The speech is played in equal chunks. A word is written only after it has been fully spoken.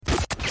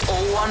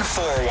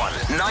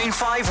0141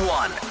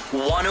 951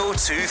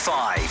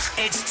 1025.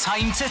 It's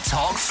time to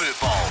talk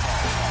football.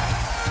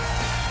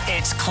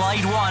 It's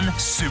Clyde One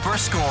Super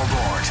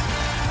Scoreboard.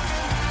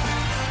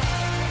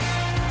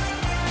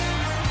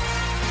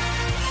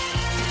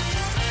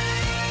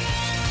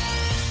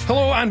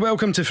 Hello and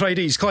welcome to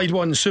Friday's Clyde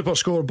One Super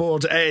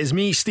Scoreboard. It is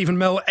me, Stephen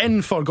Mill,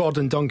 in for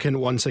Gordon Duncan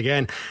once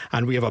again,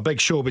 and we have a big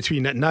show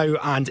between now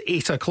and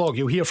 8 o'clock.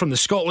 You'll hear from the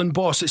Scotland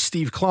boss,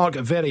 Steve Clarke,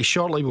 very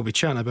shortly. We'll be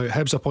chatting about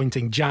Hibs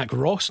appointing Jack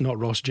Ross, not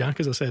Ross Jack,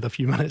 as I said a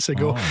few minutes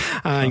ago.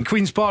 And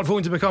Queen's Park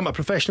voting to become a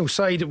professional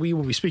side. We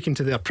will be speaking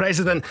to their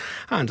president,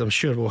 and I'm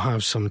sure we'll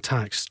have some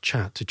tax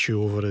chat to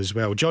chew over as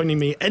well. Joining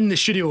me in the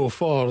studio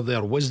for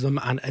their wisdom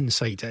and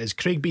insight is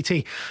Craig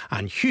Beattie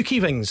and Hugh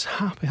Keevings.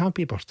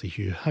 Happy birthday,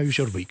 Hugh. How's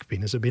your week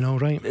been? Has it been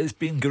alright? It's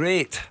been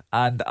great,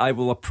 and I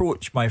will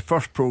approach my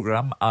first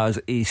programme as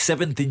a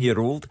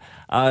 17-year-old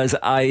as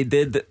I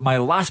did my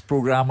last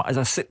programme as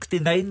a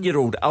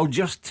 69-year-old. I'll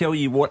just tell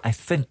you what I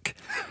think.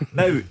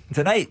 Now,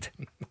 tonight,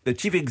 the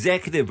Chief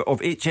Executive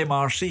of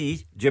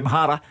HMRC, Jim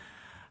Harra,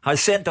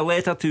 has sent a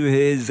letter to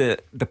his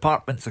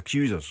department's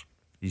accusers.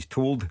 He's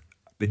told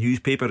the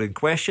newspaper in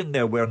question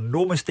there were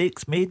no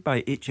mistakes made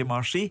by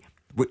HMRC,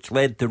 which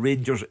led to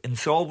Rangers'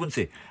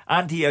 insolvency,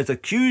 and he has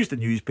accused the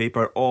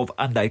newspaper of,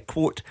 and I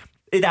quote,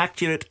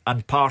 inaccurate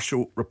and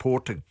partial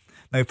reporting.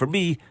 Now, for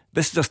me,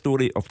 this is a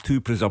story of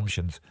two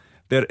presumptions.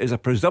 There is a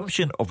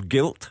presumption of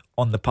guilt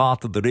on the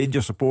part of the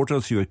Rangers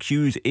supporters who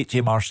accuse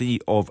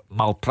HMRC of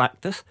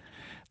malpractice.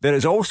 There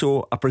is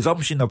also a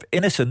presumption of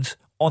innocence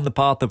on the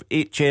part of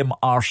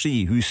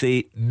HMRC, who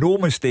say no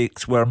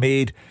mistakes were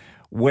made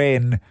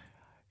when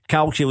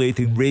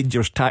calculating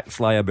Rangers' tax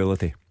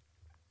liability.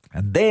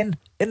 And then,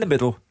 in the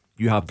middle,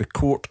 you have the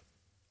court,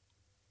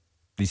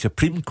 the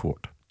Supreme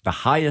Court, the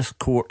highest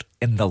court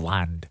in the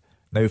land.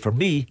 Now, for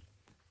me,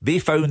 they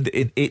found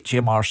in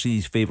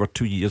HMRC's favour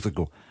 2 years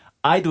ago.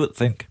 I don't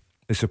think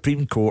the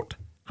Supreme Court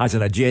has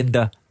an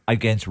agenda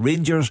against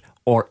Rangers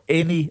or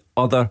any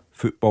other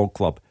football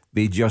club.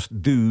 They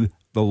just do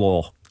the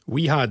law.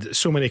 We had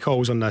so many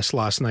calls on this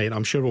last night.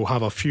 I'm sure we'll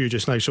have a few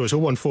just now. So it's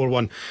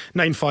 0141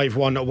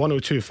 951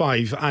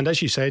 1025. And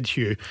as you said,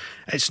 Hugh,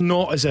 it's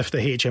not as if the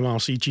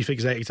HMRC Chief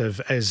Executive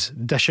is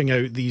dishing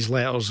out these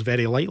letters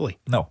very lightly.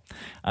 No.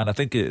 And I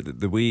think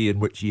the way in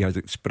which he has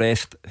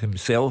expressed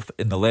himself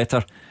in the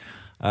letter,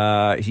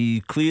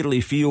 he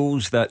clearly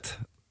feels that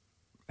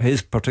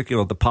his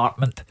particular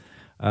department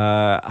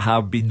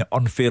have been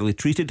unfairly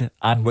treated.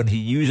 And when he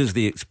uses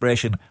the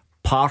expression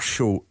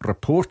partial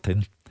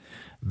reporting,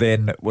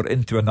 then we're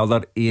into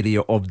another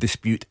area of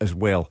dispute as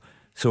well.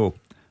 So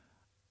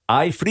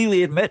I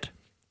freely admit,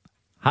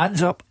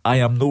 hands up, I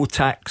am no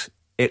tax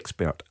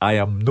expert. I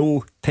am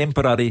no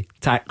temporary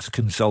tax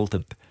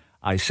consultant.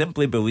 I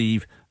simply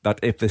believe that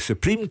if the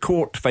Supreme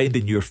Court find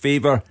in your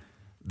favour,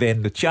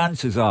 then the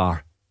chances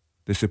are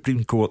the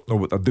Supreme Court know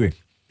what they're doing.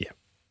 Yeah.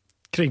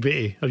 Craig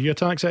Beattie, are you a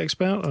tax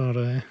expert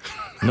or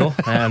No,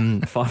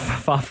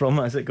 far from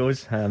it as it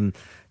goes.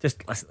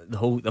 Just the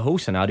whole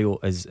scenario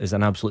is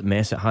an absolute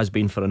mess. It has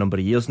been for a number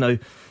of years now,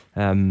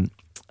 and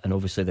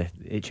obviously the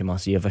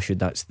HMRC have issued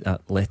that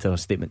letter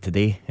statement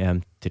today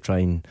to try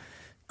and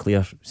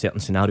clear certain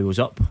scenarios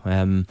up.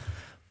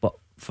 But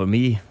for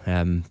me,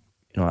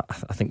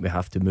 I think we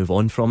have to move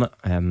on from it.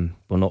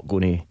 We're not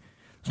going to.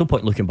 There's no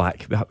point looking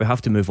back. We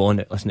have to move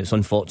on. Listen, it's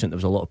unfortunate there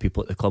was a lot of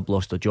people at the club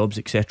lost their jobs,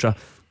 etc.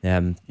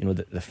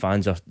 The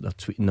fans are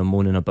tweeting and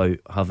moaning about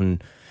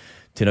having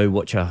to now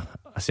watch a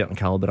certain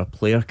calibre of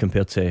player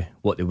compared to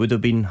what they would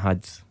have been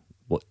had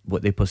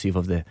what they perceive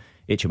of the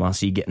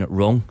HMRC getting it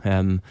wrong.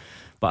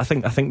 But I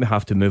think we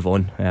have to move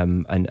on,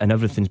 and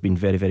everything's been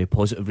very, very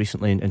positive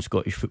recently in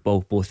Scottish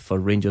football, both for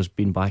Rangers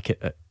being back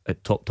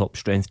at top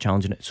strength,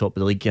 challenging at the top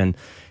of the league, and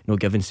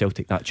giving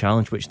Celtic that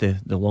challenge which they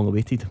long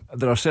awaited.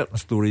 There are certain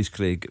stories,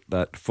 Craig,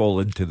 that fall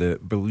into the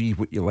believe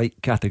what you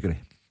like category.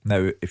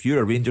 Now, if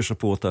you're a Rangers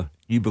supporter,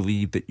 you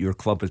believe that your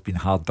club has been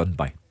hard done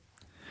by.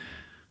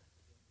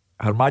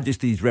 Her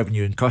Majesty's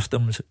Revenue and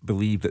Customs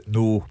believe that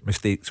no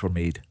mistakes were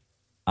made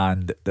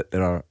and that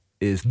there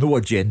is no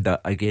agenda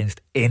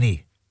against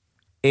any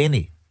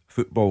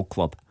football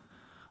club.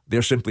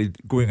 They're simply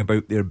going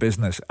about their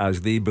business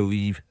as they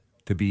believe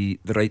to be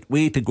the right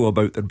way to go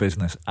about their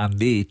business, and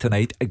they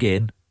tonight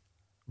again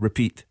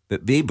repeat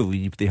that they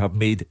believe they have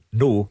made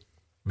no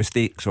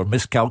mistakes or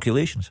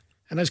miscalculations.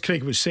 And as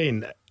Craig was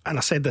saying, and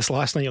I said this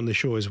last night on the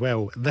show as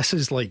well, this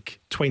is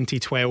like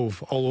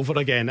 2012 all over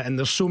again, and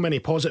there's so many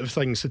positive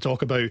things to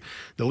talk about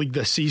the league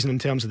this season in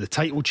terms of the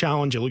title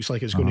challenge. It looks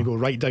like it's going to go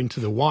right down to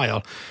the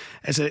wire.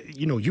 Is it,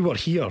 you were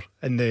here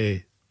in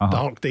the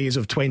dark days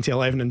of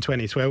 2011 and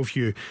 2012,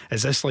 Hugh.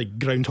 Is this like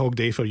Groundhog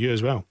Day for you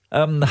as well?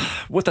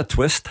 With a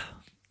twist,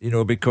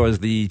 because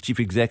the chief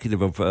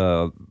executive of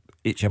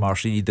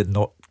HMRC did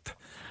not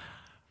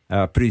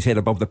put his head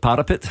above the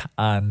parapet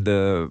and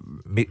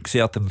make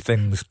certain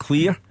things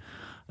clear.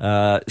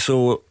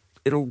 So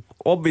it'll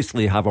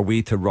obviously have a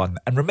way to run.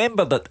 And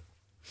remember that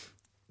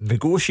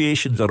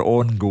negotiations are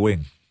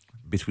ongoing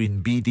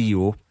between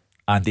BDO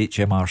and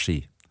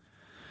HMRC.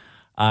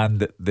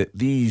 and that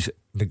these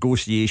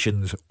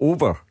negotiations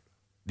over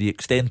the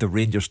extent of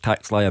Rangers'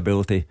 tax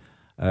liability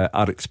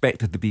are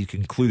expected to be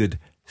concluded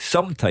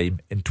sometime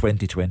in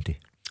 2020.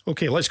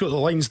 OK, let's go to the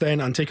lines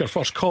then and take our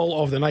first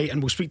call of the night,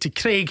 and we'll speak to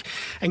Craig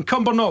in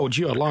Cumbernauld.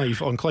 You are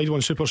live on Clyde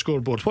One Super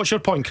Scoreboard. What's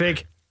your point,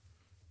 Craig?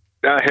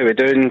 How we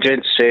doing,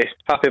 gents?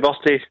 Happy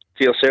birthday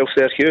to yourself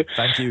there, Hugh.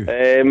 Thank you.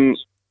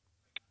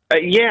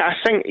 Yeah, I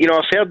think,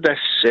 I've heard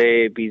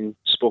this being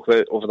spoke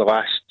about over the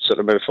last sort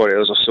of about 40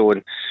 hours or so,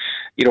 and,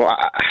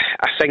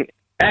 I think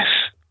if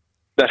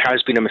there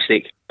has been a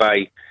mistake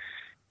by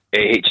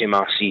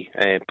HMRC,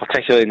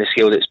 particularly in the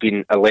scale that's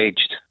been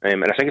alleged,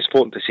 and I think it's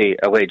important to say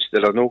alleged,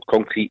 there are no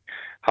concrete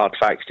hard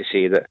facts to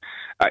say that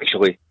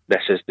actually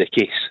this is the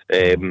case.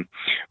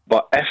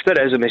 But if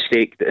there is a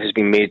mistake that has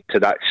been made to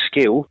that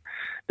scale,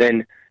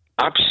 then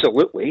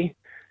absolutely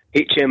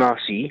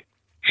HMRC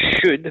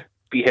should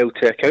be held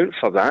to account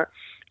for that,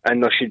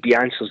 and there should be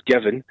answers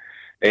given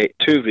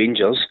to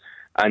Rangers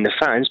and the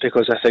fans,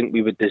 because I think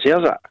we would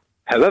deserve that.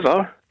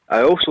 However,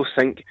 I also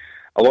think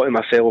a lot of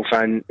my fellow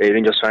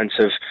Rangers fans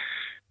have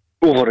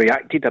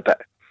overreacted a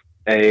bit,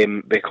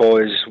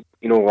 because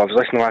I was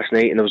listening last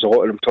night and there was a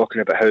lot of them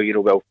talking about how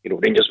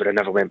Rangers would have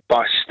never went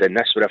bust and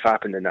this would have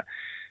happened and that.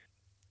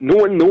 No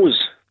one knows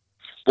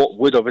what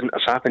would or wouldn't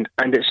have happened,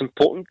 and it's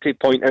important to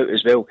point out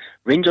as well,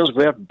 Rangers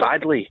were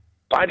badly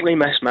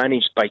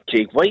mismanaged by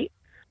Craig White,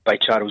 by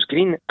Charles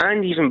Green,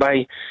 and even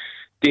by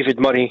David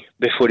Murray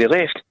before he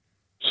left.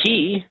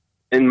 He,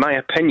 in my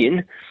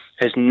opinion,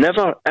 has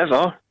never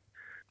ever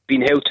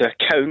been held to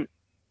account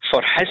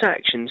for his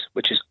actions,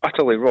 which is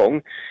utterly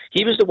wrong.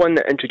 He was the one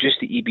that introduced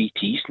the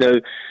EBTs. Now,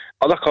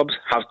 other clubs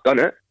have done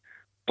it,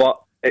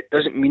 but it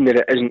doesn't mean that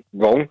it isn't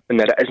wrong and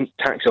that it isn't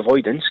tax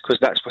avoidance, because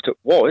that's what it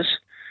was.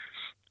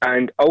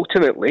 And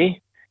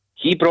ultimately,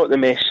 he brought the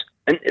mess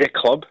into the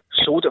club,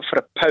 sold it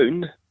for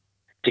 £1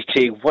 to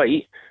Craig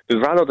White, who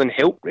rather than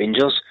help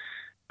Rangers,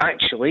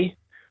 actually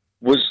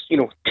was,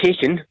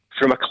 taken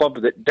from a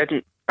club that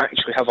didn't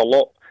actually have a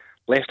lot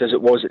left as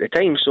it was at the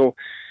time. So,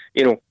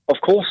 of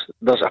course,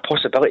 there's a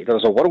possibility,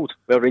 there's a world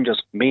where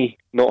Rangers may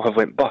not have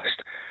went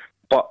bust.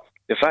 But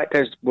the fact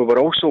is, we were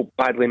also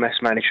badly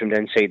mismanaged from the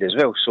inside as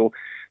well. So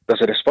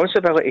there's a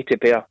responsibility to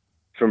bear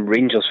from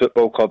Rangers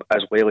Football Club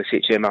as well as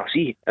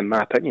HMRC, in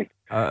my opinion.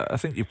 I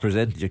think you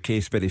presented your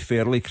case very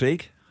fairly,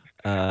 Craig.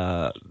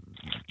 The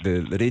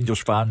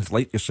Rangers fans,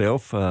 like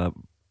yourself,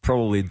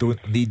 probably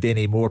don't need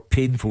any more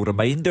painful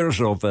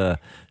reminders of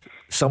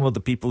some of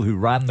the people who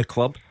ran the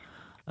club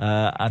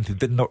and who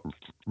did not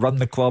run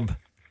the club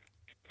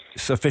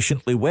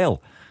sufficiently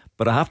well.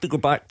 But I have to go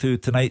back to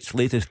tonight's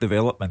latest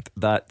development,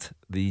 that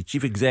the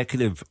Chief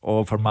Executive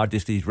of Her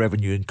Majesty's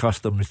Revenue and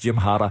Customs, Jim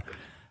Harra,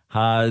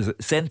 has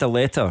sent a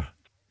letter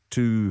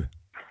to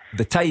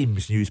the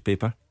Times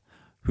newspaper,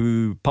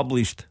 who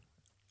published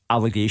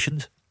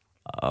allegations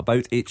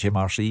about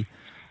HMRC,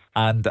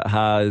 and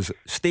has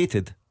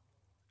stated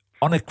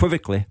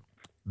unequivocally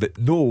that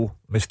no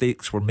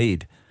mistakes were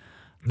made.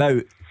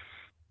 Now,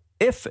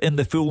 if in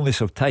the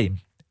fullness of time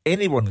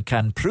anyone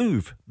can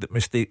prove that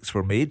mistakes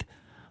were made,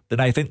 then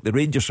I think the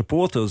Rangers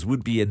supporters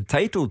would be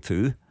entitled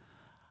to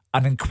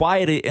an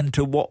inquiry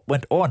into what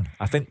went on.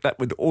 I think that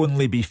would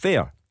only be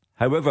fair.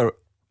 However,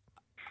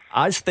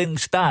 as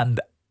things stand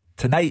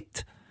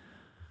tonight,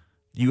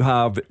 you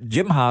have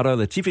Jim Harra,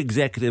 the Chief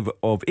Executive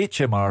of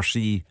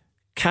HMRC,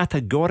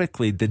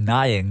 categorically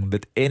denying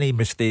that any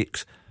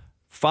mistakes,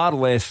 far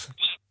less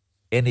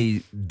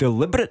any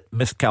deliberate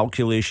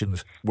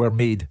miscalculations, were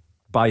made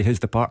by his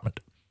department.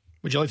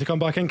 Would you like to come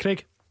back in,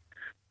 Craig?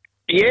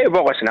 Yeah,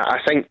 well, listen, I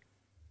think,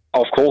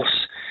 of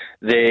course,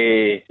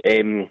 the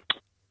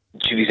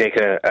Chief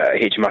Executive at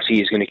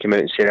HMRC is going to come out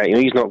and say that.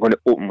 He's not going to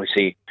openly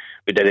say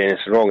we did anything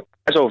wrong.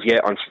 As of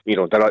yet,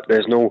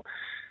 there's no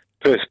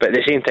proof. But at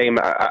the same time,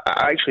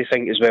 I actually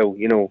think as well,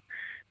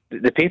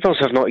 the papers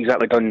have not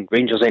exactly done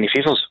Rangers any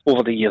favours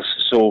over the years.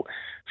 So,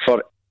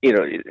 for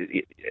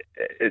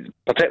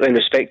particularly in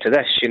respect to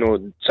this,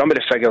 some of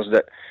the figures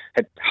that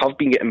have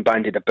been getting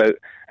bandied about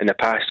in the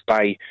past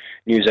by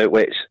news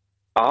outlets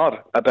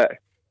are a bit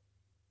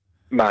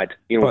mad.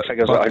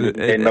 Figures like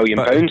 £110 million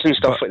and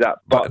stuff like that.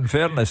 But in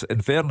fairness,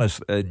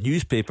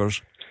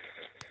 newspapers,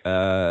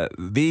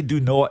 they do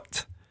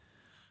not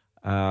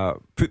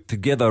put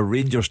together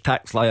Rangers'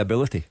 tax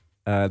liability.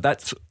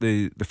 That's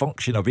the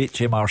function of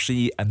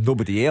HMRC and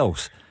nobody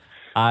else.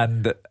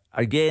 And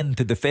again,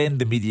 to defend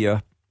the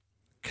media,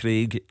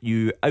 Craig,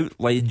 you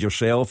outlined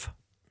yourself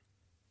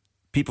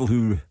people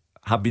who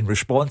have been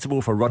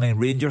responsible for running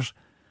Rangers.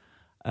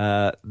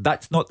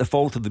 That's not the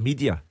fault of the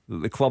media.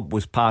 The club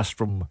was passed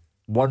from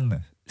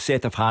one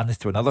set of hands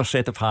to another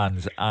set of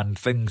hands, and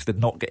things did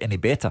not get any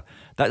better.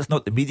 That's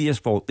not the media's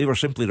fault. They were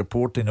simply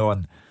reporting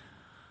on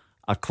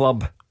a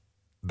club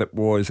that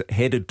was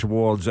headed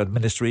towards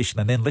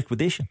administration and then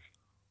liquidation.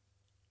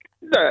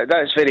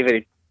 That's very,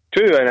 very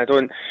true, and I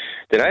don't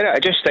deny that. I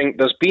just think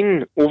there's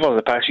been, over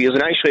the past years,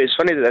 and actually it's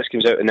funny that this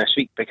comes out in this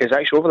week, because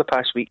actually over the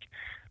past week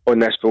on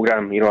this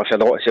programme, I've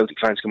had a lot of Celtic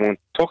fans come on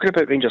talking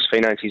about Rangers'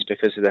 finances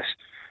because of this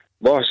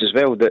loss as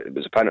well that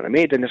was apparently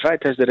made. And the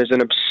fact is, there is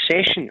an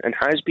obsession, and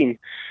has been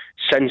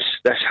since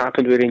this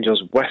happened with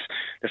Rangers, with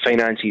the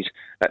finances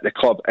at the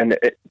club. And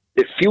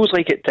it feels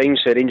like at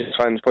times, from a Rangers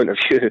fans' point of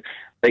view,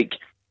 like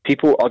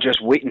people are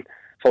just waiting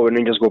for when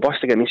Rangers go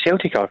bust again. I mean,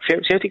 Celtic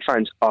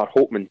fans are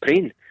hoping and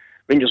praying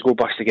Rangers go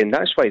bust again.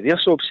 That's why they're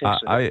so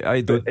obsessed.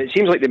 I don't. It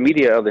seems like the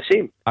media are the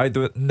same. I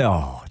don't.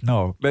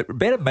 No. But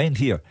bear in mind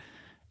here,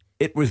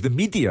 it was the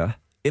media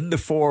in the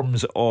form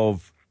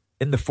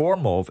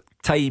of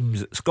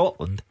Times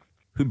Scotland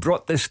who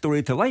brought this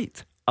story to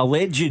light,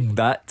 alleging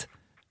that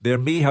there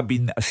may have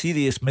been a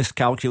serious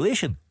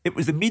miscalculation. It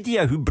was the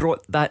media who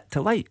brought that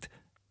to light.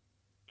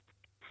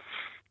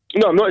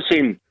 No, I'm not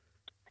saying,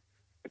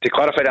 to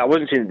clarify that, I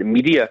wasn't saying that the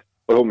media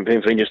were hoping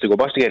for Rangers to go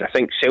bust again. I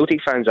think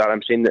Celtic fans are.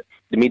 I'm saying that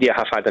the media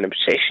have had an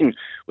obsession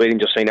with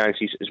Rangers'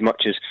 finances as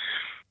much as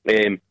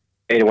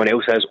anyone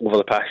else has over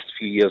the past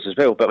few years as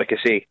well. But like I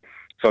say,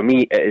 for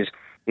me, it is,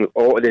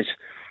 all it is,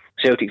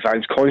 Celtic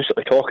fans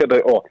constantly talk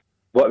about,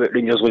 what about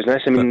Rangers losing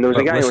this? I mean, there was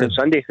a guy on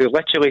Sunday who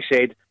literally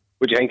said,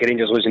 would you think of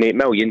Rangers losing 8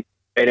 million?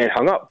 And then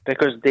hung up,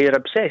 because they're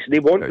obsessed. They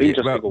want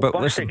Rangers to go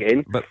bust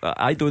again. But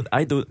I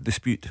don't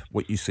dispute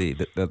what you say,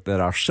 that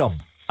there are some,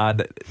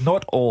 and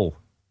not all,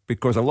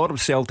 because a lot of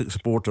Celtic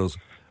supporters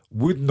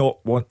would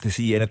not want to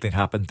see anything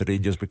happen to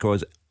Rangers,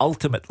 because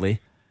ultimately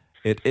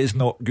it is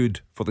not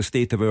good for the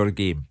state of our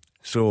game.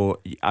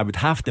 So I would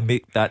have to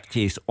make that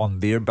case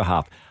on their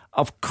behalf.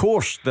 Of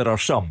course there are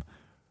some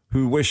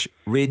who wish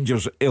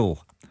Rangers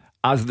ill,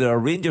 as there are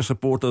Rangers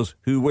supporters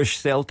who wish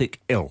Celtic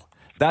ill.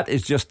 That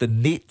is just the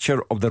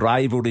nature of the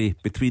rivalry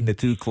between the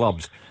two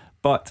clubs.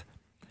 But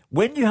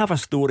when you have a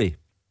story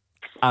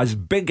as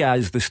big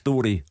as the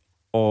story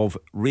of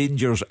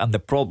Rangers and the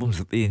problems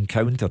that they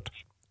encountered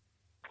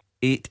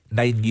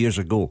 8-9 years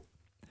ago,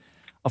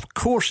 of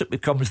course it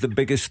becomes the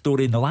biggest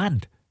story in the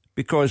land,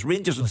 because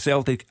Rangers and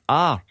Celtic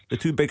are the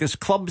two biggest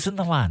clubs in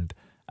the land.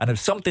 And if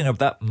something of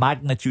that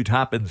magnitude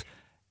happens,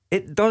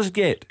 it does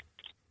get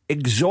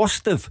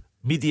exhaustive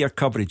media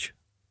coverage.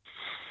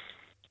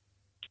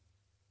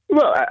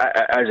 Well,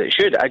 as it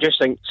should. I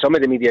just think some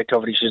of the media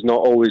coverage has not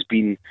always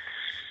been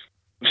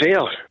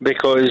fair,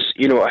 because,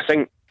 I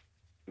think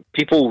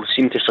people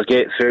seem to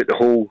forget throughout the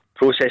whole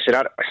process. And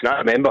I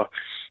remember,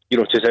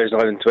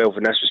 2011-12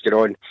 when this was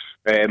going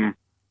on,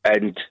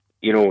 and,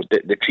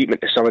 the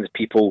treatment of some of the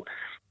people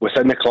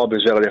within the club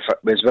as well as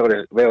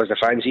the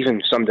fans.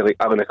 Even somebody like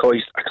Alan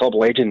McCoy, a club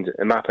legend,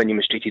 in my opinion,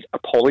 was treated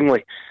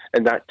appallingly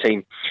in that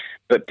time.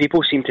 But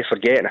people seem to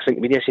forget, and I think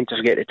the media seem to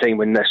forget at the time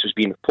when this was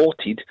being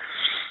reported,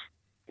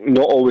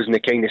 not always in the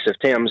kindest of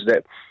terms,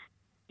 that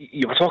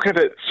you were talking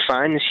about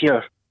fans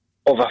here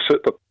of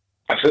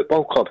a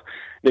football club.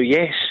 Now,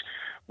 yes,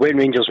 when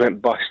Rangers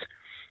went bust,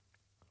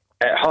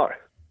 it hurt,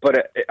 but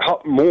it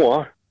hurt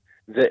more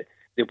that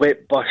they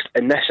went bust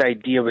and this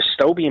idea was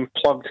still being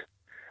plugged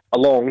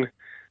along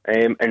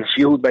and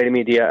fueled by the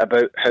media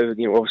about how,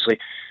 obviously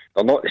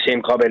they're not the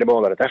same club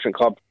anymore, they're a different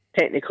club.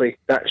 Technically,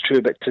 that's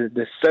true, but to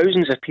the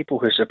thousands of people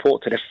who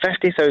support, to the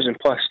 50,000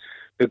 plus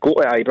who go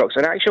to Ibrox,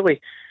 and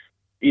actually,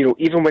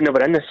 even when they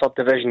were in the third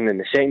division and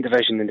the second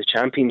division and the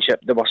championship,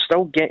 they were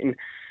still getting,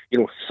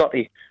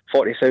 30,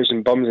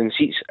 40,000 bums and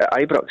seats at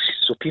Ibrox.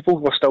 So people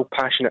were still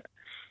passionate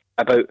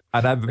about.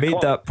 And I've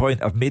made that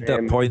point. I've made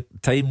that point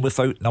time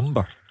without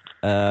number.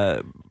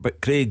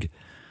 But Craig,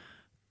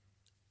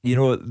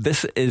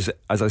 this is,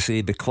 as I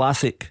say, the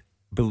classic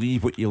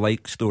believe what you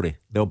like story.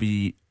 There'll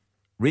be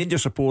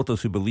Rangers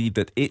supporters who believe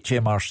that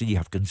HMRC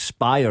have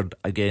conspired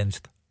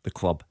against the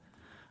club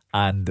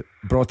and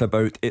brought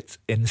about its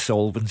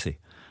insolvency.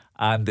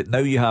 And now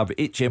you have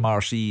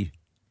HMRC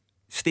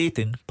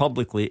stating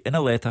publicly in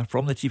a letter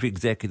from the chief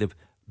executive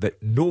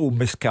that no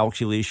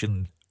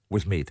miscalculation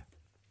was made.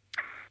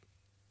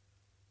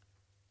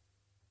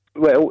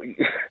 Well,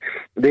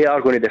 they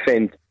are going to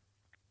defend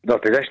their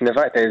position. The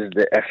fact is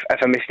that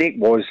if a mistake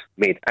was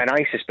made, and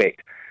I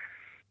suspect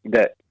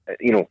that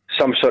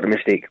some sort of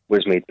mistake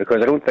was made, because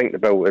I don't think the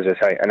bill is as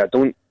high, and I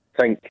don't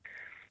think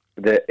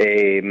that.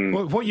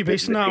 What are you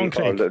basing that on,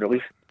 Craig?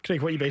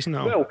 Craig, what are you basing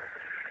that on? Well,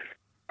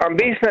 I'm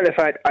basing it on the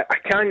fact I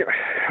can't.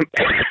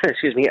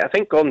 Excuse me. I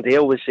think Gordon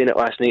Dale was saying it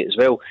last night as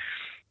well.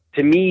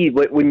 To me,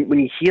 when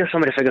you hear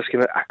some of the figures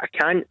come out, I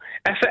can't.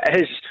 If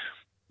it is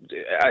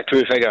a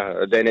true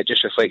figure, then it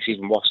just reflects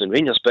even worse than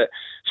Rangers. But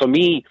for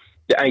me,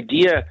 the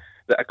idea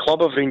that a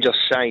club of Rangers'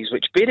 size,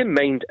 which bear in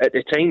mind at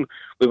the time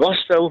we were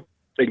still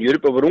in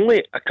Europe, but we're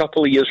only a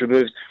couple of years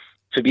removed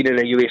from being in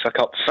a UEFA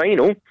Cup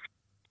final,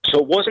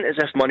 so it wasn't as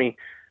if money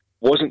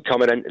wasn't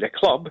coming into the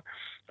club,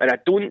 and I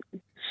don't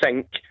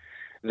think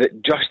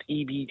that just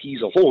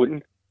EBTs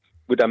alone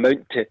would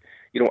amount to,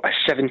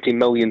 a £70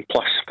 million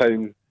plus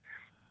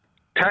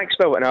tax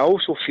bill. And I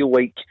also feel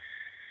like,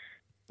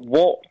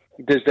 what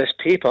does this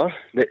paper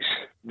that's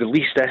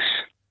released this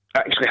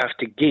actually have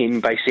to gain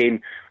by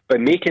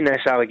making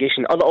this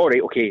allegation? All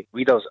right, okay,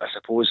 readers, I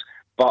suppose,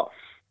 but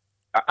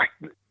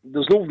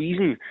there's no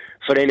reason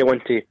for anyone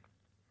to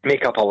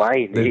make up a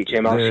lie. The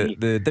HMRC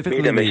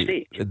made a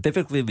mistake. The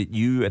difficulty that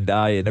you and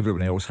I and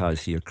everyone else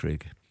has here,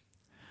 Craig,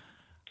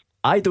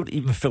 I don't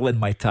even fill in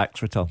my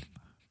tax return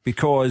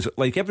because,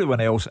 like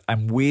everyone else,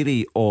 I'm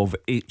wary of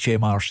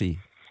HMRC.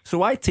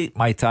 So I take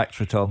my tax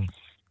return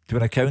to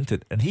an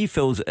accountant and he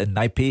fills it in and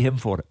I pay him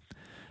for it.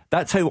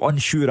 That's how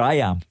unsure I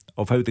am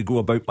of how to go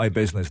about my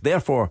business.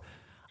 Therefore,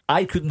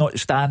 I could not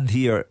stand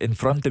here in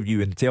front of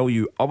you and tell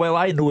you, oh, well,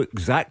 I know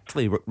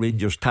exactly what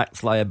Rangers'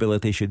 tax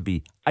liability should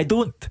be. I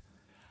don't.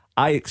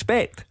 I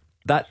expect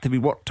that to be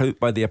worked out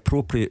by the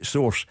appropriate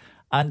source.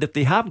 And if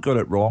they have got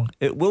it wrong,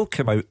 it will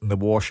come out in the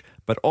wash.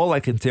 But all I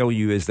can tell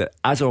you is that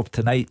as of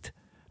tonight,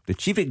 the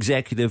chief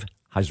executive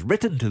has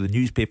written to the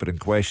newspaper in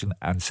question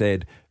and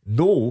said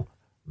no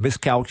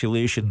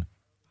miscalculation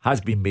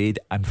has been made.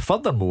 And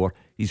furthermore,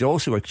 he's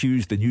also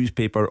accused the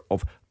newspaper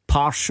of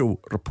partial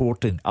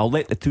reporting. I'll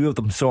let the two of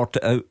them sort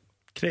it out.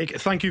 Craig,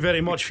 thank you very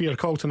much for your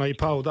call tonight,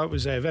 pal. That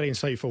was very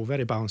insightful,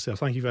 very balanced there.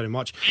 Thank you very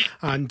much.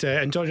 And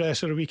enjoy the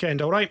rest of the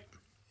weekend, all right?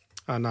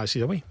 And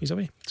he's away.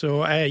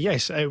 So,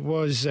 yes, it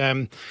was...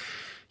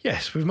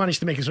 yes, we've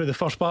managed to make it through the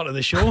first part of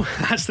the show.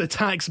 That's the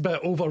tax bit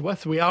over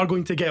with. We are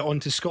going to get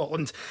on to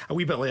Scotland a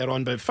wee bit later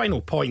on. But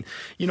final point,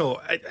 you know,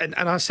 and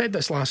I said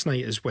this last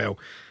night as well,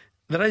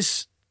 there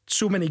is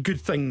so many good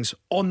things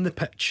on the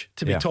pitch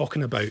to be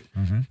talking about.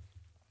 Mm-hmm.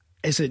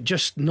 Is it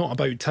just not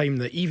about time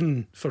that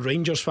even for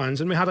Rangers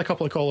fans, and we had a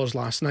couple of callers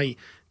last night,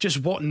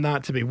 just wanting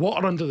that to be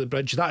water under the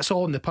bridge, that's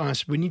all in the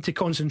past. We need to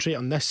concentrate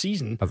on this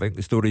season. I think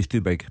the story is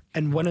too big.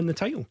 And winning the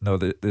title. No,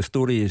 the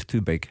story is too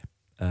big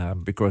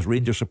because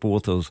Rangers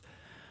supporters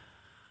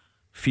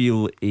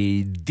feel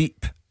a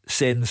deep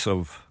sense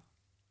of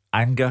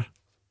anger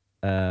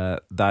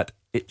that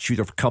it should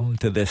have come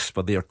to this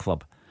for their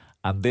club.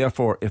 And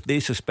therefore, if they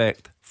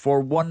suspect for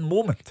one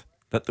moment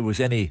that there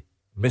was any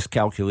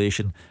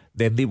miscalculation,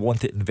 then they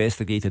want it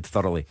investigated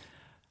thoroughly.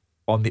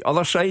 On the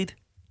other side,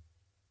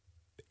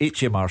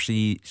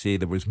 HMRC say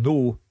there was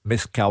no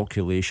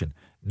miscalculation.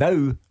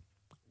 Now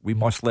we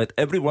must let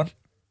everyone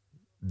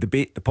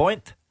debate the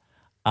point,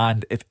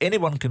 and if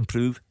anyone can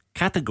prove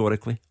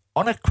categorically,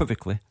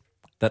 unequivocally,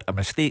 that a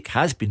mistake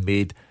has been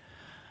made,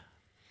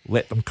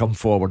 let them come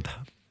forward.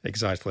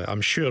 Exactly.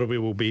 I'm sure we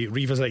will be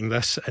revisiting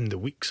this in the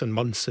weeks and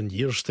months and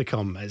years to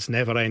come. It's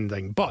never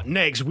ending. But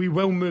next we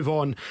will move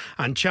on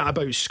and chat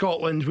about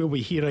Scotland. We'll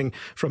be hearing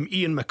from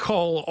Ian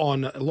McCall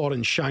on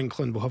Lawrence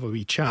Shankland. We'll have a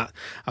wee chat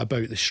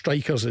about the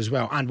strikers as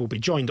well, and we'll be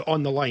joined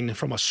on the line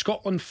from a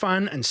Scotland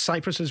fan in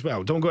Cyprus as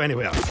well. Don't go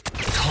anywhere.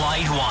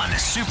 Clyde One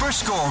Super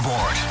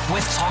Scoreboard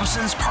with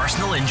Thompson's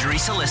personal injury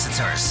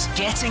solicitors.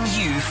 Getting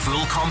you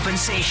full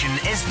compensation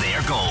is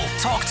their goal.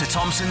 Talk to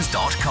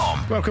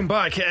Thompsons.com. Welcome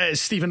back.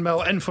 It's Stephen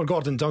Mill in for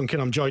Gordon Duncan.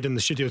 I'm joined in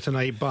the studio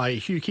tonight by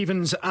Hugh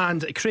Keevins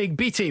and Craig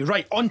Beattie.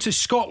 Right, on to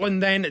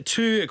Scotland then.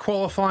 Two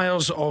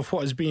qualifiers of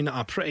what has been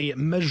a pretty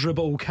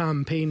miserable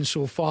campaign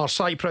so far.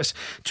 Cyprus,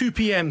 2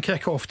 p.m.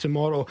 kick-off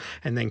tomorrow,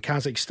 and then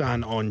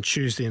Kazakhstan on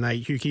Tuesday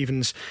night. Hugh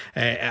Keevins,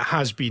 it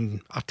has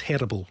been a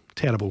terrible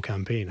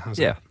campaign,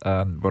 hasn't it?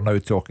 Yeah, we're now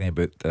talking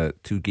about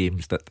two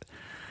games that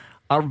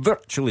are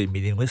virtually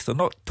meaningless. They're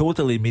not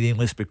totally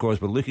meaningless because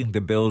we're looking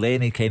to build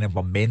any kind of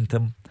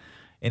momentum,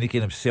 any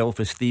kind of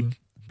self-esteem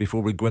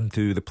before we go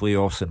into the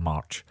playoffs in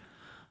March.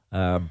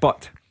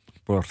 But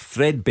we're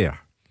threadbare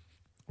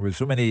with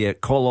so many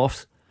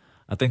call-offs.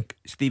 I think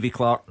Stevie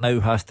Clarke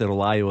now has to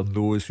rely on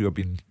those who have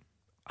been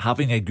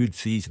having a good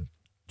season.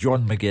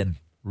 John McGinn,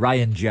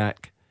 Ryan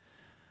Jack,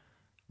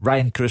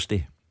 Ryan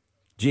Christie,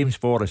 James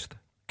Forrest,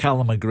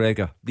 Callum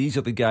McGregor. These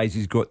are the guys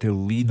he's got to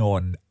lean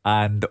on.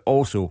 And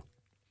also,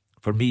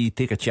 for me,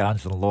 take a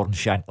chance on Lawrence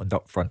Shankland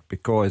up front,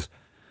 because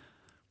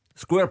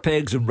square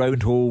pegs and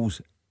round holes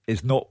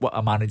is not what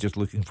a manager's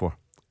looking for.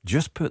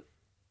 Just put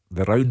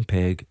the round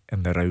peg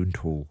in the round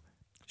hole.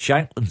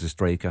 Shankland's a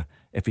striker.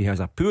 If he has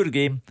a poor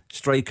game,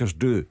 strikers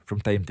do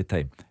from time to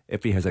time.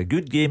 If he has a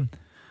good game,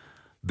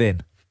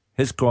 then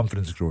his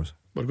confidence grows.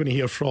 We're going to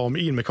hear from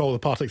Ian McCall, the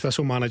Partick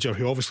Thistle manager,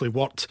 who obviously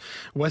worked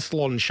with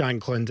Lawrence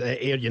Shankland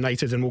at Ayr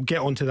United, and we'll get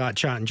onto that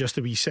chat in just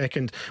a wee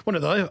second. One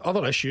of the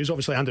other issues,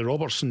 obviously Andy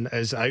Robertson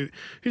is out.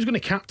 Who's going to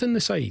captain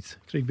the side,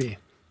 Craig B?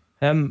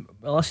 I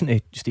listened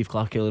to Steve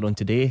Clarke earlier on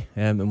today,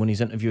 in one of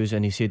his interviews,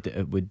 and he said that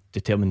it would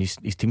determine his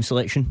team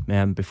selection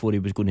before he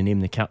was going to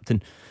name the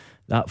captain.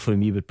 That for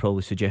me would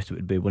probably suggest it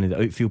would be one of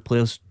the outfield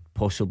players,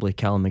 possibly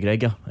Callum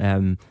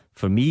McGregor.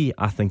 For me,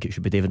 I think it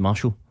should be David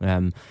Marshall.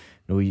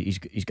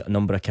 He's got a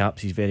number of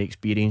caps. He's very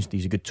experienced.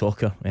 He's a good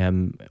talker.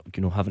 Having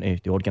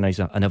to organise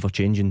an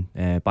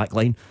ever-changing back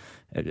line,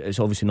 it's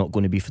obviously not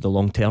going to be for the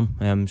long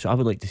term. So I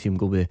would like to see him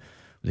go with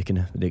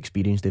the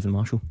experienced David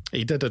Marshall.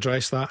 He did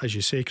address that, as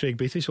you say, Craig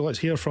Beattie. So let's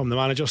hear from the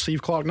manager,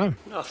 Steve Clarke, now.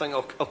 I think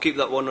I'll keep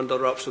that one under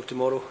wraps till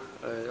tomorrow.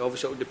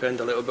 Obviously, it will depend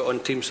a little bit on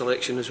team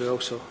selection as well.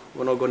 So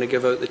we're not going to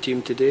give out the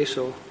team today.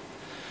 So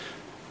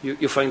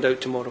you'll find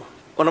out tomorrow.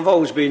 Well, I've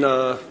always been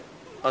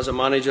as a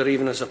manager,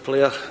 even as a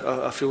player,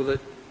 I feel that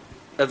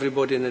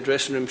everybody in the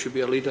dressing room should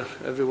be a leader.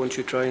 Everyone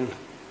should try and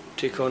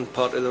take on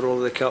part of the role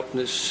of the captain.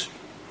 It's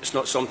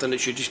not something that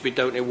should just be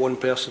down to one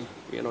person.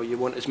 You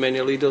want as many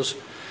leaders,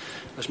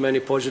 as many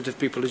positive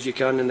people as you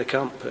can in the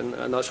camp,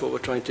 and that's what we're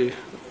trying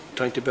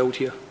to build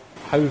here.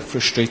 How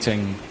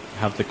frustrating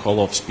have the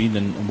call-offs been,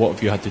 and what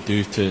have you had to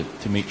do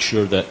to make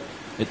sure that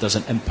it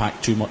doesn't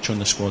impact too much on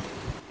the squad?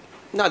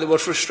 No, they were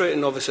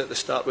frustrating obviously at the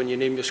start when you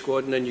name your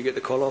squad and then you get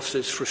the call-offs.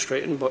 It's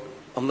frustrating, but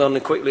I'm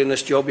learning quickly in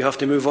this job you have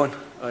to move on.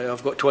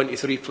 I've got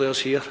 23 players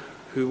here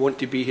who want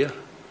to be here.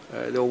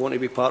 They all want to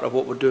be part of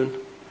what we're doing.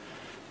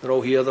 They're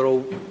all here, they're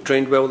all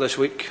trained well this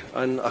week,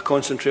 and I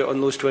concentrate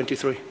on those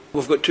 23.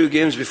 We've got 2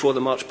 games before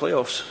the March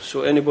playoffs,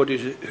 so anybody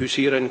who's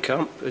here in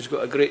camp has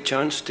got a great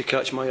chance to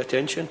catch my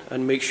attention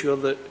and make sure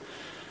that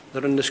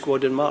they're in the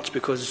squad in March,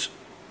 because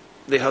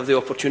they have the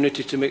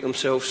opportunity to make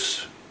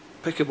themselves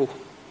pickable.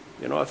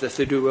 You know, if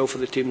they do well for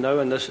the team now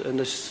in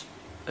this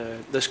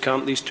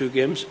camp, these 2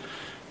 games,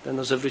 then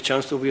there's every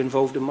chance they'll be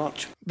involved in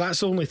March.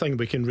 That's the only thing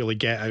we can really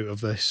get out of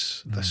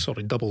this sort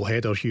of double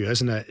header, Hugh,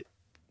 isn't it?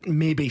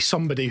 Maybe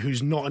somebody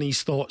who's not in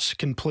his thoughts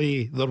can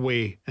play their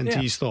way into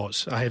his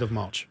thoughts ahead of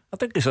March. I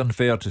think it's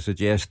unfair to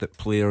suggest that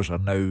players are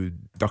now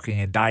ducking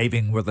and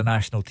diving where the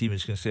national team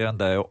is concerned.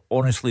 I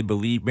honestly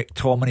believe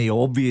McTominay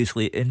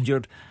obviously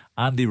injured,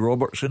 Andy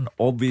Robertson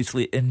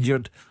obviously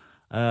injured.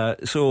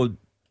 So,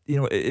 you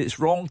know, it's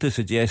wrong to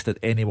suggest that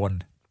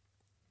anyone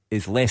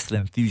is less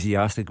than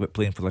enthusiastic about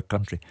playing for their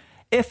country.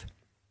 If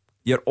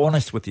you're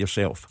honest with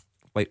yourself,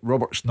 like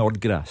Robert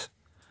Snodgrass,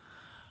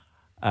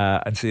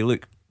 and say,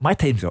 look, my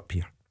time's up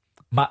here.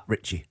 Matt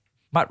Ritchie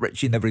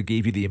never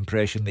gave you the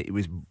impression that he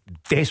was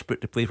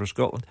desperate to play for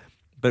Scotland,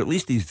 but at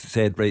least he's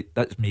said, right,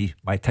 that's me,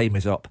 my time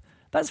is up.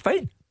 That's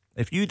fine.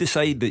 If you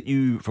decide that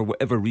you, for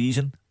whatever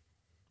reason,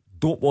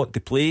 don't want to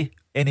play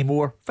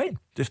anymore, fine,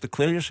 just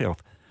declare yourself.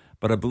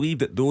 But I believe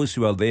that those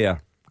who are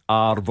there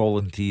are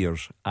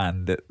volunteers,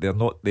 and that they're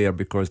not there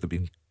because they've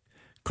been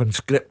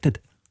conscripted.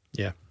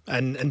 Yeah.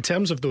 And in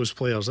terms of those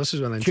players, this is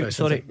an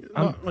interesting thing.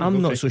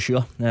 I'm not so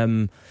sure.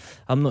 I'm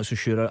not so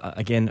sure.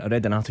 Again, I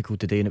read an article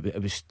today, and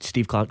it was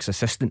Steve Clarke's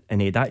assistant,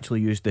 and he'd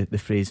actually used the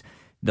phrase,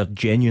 they're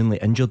genuinely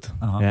injured,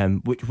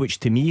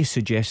 which to me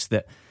suggests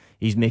that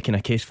he's making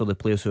a case for the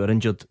players who are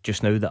injured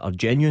just now that are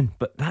genuine.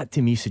 But that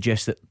to me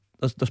suggests that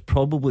there's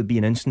probably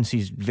been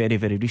instances very,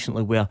 very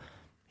recently where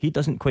he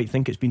doesn't quite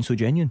think it's been so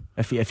genuine.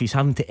 If he's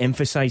having to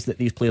emphasise that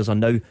these players are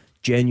now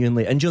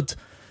genuinely injured.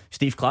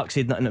 Steve Clarke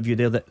said in that interview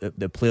there that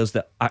the players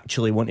that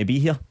actually want to be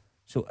here.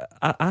 So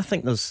I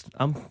think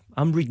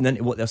I'm reading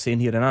into what they're saying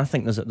here, and I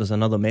think there's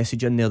another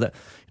message in there that,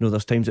 you know,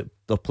 there's times that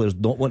the players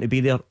don't want to be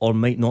there or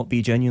might not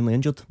be genuinely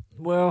injured.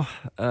 Well,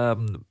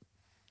 can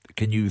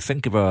you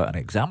think of an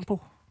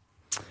example?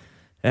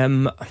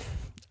 Well,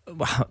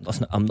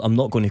 listen, I'm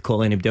not going to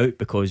call anybody out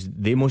because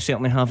they most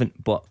certainly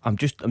haven't. But I'm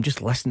just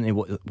listening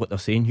to what they're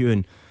saying,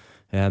 Hugh,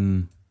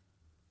 and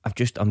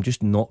I'm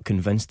just not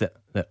convinced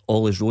that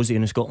all is rosy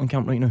in the Scotland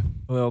camp right now.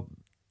 Well,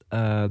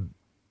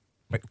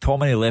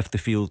 McTominay left the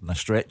field in a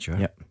stretcher.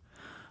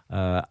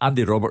 Yep.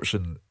 Andy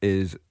Robertson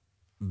is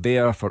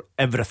there for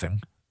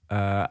everything,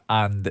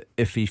 and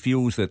if he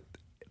feels that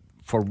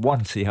for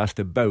once he has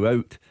to bow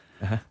out,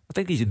 I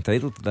think he's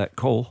entitled to that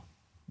call.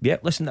 Yeah,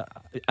 listen,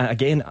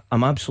 again,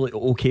 I'm absolutely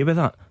okay with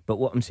that. But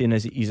what I'm saying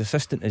is his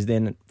assistant is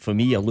then, for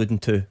me, alluding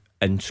to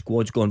in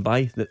squads gone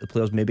by that the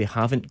players maybe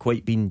haven't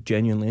quite been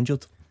genuinely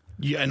injured.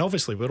 Yeah, and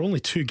obviously we're only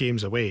 2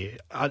 games away.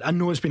 I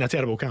know it's been a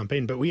terrible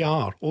campaign, but we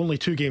are only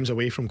 2 games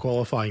away from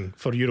qualifying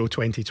for Euro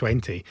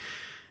 2020.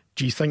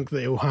 Do you think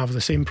that he'll have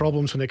the same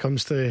problems when it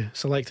comes to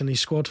selecting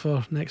his squad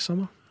for next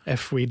summer,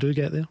 if we do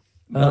get there?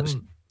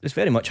 It's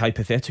very much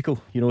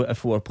hypothetical. You know,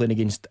 if we were playing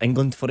against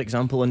England, for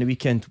example, on the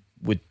weekend,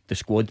 would the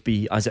squad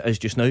be as it is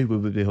just now?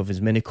 Would we have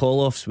as many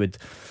call-offs? Would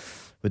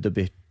there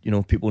be, you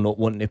know, people not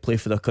wanting to play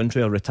for their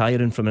country or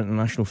retiring from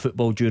international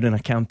football during a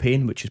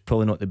campaign, which is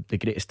probably not the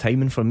greatest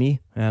timing for me?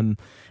 I'm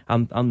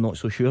not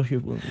so sure.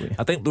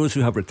 I think those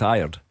who have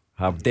retired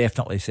have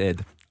definitely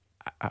said,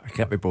 I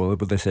can't be bothered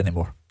with this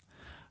anymore,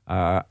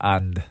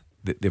 and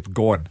they've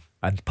gone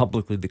and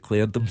publicly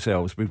declared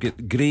themselves. We've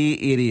got grey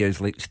areas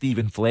like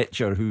Stephen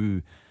Fletcher,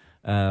 who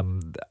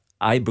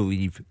I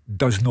believe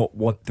does not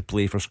want to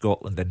play for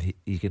Scotland, and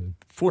he can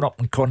phone up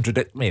and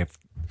contradict me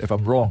if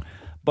I'm wrong,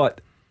 but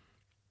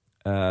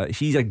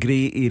he's a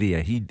grey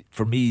area. He,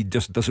 for me,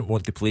 just doesn't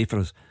want to play for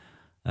us.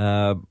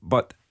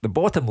 But the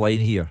bottom line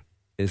here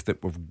is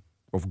that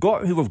we've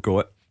got who we've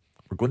got.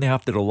 We're going to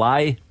have to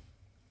rely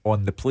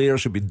on the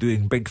players who've been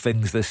doing big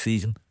things this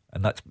season,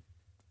 and that's,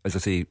 as I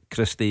say,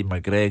 Christie,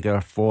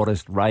 McGregor,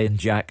 Forrest, Ryan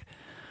Jack,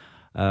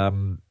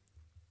 and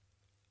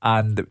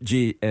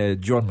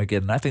John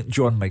McGinn. I think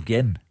John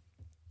McGinn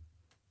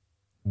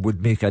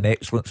would make an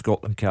excellent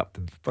Scotland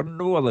captain for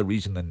no other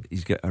reason than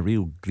he's got a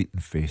real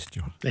greeting face,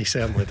 John. He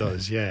certainly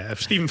does, yeah.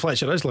 If Stephen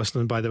Fletcher is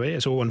listening, by the way,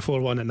 it's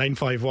 0141 at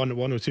 951 at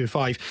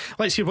 1025.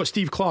 Let's hear what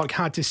Steve Clarke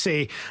had to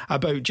say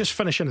about just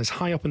finishing as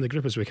high up in the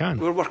group as we can.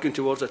 We're working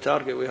towards a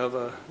target. We have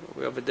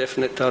a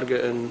definite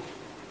target in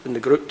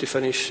the group to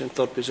finish in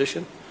 3rd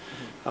position,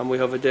 and we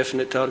have a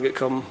definite target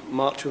come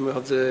March when we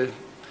have the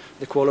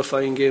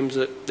qualifying games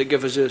that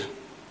give us a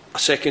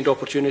second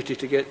opportunity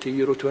to get to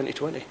Euro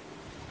 2020.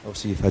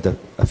 Obviously, you've had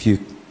a few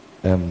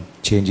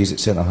changes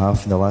at centre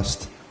half in the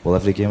last,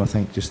 every game, I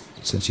think, just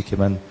since you came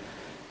in.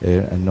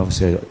 and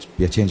obviously it'll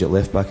be a change at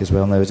left back as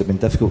well now. Has it been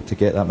difficult to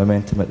get that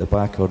momentum at the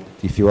back, or do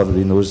you feel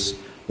everybody knows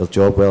their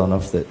job well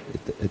enough that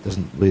it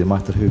doesn't really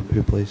matter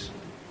who plays?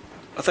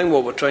 I think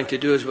what we're trying to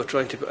do is we're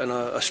trying to put in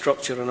a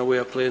structure and a way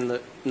of playing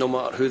that no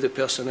matter who the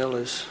personnel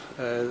is,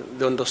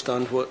 they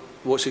understand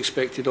what's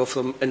expected of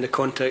them in the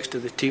context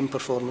of the team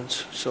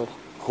performance. So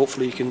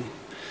hopefully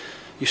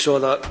you saw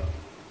that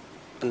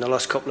in the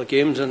last couple of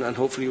games, and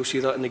hopefully you'll see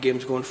that in the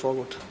games going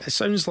forward. It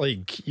sounds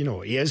like,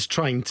 he is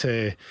trying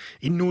to,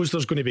 he knows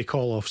there's going to be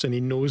call-offs, and he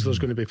knows there's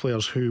going to be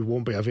players who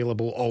won't be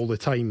available all the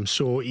time,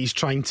 so he's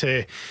trying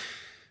to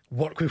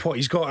work with what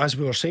he's got, as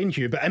we were saying,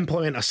 Hugh, but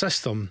implement a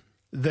system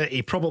that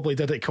he probably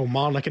did at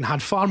Kilmarnock and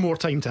had far more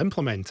time to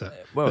implement it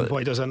than what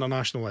he does at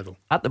international level.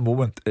 At the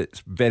moment,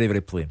 it's very,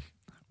 very plain.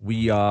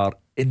 We are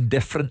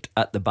indifferent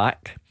at the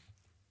back.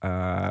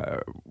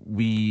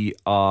 We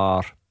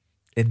are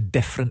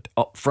indifferent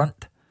up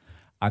front.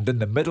 And in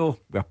the middle,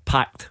 we're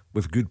packed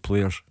with good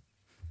players.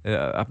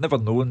 I've never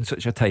known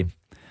such a time.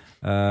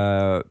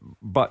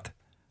 But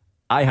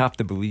I have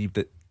to believe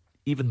that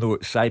even though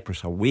it's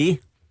Cyprus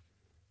away,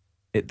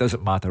 it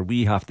doesn't matter.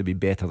 We have to be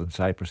better than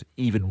Cyprus,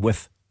 even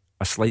with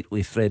a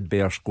slightly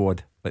threadbare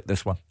squad like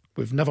this one.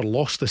 We've never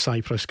lost to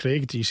Cyprus,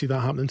 Craig. Do you see that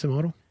happening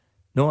tomorrow?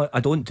 No, I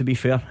don't, to be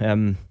fair.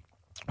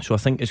 So I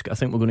think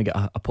we're going to get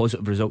a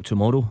positive result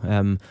tomorrow.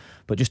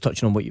 But just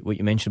touching on what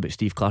you mentioned about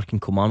Steve Clarke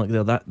and Kilmarnock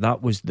there,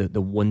 that was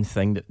the one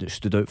thing that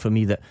stood out for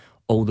me, that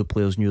all the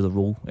players knew their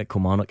role at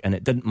Kilmarnock, and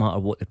it didn't matter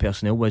what the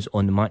personnel was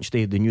on the match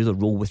day. They knew their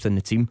role within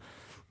the team,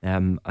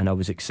 and I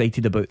was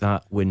excited about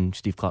that when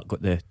Steve Clarke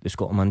got the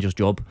Scotland manager's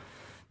job.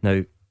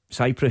 Now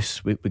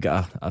Cyprus, we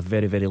got a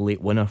very, very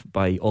late winner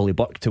by Ollie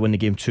Burke to win the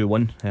game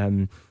 2-1,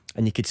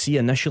 and you could see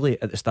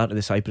initially at the start of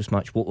the Cyprus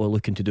match what we're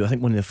looking to do. I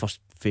think one of the first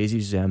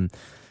phases,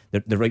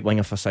 the right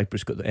winger for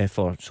Cyprus got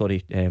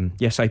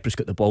Cyprus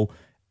got the ball,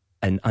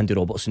 and Andy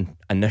Robertson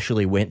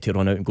initially went to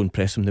run out and go and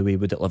press him the way he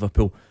would at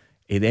Liverpool.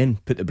 He then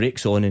put the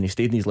brakes on and he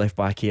stayed in his left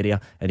back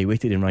area, and he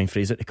waited in Ryan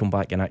Fraser to come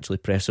back and actually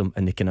press him,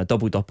 and they kind of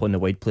doubled up on the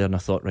wide player. And I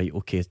thought, right,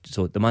 okay,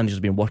 so the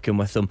manager's been working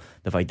with him,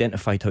 they've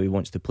identified how he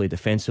wants to play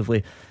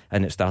defensively,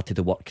 and it started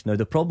to work. Now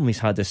the problem he's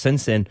had is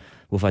since then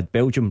we've had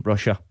Belgium,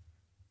 Russia,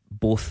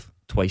 both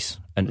twice,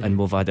 and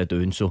we've had a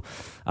doing. So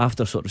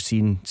after sort of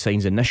seeing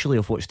signs initially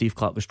of what Steve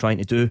Clarke was trying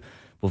to do,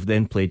 we've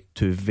then played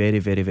two very,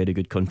 very, very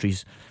good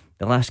countries.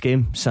 The last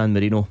game, San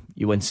Marino,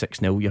 you win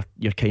 6-0,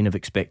 you're kind of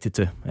expected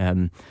to.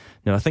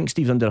 Now I think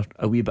Steve's under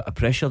a wee bit of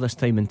pressure this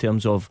time, in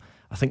terms of,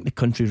 I think the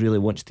country really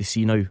wants to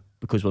see now,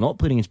 because we're not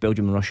playing against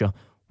Belgium and Russia,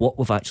 what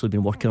we've actually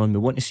been working on. We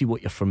want to see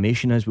what your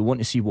formation is. We want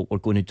to see what we're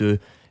going to do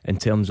in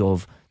terms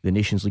of the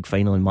Nations League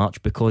final in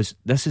March, because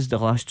this is the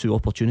last two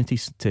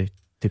opportunities to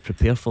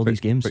prepare for these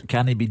games. But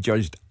can he be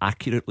judged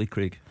accurately,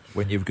 Craig,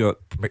 when you've got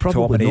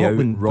Probably McTominay not out,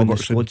 when the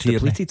Robertson, squad's Tierney?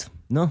 depleted?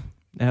 No.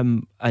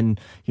 And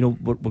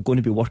we're going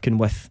to be working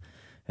with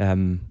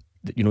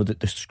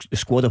the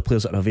squad of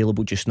players that are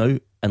available just now,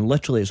 and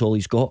literally it's all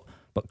he's got.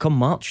 But come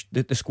March,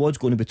 the squad's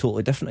going to be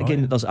totally different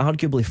again. There's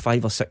arguably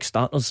 5 or 6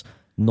 starters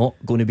not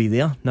going to be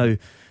there now.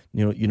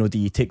 Do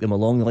you take them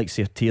along, like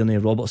say Tierney,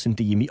 Robertson?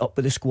 Do you meet up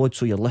with the squad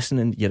so you're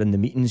listening, you're in the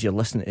meetings, you're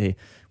listening to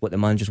what the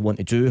managers want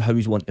to do, how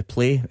he's wanting to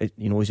play?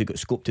 Has he got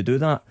scope to do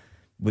that?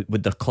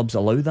 Would their clubs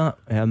allow that?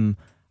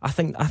 I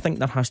think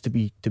there has to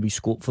be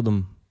scope for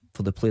them,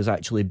 for the players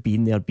actually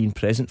being there, being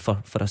present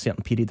for a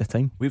certain period of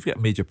time. We've got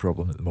a major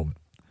problem at the moment,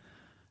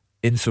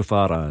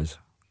 insofar as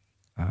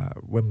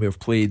when we've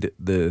played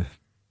the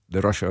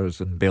Russias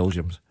and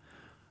Belgiums,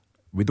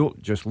 we don't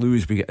just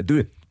lose, we get to do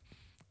it.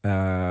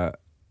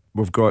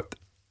 We've got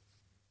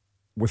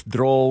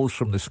withdrawals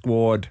from the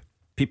squad,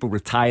 people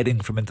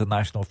retiring from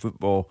international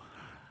football.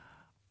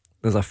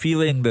 There's a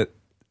feeling that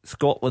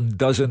Scotland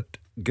doesn't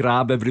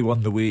grab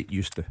everyone the way it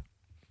used to,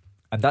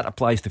 and that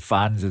applies to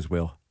fans as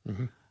well.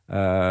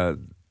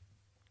 And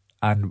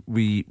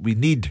we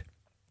need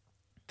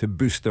to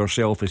boost our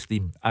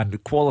self-esteem, and the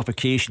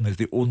qualification is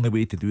the only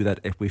way to do that.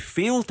 If we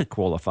fail to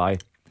qualify,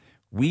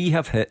 we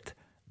have hit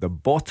the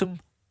bottom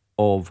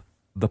of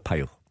the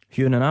pile.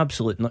 Hugh, in an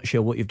absolute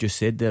nutshell, what you've just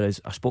said there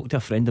is, I spoke to a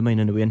friend of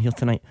mine on the way in here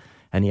tonight,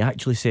 and he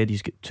actually said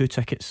he's got 2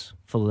 tickets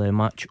for the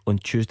match on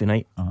Tuesday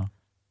night,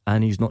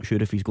 and he's not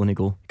sure if he's going to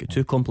go. He's got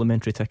 2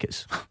 complimentary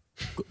tickets.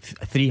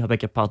 3, I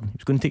beg your pardon.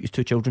 He's going to take his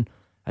 2 children,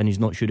 and he's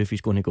not sure if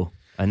he's going to go.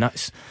 And I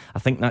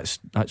think that's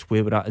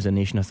where we're at as a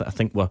nation. I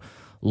think we're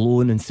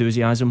low in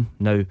enthusiasm.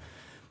 Now,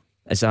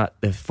 is that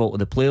the fault of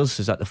the players?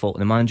 Is that the fault of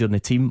the manager and the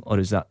team? Or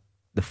is that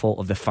the fault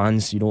of the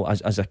fans,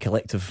 as a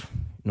collective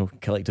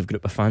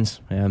group of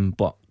fans?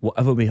 But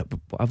whatever we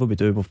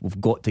do,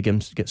 we've got to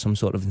get some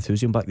sort of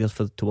enthusiasm back there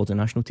towards the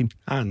national team.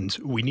 And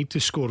we need to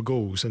score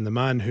goals, and the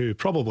man who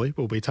probably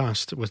will be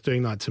tasked with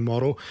doing that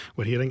tomorrow,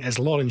 we're hearing, is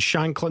Lawrence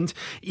Shankland.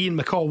 Ian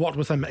McCall worked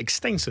with him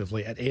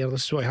extensively at Ayr.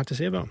 This is what I had to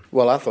say about him.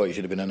 Well, I thought he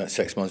should have been in it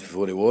 6 months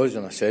before he was,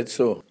 and I said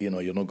so. You're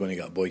not going to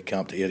get a boy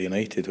camped at Ayr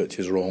United, which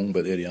is wrong,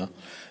 but there you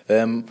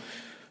are.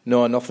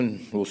 No,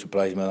 nothing will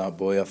surprise me with that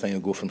boy. I think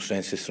he'll go from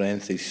strength to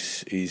strength.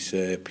 He's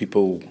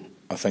people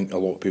I think a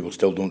lot of people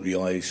still don't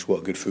realise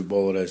what a good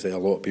footballer is. There are a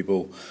lot of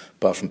people,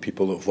 apart from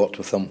people that have worked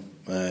with him,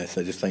 I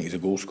just think he's a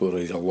goal scorer.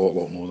 He's a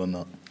lot more than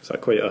that. Is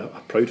that quite a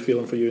proud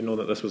feeling for you, knowing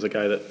that this was a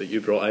guy that you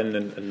brought in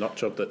and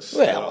nurtured?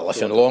 Well,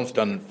 listen, Lawrence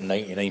done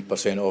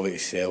 99% of it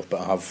himself,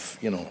 but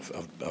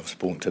I've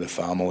spoken to the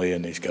family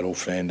and his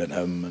girlfriend and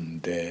him,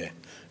 and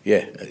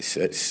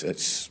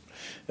it's.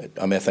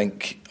 I mean, I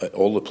think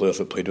all the players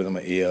that played with him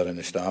at Ayr and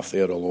the staff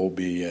there will all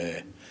be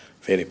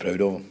very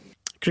proud of him.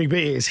 Craig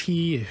Beattie, is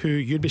he who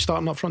you'd be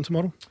starting up front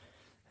tomorrow?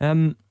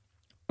 Listen,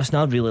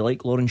 I really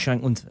like Lawrence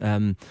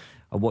Shankland.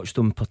 I watched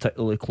him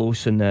particularly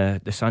close in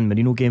the San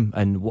Marino game,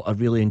 and what I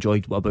really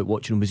enjoyed about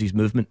watching him was his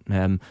movement.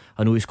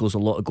 I know he scores a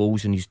lot of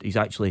goals, and he's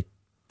actually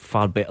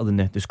far better than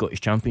the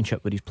Scottish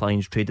Championship where he's plying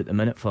his trade at the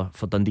minute for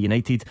Dundee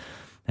United.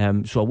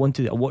 So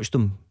I watched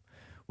him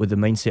with the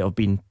mindset of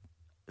being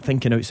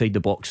thinking outside the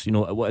box. You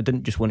know, I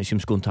didn't just want to see him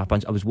scoring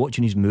tap-ins. I was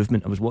watching his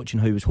movement. I was watching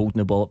how he was holding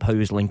the ball up, how he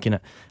was linking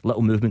it,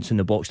 little movements in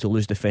the box to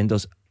lose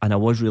defenders, and I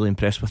was really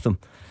impressed with him.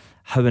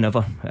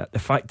 However, the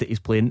fact that he's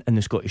playing in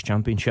the Scottish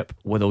Championship,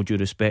 with all due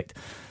respect,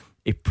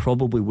 he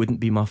probably wouldn't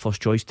be my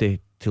first choice to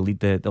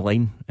lead the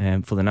line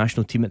for the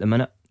national team at the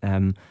minute.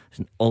 It's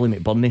Ollie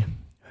McBurney,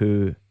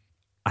 who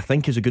I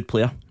think is a good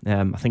player.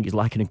 I think he's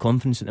lacking in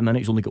confidence at the minute.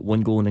 He's only got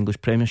 1 goal in the English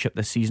Premiership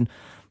this season.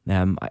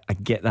 I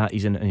get that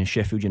he's in a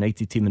Sheffield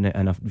United team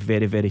in a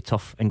very, very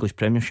tough English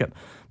Premiership,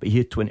 but he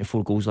had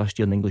 24 goals last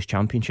year in the English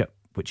Championship,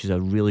 which is a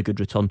really good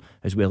return,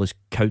 as well as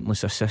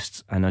countless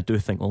assists, and I do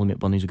think Ollie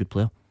McBurney's a good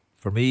player.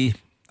 For me,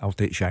 I'll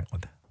take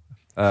Shankland.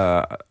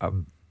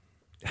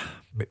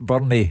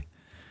 McBurney,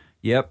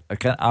 yep, I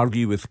can't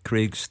argue with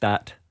Craig's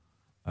stat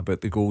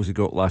about the goals he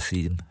got last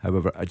season.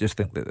 However, I just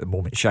think that at the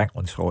moment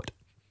Shankland's hot.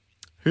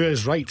 Who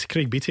is right,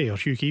 Craig Beattie or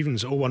Hugh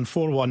Keevins?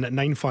 0141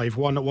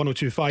 951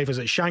 1025. Is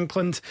it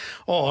Shankland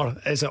or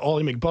is it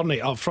Ollie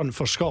McBurney up front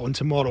for Scotland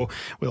tomorrow?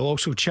 We'll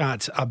also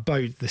chat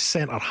about the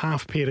centre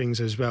half pairings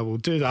as well. We'll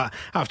do that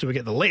after we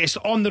get the latest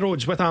on the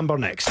roads with Amber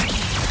next.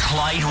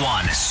 Clyde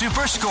One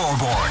Super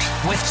Scoreboard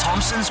with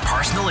Thompson's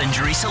personal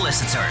injury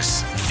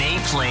solicitors. They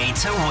play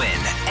to win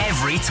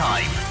every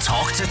time.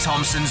 Talk to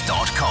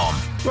Thompsons.com.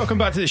 Welcome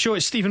back to the show.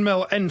 It's Stephen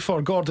Mill in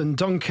for Gordon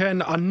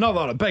Duncan.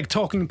 Another big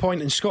talking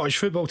point in Scottish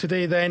football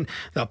today then,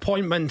 the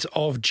appointment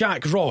of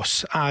Jack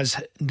Ross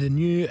as the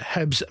new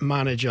Hibs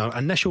manager.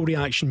 Initial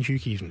reaction, Hugh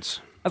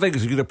Keevins? I think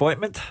it's a good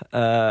appointment.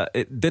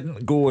 It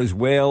didn't go as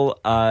well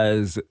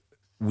as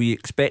we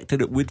expected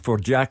it would for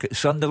Jack at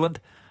Sunderland.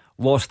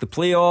 Lost the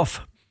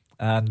playoff,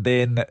 and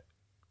then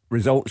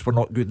results were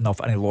not good enough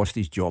and he lost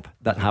his job.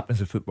 That happens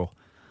in football,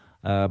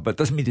 but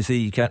doesn't mean to say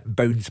you can't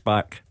bounce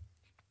back.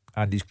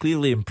 And he's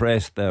clearly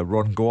impressed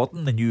Ron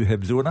Gordon, the new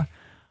Hibs owner,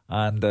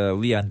 and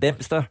Leanne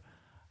Dempster,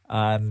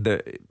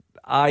 and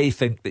I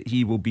think that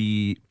he will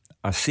be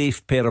a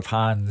safe pair of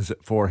hands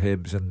for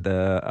Hibs, and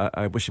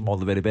I wish him all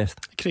the very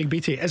best. Craig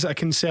Beattie, is it a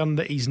concern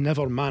that he's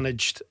never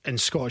managed in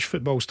Scottish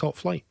football's top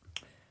flight?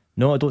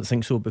 No, I don't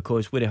think so,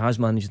 because where he has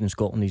managed in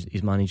Scotland,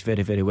 he's managed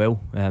very, very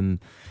well.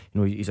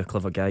 He's a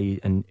clever guy,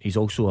 and he's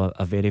also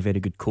a very, very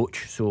good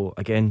coach. So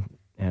again,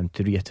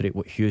 to reiterate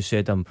what Hugh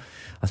said,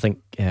 I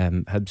think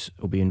Hibs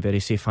will be in very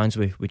safe hands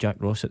with Jack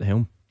Ross at the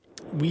helm.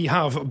 We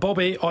have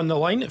Bobby on the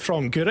line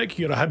from Gourock.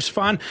 You're a Hibs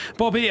fan.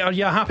 Bobby, are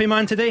you a happy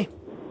man today?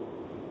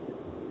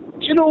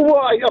 Do you know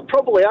what? I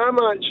probably am,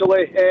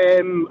 actually.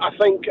 I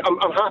think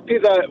I'm happy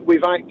that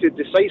we've acted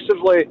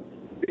decisively,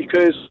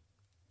 because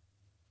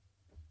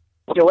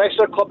the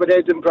lesser club in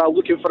Edinburgh are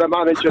looking for a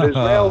manager as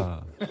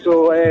well.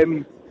 So I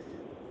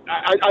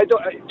don't.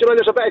 Do you know,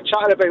 there's a bit of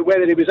chatting about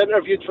whether he was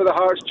interviewed for the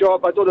Hearts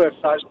job. I don't know if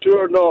that's true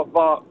or not,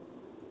 but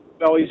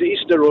well, he's at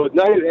Easter Road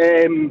now.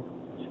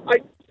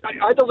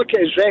 I had a look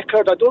at his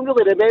record. I don't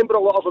really remember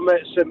a lot of him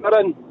at St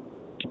Mirren,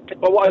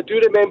 but what I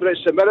do remember at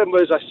St Mirren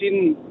was I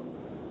seen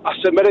a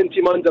St Mirren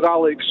team under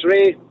Alex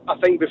Rae, I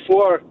think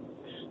before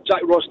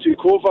Jack Ross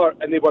took over,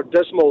 and they were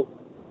dismal.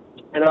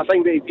 And I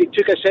think that he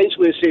took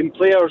essentially the same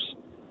players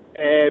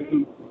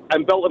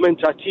and built them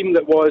into a team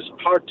that was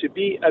hard to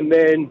beat, and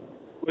then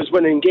was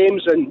winning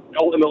games and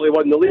ultimately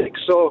won the league.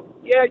 So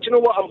yeah, do you know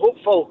what? I'm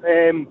hopeful.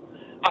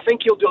 I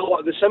think he'll do a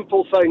lot of the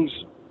simple things.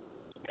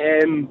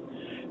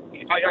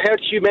 I heard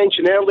you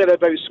mention earlier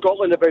about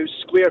Scotland, about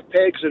square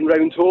pegs and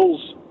round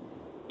holes,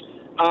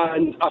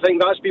 and I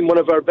think that's been one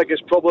of our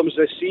biggest problems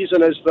this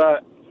season, is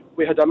that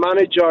we had a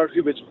manager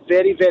who was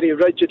very, very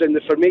rigid in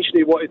the formation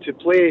he wanted to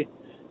play,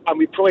 and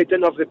we probably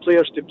didn't have the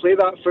players to play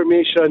that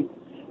formation.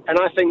 And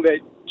I think that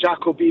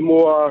Jack will be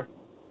more,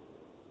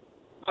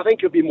 I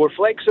think he'll be more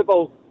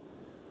flexible.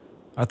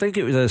 I think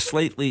it was a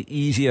slightly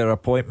easier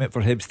appointment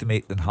for Hibs to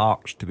make than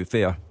Hearts, to be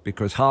fair,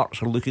 because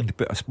Hearts are looking to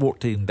put a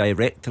sporting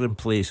director in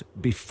place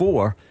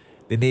before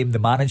they name the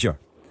manager.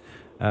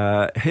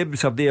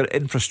 Hibs have their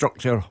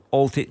infrastructure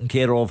all taken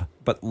care of,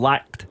 but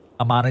lacked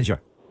a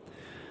manager.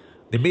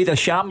 They made a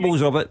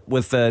shambles of it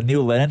with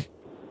Neil Lennon.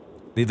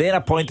 They then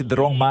appointed the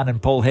wrong man in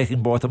Paul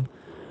Heckingbottom.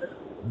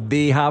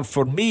 They have,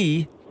 for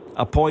me,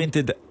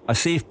 appointed a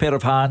safe pair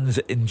of hands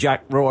in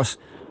Jack Ross.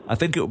 I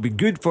think it will be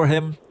good for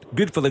him,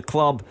 good for the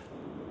club,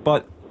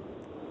 but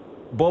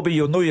Bobby,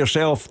 you'll know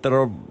yourself, there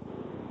are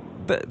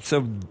bits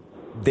of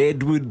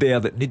dead wood there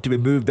that need to be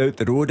moved out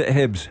the road at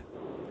Hibs.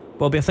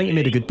 Bobby, I think you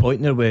made a good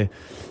point there with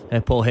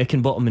Paul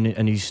Heckingbottom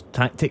and his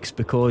tactics,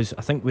 because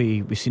I think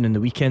we seen in the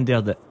weekend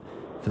there that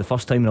for the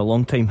first time in a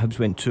long time Hibs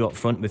went 2 up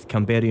front with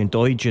Canberra and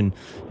Doidge, and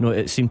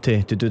it seemed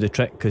to do the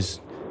trick, because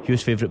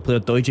Hugh's favourite player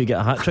Doidge get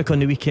a hat-trick on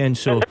the weekend.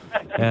 So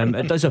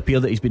it does appear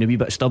that he's been a wee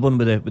bit stubborn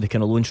with the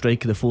kind of lone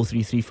strike of the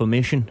 4-3-3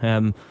 formation,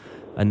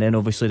 and then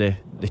obviously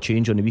the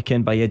change on the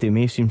weekend by Eddie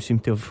May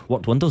seemed to have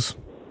worked wonders.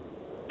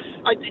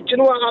 Do you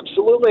know what?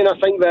 Absolutely. And I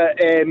think that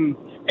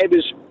it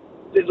was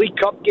the League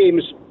Cup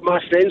games. My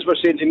friends were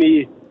saying to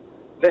me,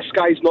 this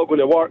guy's not going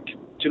to work. Do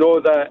you know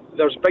that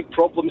there's big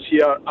problems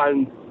here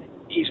and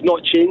he's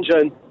not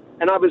changing?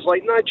 And I was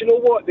like, nah, do you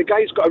know what? The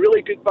guy's got a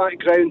really good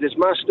background, his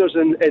masters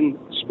in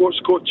sports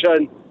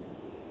coaching.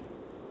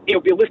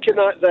 He'll be looking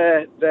at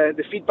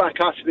the feedback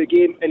after the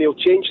game and he'll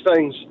change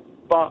things.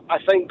 But I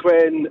think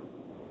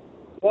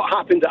what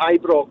happened at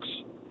Ibrox,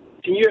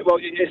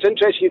 it's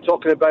interesting you're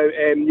talking about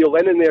Neil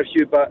Lennon there,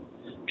 Hugh, but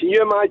can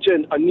you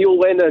imagine a Neil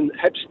Lennon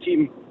Hibs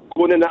team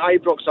going in at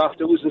Ibrox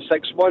after losing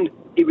 6-1?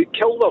 He would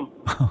kill them.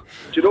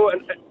 Do you know?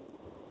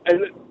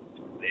 And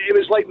it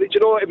was like, do you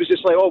know, it was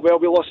just like, oh, well,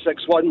 we lost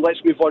 6-1, let's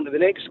move on to the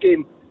next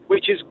game,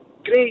 which is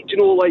great, you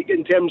know, like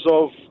in terms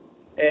of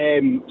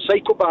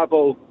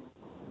psychobabble.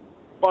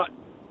 But,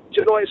 do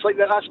you know, it's like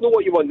that's not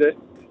what you want.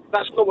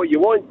 That's not what you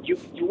want. You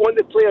want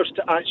the players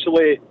to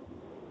actually...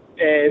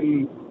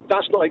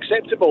 that's not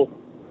acceptable.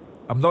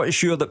 I'm not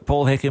sure that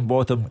Paul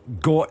Heckingbottom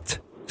got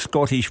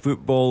Scottish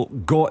football,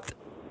 got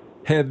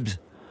Hibs.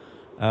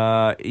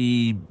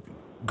 He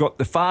got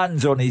the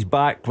fans on his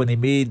back when he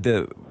made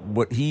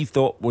what he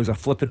thought was a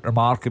flippant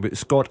remark about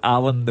Scott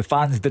Allen. The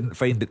fans didn't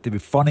find it to be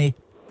funny,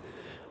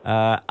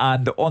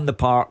 and on the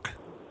park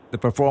the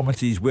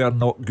performances were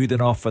not good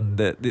enough, and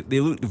they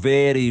looked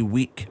very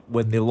weak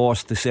when they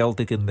lost to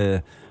Celtic in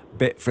the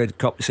Betfred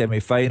Cup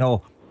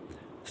semi-final.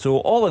 So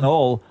all in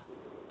all,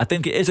 I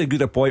think it is a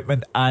good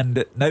appointment,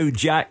 and now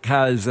Jack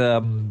has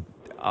a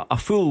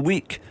full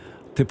week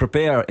to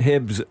prepare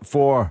Hibs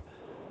for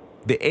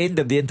the end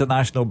of the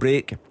international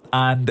break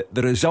and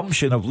the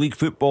resumption of league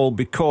football,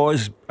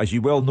 because, as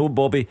you well know,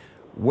 Bobby,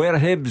 where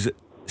Hibs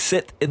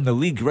sit in the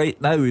league right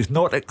now is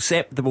not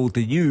acceptable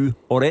to you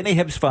or any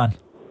Hibs fan.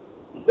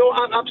 No,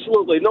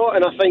 absolutely not.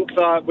 And I think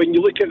that when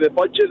you look at the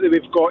budget that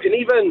we've got, and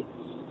even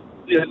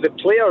the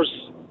players,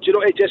 do you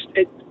know,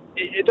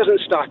 it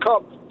doesn't stack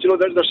up. Do you know,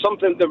 there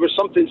was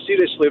something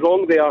seriously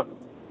wrong there,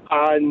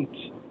 and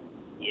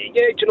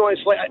yeah, do you know,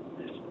 it's like,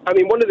 I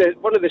mean, one of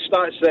the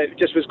stats that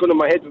just was going in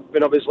my head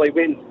when I was like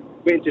waiting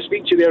to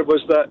speak to you there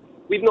was that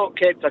we've not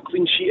kept a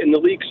clean sheet in the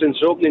league since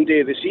the opening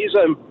day of the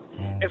season.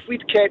 If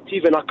we'd kept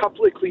even a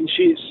couple of clean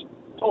sheets,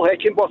 Paul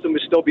Heckingbottom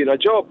would still be in a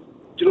job.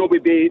 Do you know,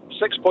 we'd be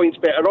 6 points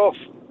better off,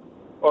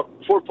 or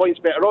 4 points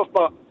better off,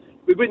 but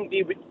we wouldn't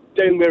be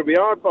down where we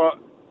are. But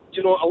do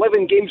you know,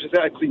 11 games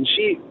without a clean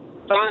sheet,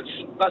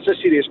 that's a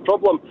serious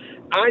problem.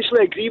 I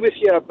actually agree with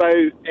you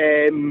about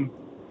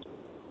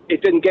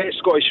it didn't get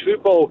Scottish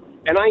football,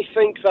 and I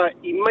think that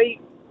he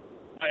might.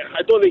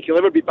 I don't think he'll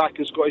ever be back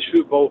in Scottish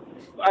football.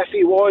 But if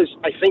he was,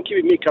 I think he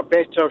would make a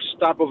better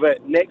stab of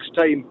it next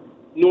time,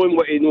 knowing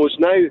what he knows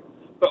now.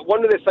 But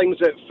one of the things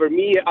that for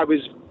me,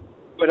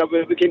 when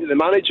we came to the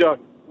manager,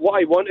 what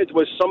I wanted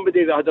was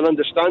somebody that had an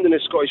understanding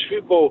of Scottish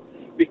football,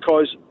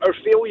 because our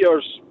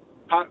failures,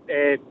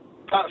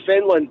 Pat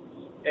Fenlon,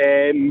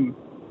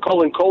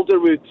 Colin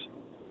Calderwood,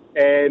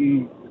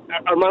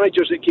 are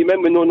managers that came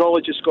in with no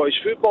knowledge of Scottish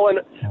football, and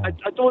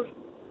I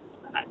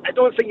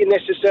don't think you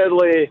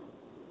necessarily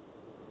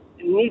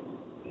need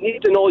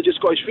the knowledge of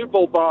Scottish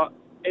football, but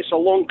it's a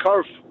long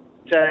curve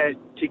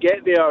to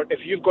get there if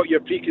you've got your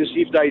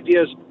preconceived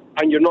ideas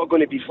and you're not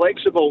going to be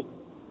flexible.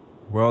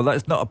 Well,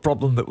 that's not a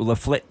problem that will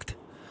afflict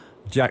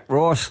Jack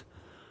Ross.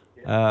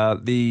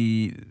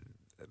 We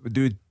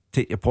do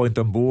take your point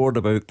on board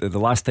about the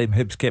last time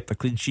Hibs kept a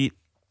clean sheet.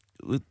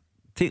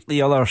 Take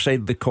the other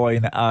side of the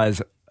coin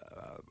as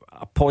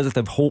a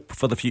positive hope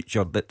for the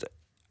future, that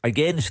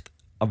against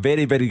a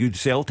very, very good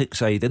Celtic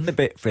side in the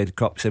Betfred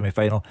Cup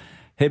semi-final,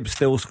 Hibs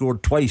still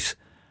scored twice,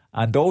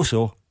 and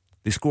also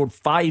they scored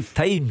 5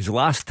 times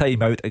last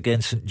time out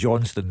against St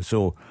Johnstone,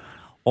 so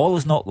all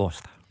is not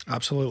lost.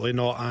 Absolutely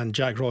not. And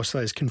Jack Ross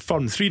has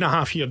confirmed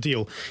 3.5-year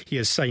deal he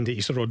has signed at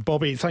Easter Road.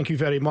 Bobby, thank you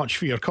very much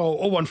for your call.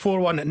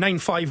 0141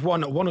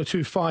 951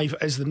 1025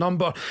 is the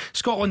number.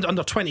 Scotland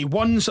under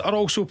 21s are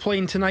also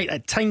playing tonight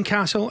at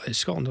Tynecastle. It's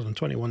Scotland under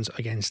 21s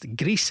against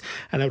Greece,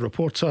 and our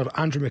reporter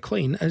Andrew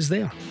McLean is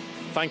there.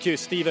 Thank you,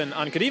 Stephen,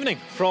 and good evening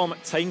from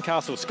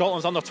Tynecastle.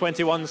 Scotland's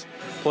under-21s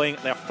playing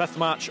their 5th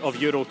match of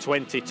Euro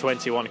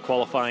 2021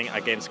 qualifying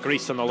against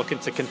Greece, and they're looking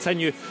to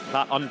continue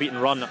that unbeaten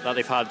run that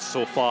they've had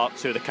so far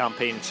to the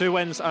campaign. 2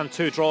 wins and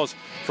 2 draws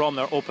from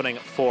their opening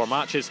 4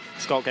 matches.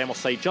 Scott Gemmell's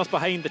side just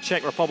behind the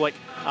Czech Republic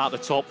at the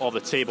top of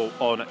the table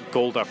on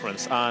goal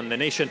difference, and the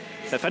nation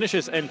that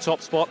finishes in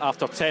top spot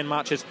after 10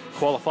 matches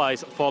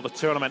qualifies for the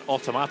tournament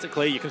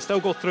automatically. You can still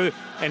go through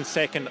in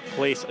second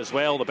place as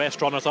well. The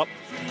best runners-up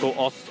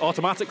go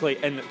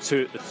automatically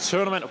into the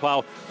tournament,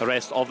 while the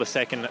rest of the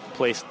second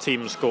place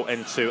teams go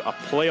into a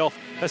playoff.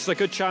 This is a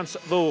good chance,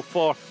 though,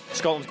 for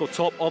Scotland to go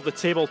top of the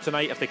table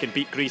tonight if they can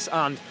beat Greece,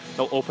 and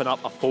they'll open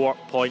up a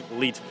 4-point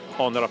lead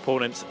on their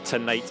opponents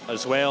tonight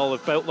as well.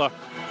 They've built their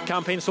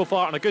campaign so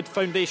far on a good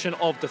foundation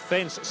of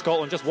defence.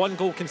 Scotland just 1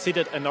 goal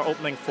conceded in their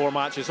opening 4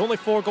 matches. Only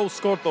 4 goals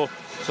scored though,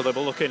 so they'll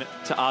be looking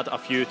to add a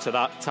few to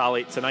that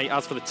tally tonight.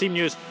 As for the team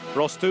news,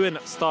 Ross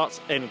Doohan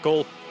starts in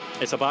goal.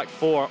 It's a back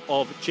 4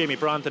 of Jamie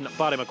Brandon,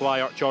 Barry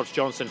Maguire, George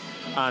Johnson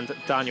and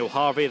Daniel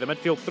Harvey. The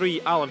midfield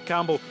 3, Alan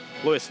Campbell,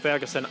 Lewis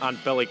Ferguson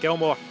and Billy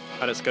Gilmore.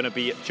 And it's going to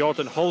be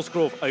Jordan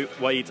Hallsgrove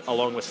out wide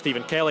along with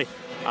Stephen Kelly.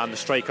 And the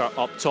striker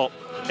up top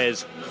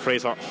is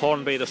Fraser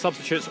Hornby. The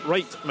substitutes: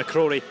 Wright,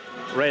 McCrory,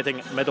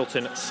 Redding,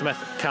 Middleton, Smith,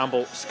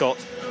 Campbell, Scott,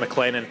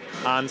 McLennan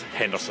and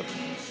Henderson.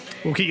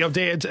 We'll keep you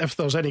updated if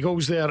there's any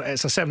goals there.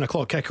 It's a 7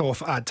 o'clock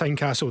kick-off at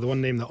Tynecastle. The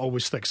one name that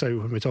always sticks out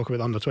when we talk about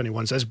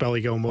under-21s is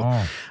Billy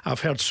Gilmore.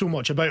 I've heard so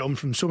much about him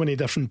from so many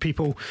different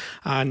people,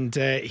 and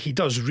he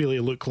does really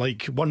look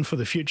like one for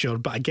the future.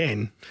 But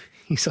again,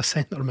 he's a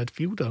centre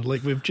midfielder.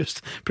 Like, we've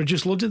just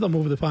produced loads of them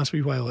over the past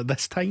wee while at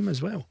this time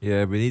as well.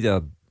 Yeah, we need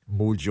a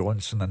Mo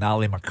Johnson and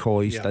Ali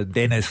McCoy, a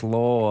Dennis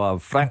Law, a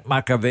Frank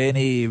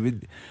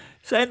McAvenny.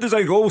 Send us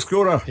a goal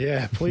scorer.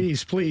 Yeah,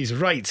 please, please.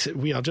 Right,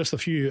 we are just a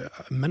few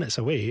minutes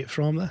away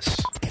from this.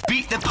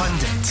 Beat the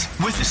Pundit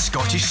with the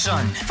Scottish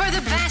Sun. For the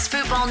best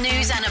football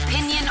news and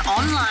opinion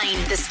online,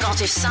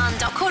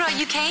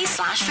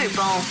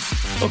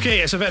 thescottishsun.co.uk/football. Okay,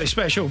 it's a very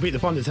special Beat the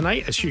Pundit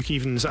tonight. It's Hugh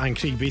Keevins and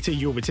Craig Beattie.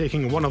 You'll be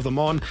taking one of them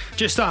on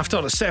just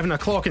after 7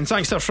 o'clock. And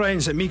thanks to our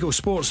friends at Mego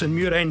Sports in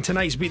Muirend,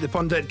 tonight's Beat the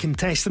Pundit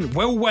contestant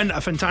will win a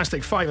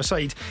fantastic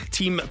 5-a-side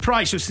team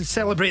prize. So to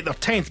celebrate their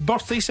 10th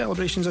birthday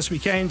celebrations this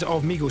weekend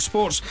of Mego Sports,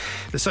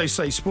 the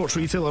Southside Sports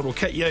retailer will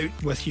kit you out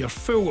with your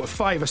full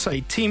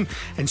 5-a-side team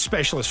in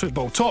specialist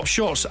football top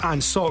shorts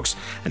and socks,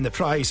 and the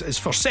prize is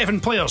for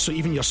 7 players, so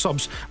even your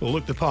subs will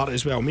look the part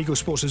as well. Mego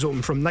Sports is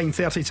open from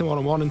 9:30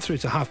 tomorrow morning through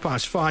to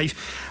 5:30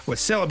 with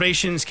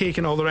celebrations, cake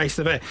and all the rest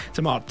of it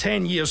to mark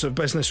 10 years of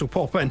business. So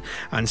pop in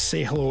and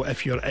say hello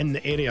if you're in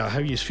the area. How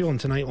are you feeling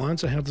tonight,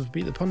 lads? I heard of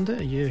Beat the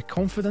Pundit. Are you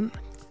confident?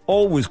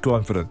 Always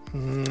confident.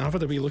 I've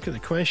had a wee look at the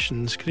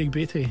questions. Craig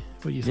Beattie,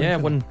 what are you thinking? Yeah,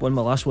 won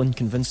my last one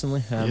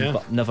convincingly,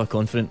 but never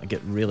confident. I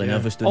get really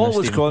nervous doing Always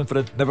this. Always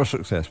confident, never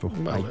successful.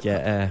 I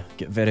get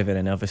very,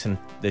 very nervous, and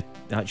the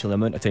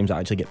amount of times I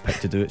actually get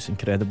picked to do it's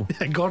incredible.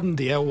 Gordon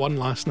Dalziel won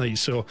last night,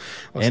 so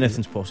listen,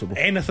 anything's possible.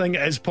 Anything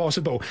is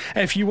possible.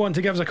 If you want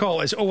to give us a call,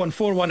 it's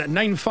 0141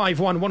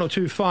 951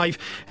 1025.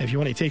 If you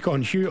want to take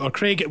on Hugh or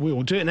Craig, we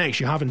will do it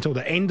next. You have until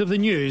the end of the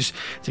news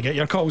to get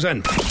your calls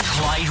in.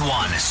 Clyde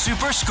One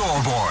Super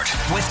Scoreboard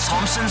with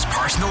Thompson's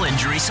personal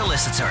injury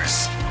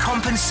solicitors.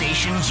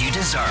 Compensation you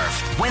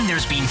deserve. When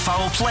there's been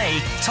foul play,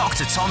 talk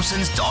to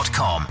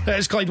Thompsons.com.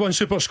 It's Clyde One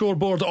Super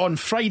Scoreboard on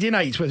Friday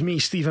night with me,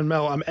 Stephen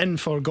Mill. I'm in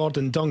for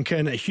Gordon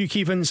Duncan. Hugh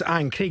Keevins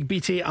and Craig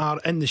Beattie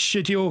are in the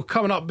studio.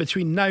 Coming up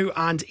between now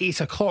and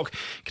 8 o'clock.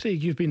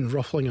 Craig, you've been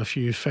ruffling a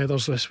few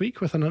feathers this week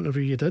with an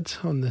interview you did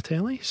on the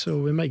telly, so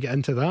we might get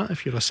into that.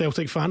 If you're a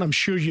Celtic fan, I'm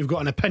sure you've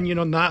got an opinion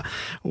on that.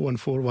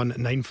 0141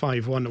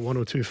 951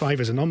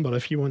 1025 is a number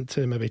if you want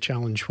to maybe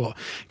challenge what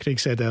Craig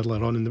said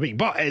earlier on in the week.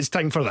 But it's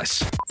time for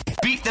this.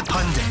 Beat the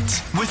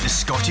Pundit with the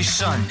Scottish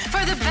Sun.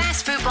 For the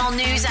best football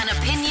news and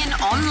opinion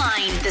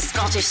online,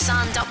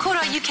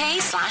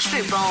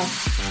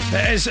 thescottishsun.co.uk/football.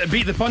 It is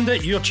Beat the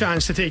Pundit, your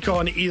chance to take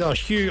on either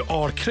Hugh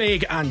or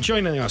Craig. And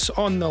joining us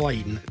on the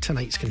line,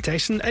 tonight's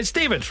contestant, it's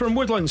David from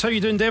Woodlands. How are you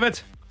doing,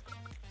 David?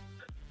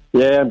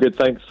 Yeah, I'm good,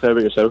 thanks. How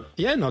about yourself?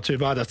 Yeah, not too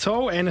bad at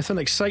all. Anything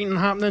exciting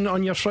happening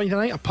on your Friday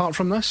night apart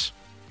from this?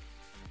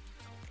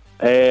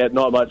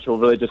 Not much,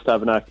 overly, just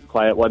having a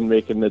quiet one,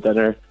 making the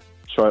dinner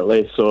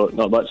shortly, so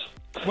not much.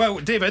 Well,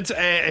 David,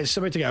 it's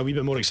about to get a wee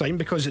bit more exciting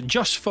because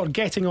just for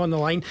getting on the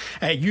line,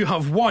 you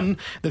have won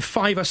the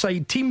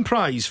 5-a-side team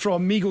prize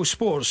from Mego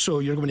Sports. So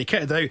you're going to be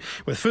kitted out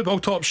with football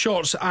top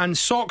shorts and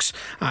socks,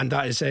 and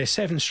that is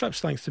 7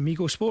 strips thanks to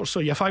Mego Sports. So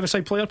you're a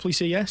 5-a-side player, please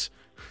say yes.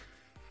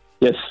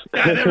 Yes.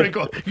 There we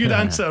go, good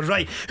answer.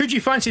 Right, who do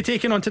you fancy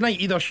taking on tonight,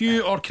 either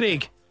Hugh or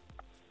Craig?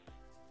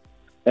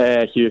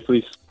 Hugh,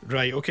 please.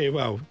 Right, okay,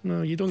 well,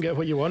 no, you don't get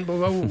what you want, but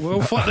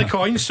we'll flip the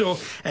coin. So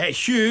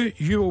Hugh,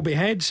 you will be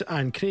heads,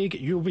 and Craig,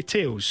 you will be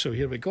tails. So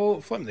here we go,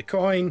 flip the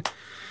coin,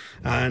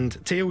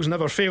 and tails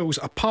never fails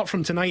apart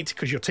from tonight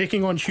because you're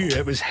taking on Hugh.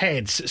 It was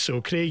heads, so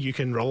Craig, you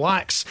can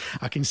relax.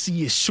 I can see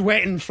you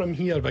sweating from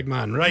here, big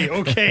man. Right,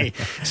 okay.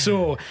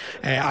 So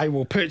I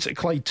will put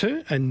Clyde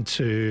 2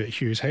 into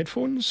Hugh's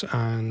headphones.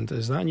 And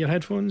is that in your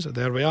headphones?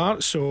 There we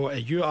are. So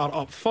you are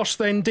up first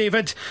then,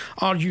 David.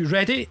 Are you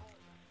ready?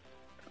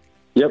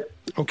 Yep.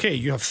 Okay,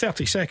 you have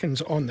 30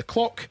 seconds on the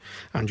clock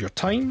and your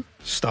time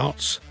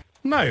starts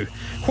now.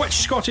 Which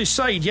Scottish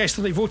side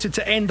yesterday voted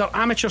to end their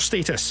amateur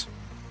status?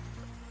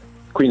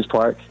 Queen's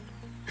Park.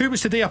 Who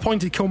was today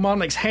appointed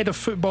Kilmarnock's head of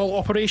football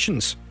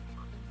operations?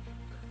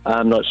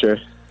 I'm not sure.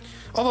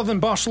 Other than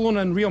Barcelona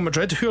and Real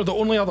Madrid, who are the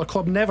only other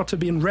club never to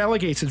be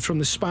relegated from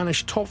the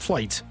Spanish top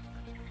flight?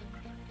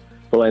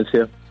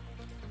 Valencia.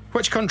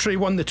 Which country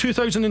won the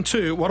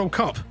 2002 World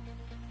Cup?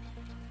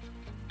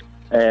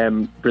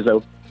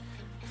 Brazil.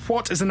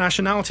 What is the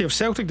nationality of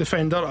Celtic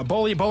defender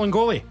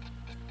Bolingoli?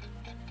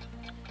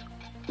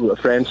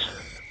 French.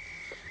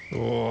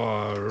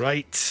 Oh,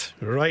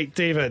 right,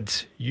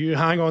 David. You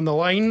hang on the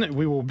line.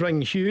 We will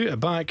bring Hugh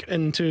back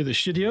into the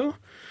studio.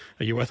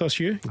 Are you with us,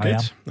 Hugh? Good. I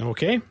am.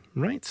 Okay,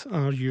 right.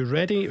 Are you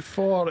ready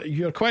for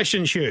your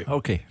questions, Hugh?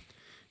 Okay.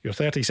 Your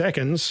 30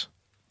 seconds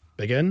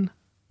begin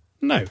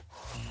now.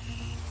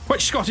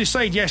 Which Scottish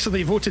side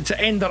yesterday voted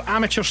to end their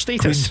amateur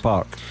status? Queen's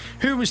Park.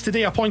 Who was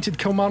today appointed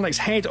Kilmarnock's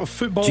head of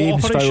football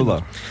James operations?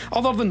 Fowler.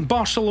 Other than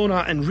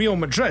Barcelona and Real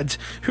Madrid,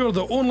 who are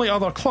the only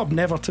other club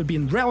never to have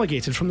been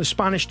relegated from the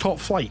Spanish top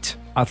flight?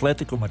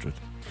 Atletico Madrid.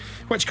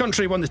 Which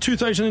country won the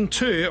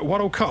 2002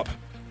 World Cup?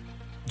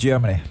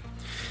 Germany.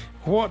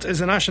 What is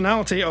the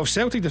nationality of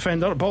Celtic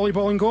defender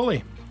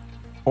Bolingoli?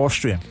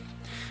 Austrian.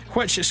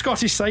 Which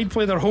Scottish side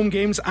play their home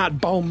games at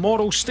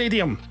Balmoral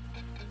Stadium?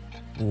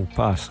 Oh,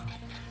 pass.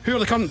 Who are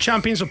the current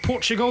champions of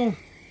Portugal?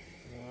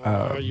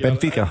 You're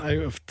Benfica.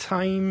 Out of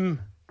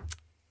time.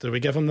 Do we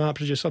give him that,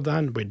 producer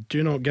Dan? We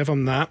do not give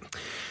him that.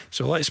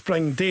 So let's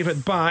bring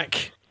David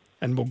back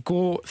and we'll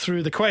go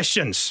through the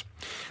questions.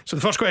 So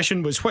the first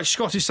question was, which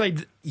Scottish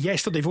side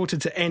yesterday voted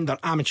to end their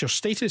amateur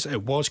status?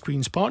 It was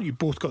Queen's Park. You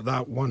both got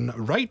that one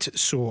right,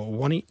 so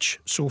one each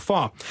so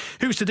far.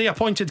 Who was today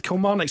appointed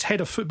Kilmarnock's head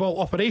of football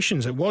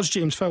operations? It was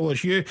James Fowler.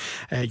 Hugh,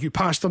 you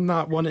passed on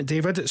that one,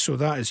 David, so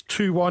that is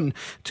 2-1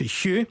 to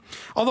Hugh.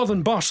 Other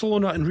than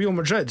Barcelona and Real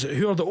Madrid,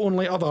 who are the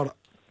only other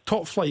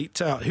top flight,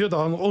 who are the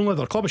only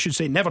other club, I should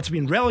say, never to be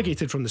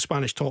relegated from the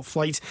Spanish top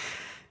flight?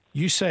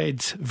 You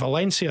said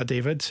Valencia,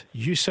 David.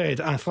 You said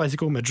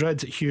Atletico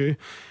Madrid, Hugh.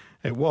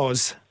 It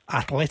was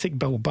Athletic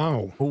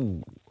Bilbao.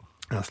 Oh,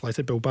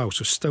 Athletic Bilbao.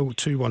 So still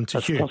 2-1 to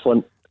That's Hugh. a tough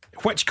one.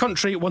 Which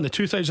country won the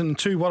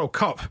 2002 World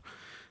Cup?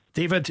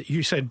 David,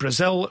 you said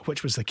Brazil,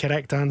 which was the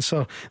correct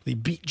answer. They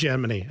beat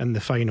Germany in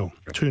the final,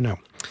 2-0.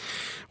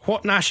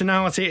 What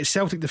nationality is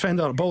Celtic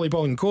defender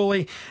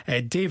Bolingoli?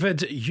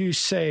 David, you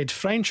said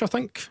French, I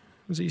think.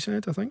 As he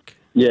said, I think.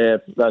 Yeah,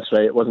 that's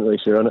right. Wasn't really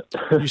sure on it.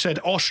 You said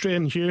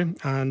Austrian, Hugh,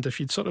 and if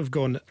you'd sort of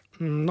gone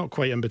not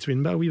quite in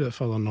between, but a wee bit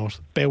further north,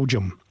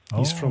 Belgium.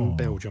 He's from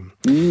Belgium.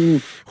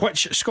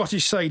 Which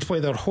Scottish side play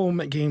their home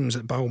games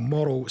at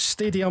Balmoral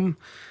Stadium?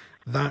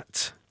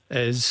 That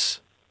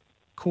is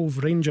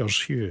Cove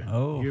Rangers, Hugh.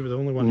 You were the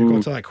only one who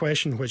got to that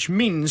question, which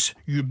means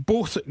you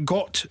both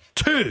got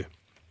 2.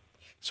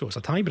 So it's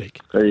a tie break.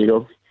 There you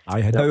go.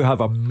 I now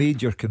have a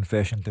major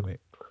confession to make.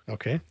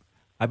 Okay.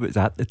 I was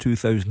at the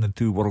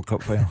 2002 World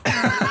Cup final.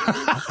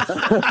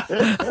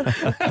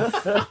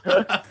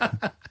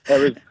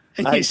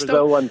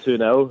 Brazil won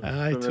 2-0.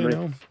 Aye,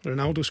 2-0.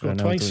 Ronaldo scored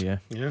twice. Yeah.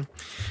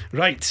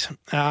 Right.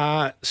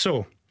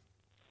 So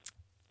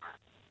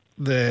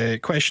the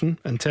question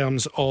in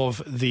terms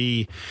of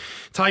the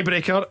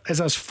tiebreaker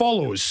is as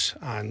follows,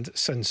 and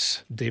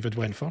since David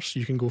went first,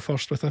 you can go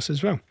first with this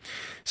as well.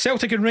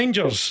 Celtic and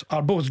Rangers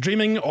are both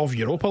dreaming of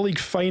Europa League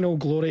final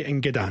glory in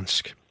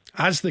Gdansk.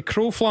 As the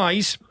crow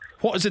flies,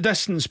 what is the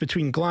distance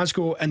between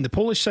Glasgow and the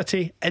Polish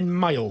city in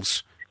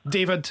miles?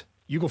 David,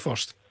 you go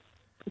first.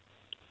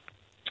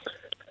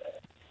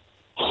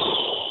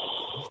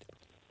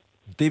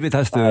 David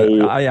has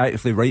to. I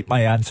actually write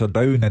my answer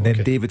down, and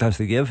then David has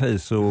to give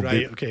his. So,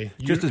 right, okay.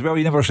 Just as well,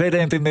 you never said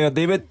anything there,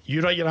 David.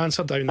 You write your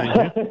answer down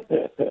then.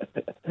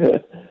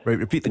 Right,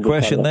 repeat the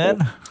question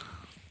then.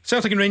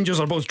 Celtic and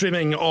Rangers are both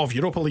dreaming of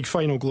Europa League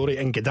final glory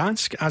in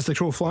Gdansk. As the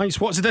crow flies,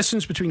 what's the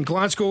distance between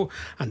Glasgow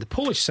and the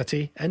Polish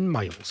city in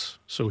miles?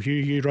 So Hugh,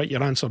 you write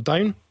your answer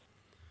down,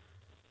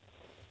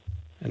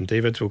 and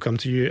David will come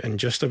to you in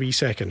just a wee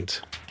second.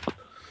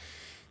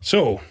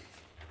 So,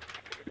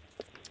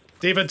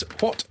 David,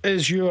 what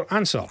is your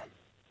answer?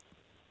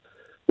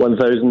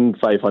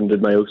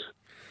 1,500 miles.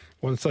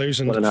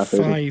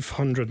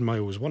 1,500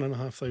 miles.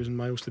 1,500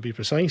 miles to be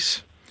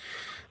precise.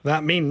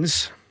 That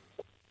means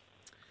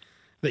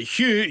that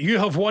Hugh, you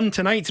have won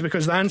tonight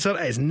because the answer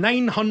is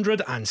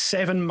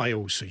 907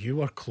 miles. So you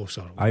were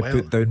closer. I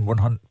put down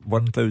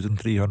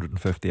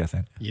 1,350, I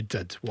think. You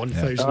did.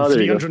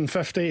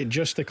 1,350.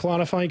 Just to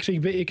clarify,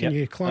 Craig Beattie, can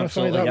you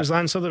clarify that was the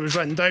answer that was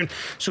written down?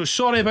 So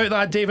sorry about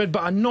that, David,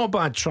 but a not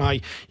bad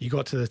try. You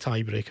got to the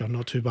tiebreaker.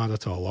 Not too bad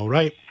at all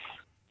right?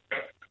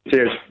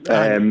 Cheers.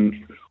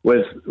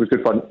 Was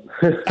good fun.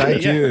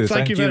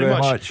 Thank you very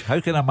much. How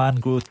can a man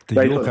go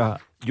to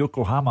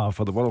Yokohama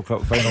for the World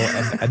Cup final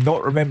and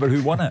not remember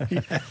who won it?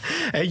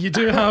 You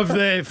do have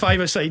the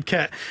five-a-side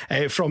kit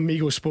from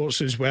Mego Sports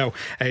as well.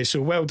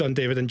 So well done,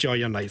 David. Enjoy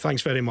your night.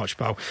 Thanks very much,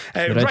 pal.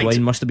 The red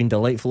wine must have been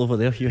delightful over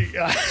there, Hugh.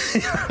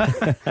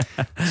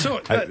 So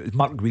it's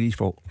Mark Guidi's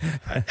fault.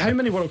 How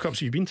many World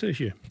Cups have you been to,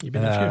 Hugh? You've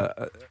been a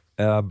few.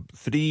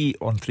 3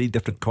 on 3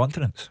 different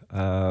continents.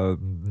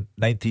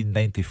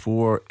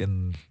 1994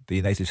 in the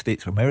United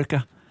States of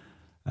America,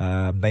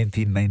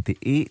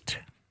 1998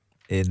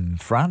 in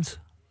France,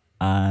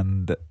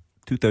 and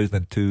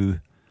 2002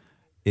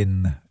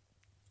 in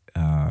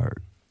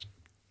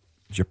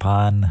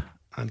Japan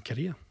and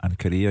Korea.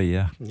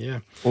 Yeah.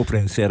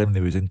 Opening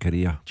ceremony was in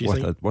Korea.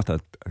 What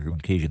an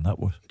occasion that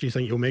was. Do you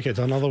think you'll make it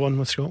to another one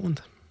with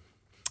Scotland?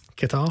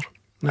 Qatar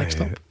next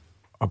up?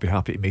 I'll be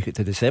happy to make it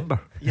to December.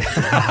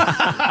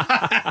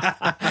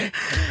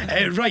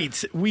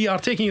 Right, we are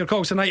taking your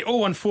calls tonight.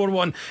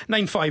 0141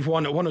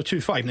 951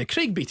 1025. Now,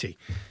 Craig Beattie,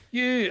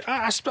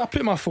 I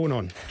put my phone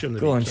on during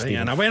the week, right,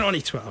 and I went on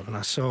Twitter and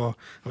I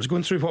was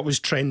going through what was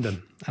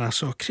trending, and I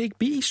saw Craig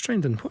Beattie's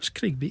trending. What's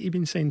Craig Beattie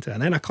been saying to?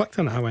 And then I clicked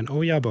on it. I went,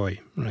 oh yeah, boy.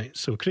 Right,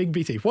 so Craig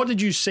Beattie, what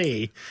did you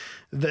say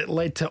that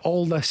led to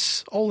all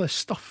this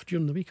stuff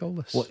during the week? All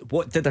this.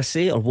 What did I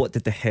say, or what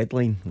did the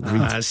headline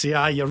read?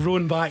 You're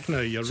rowing back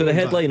now. So the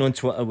headline on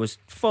Twitter was: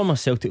 former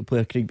Celtic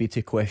player Craig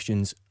Beattie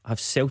questions, have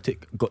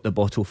Celtic got the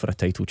bottle for a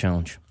title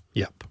challenge?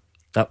 Yep.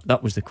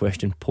 That was the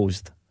question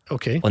posed.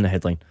 Okay. On the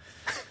headline.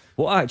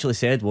 What I actually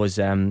said was,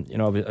 I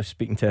was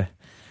speaking to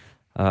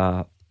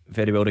a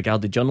very well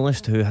regarded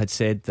journalist who had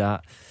said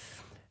that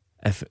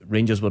if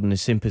Rangers were in the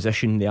same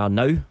position they are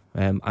now,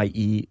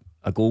 i.e.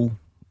 a goal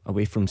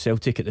away from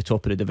Celtic at the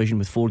top of the division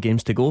with 4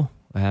 games to go,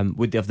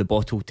 would they have the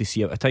bottle to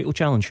see out a title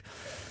challenge?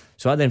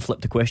 So I then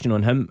flipped the question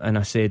on him and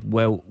I said,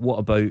 well, what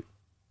about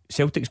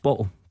Celtic's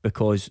bottle?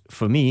 Because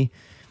for me,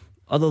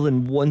 other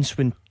than once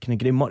when kind of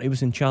Graham Murray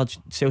was in charge,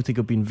 Celtic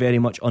have been very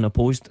much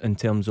unopposed in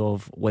terms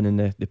of winning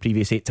the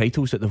previous 8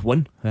 titles that they've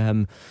won.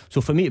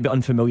 So for me, it'd be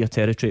unfamiliar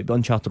territory, it'd be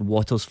uncharted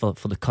waters for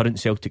the current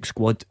Celtic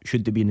squad,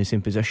 should they be in the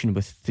same position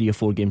with 3 or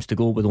 4 games to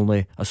go with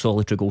only a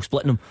solitary goal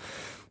splitting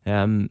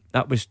them.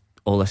 That was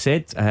all I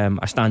said.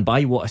 I stand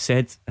by what I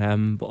said,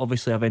 but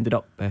obviously I've ended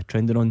up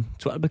trending on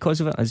Twitter because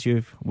of it, as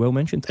you've well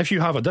mentioned. If you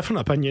have a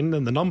different opinion,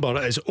 then the number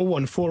is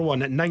 0141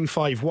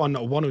 951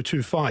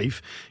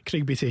 1025.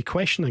 Craig Beattie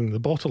questioning the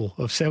bottle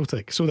of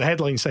Celtic. So the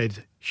headline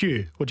said,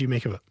 Hugh, what do you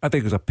make of it? I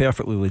think it's a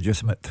perfectly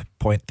legitimate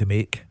point to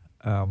make.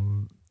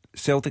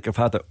 Celtic have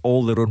had it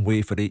all their own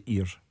way for 8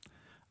 years,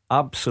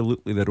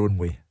 absolutely their own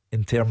way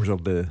in terms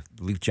of the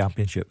League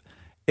Championship.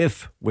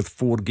 If with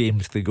 4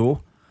 games to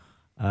go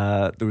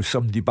there was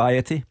some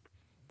dubiety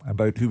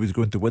about who was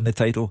going to win the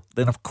title,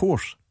 then of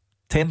course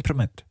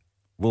temperament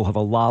will have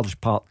a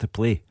large part to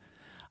play.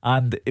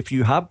 And if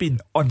you have been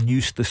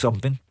unused to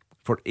something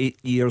for 8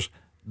 years,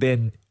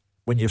 then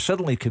when you're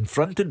suddenly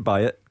confronted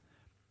by it,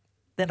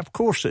 then of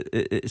course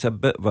it's a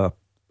bit of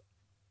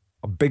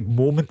a big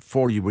moment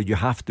for you where you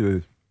have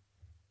to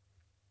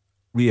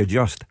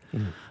readjust.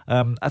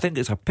 I think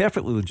it's a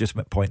perfectly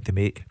legitimate point to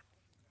make,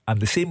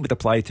 and the same would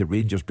apply to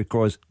Rangers,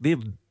 because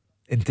they've,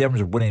 in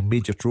terms of winning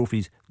major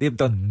trophies, they've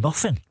done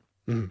nothing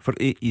for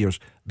 8 years.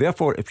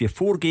 Therefore, if you're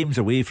 4 games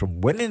away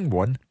from winning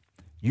one,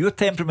 your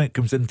temperament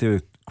comes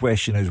into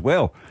question as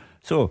well.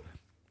 So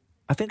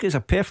I think it's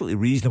a perfectly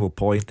reasonable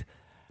point,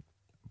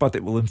 but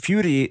it will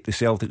infuriate the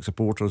Celtic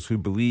supporters who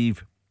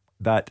believe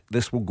that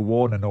this will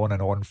go on and on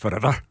and on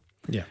forever.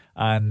 Yeah.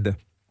 And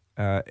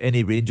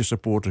any Rangers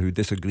supporter who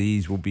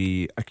disagrees will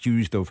be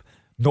accused of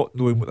not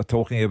knowing what they're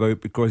talking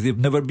about because they've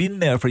never been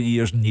there for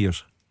years and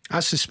years.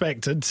 As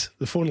suspected,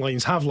 the phone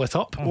lines have lit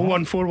up.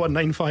 0141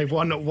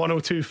 951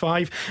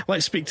 1025.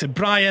 Let's speak to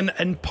Brian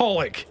in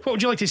Pollock. What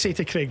would you like to say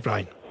to Craig,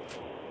 Brian?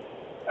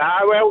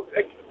 Well,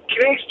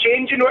 Craig's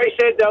changing what he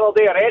said the other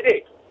day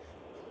already.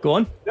 Go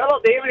on. The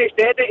other day when he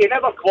said it, he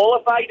never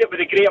qualified it with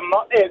the Graham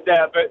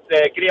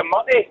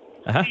Murray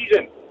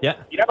season.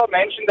 Yeah. He never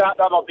mentioned that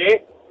the other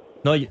day.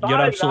 No, you're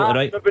absolutely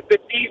right. But the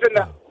season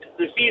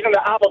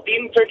that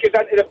Aberdeen took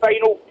us into the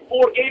final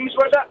 4 games,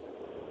 was it?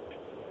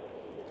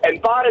 And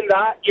barring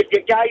that, you've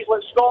got guys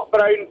like Scott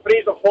Brown,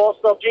 Fraser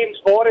Forster, James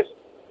Forrest,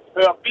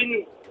 who have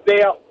been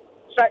there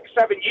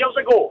 6-7 years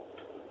ago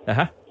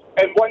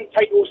and won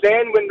titles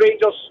then when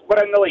Rangers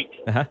were in the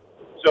league.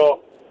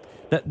 So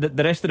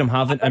the rest of them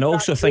haven't, and I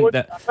also think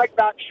that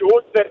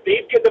shows that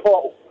they've got the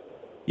bottle.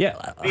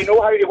 Yeah, they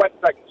know how to win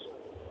things.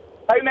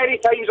 How many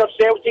times have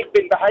Celtic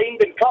been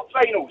behind in cup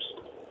finals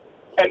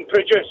and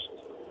produced?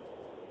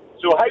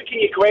 So how can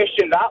you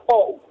question that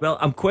bottle? Well,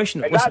 I'm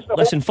questioning.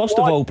 Listen, first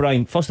of all,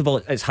 Brian,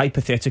 it's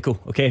hypothetical,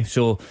 okay?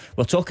 So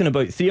we're talking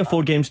about 3 or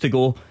 4 games to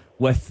go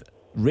with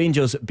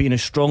Rangers being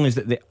as strong as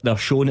they're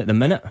showing at the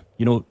minute.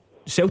 You know,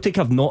 Celtic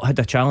have not had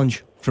a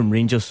challenge from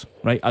Rangers,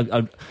 right?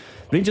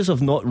 Rangers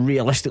have not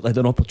realistically had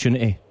an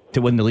opportunity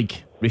to win the league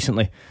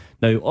recently.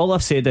 Now, all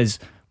I've said is,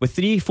 with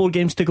 3-4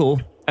 games to go,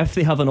 if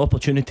they have an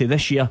opportunity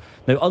this year,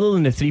 now other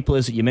than the 3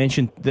 players that you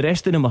mentioned, the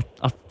rest of them are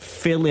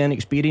fairly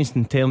inexperienced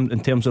in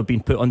terms of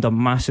being put under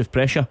massive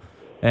pressure.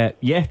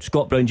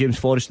 Scott Brown, James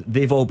Forrest,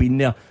 they've all been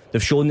there.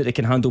 They've shown that they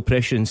can handle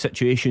pressure in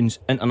situations,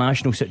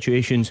 international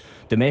situations,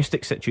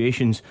 domestic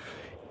situations.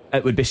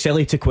 It would be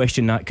silly to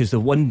question that, because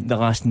they've won the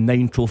last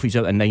 9 trophies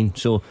out of 9.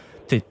 So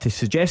to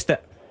suggest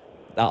that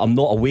I'm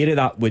not aware of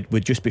that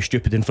would just be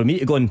stupid, and for me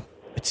to go on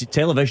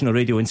television or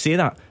radio and say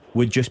that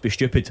would just be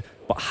stupid.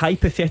 But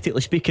hypothetically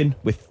speaking,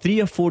 with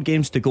 3 or 4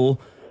 games to go,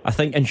 I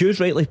think, and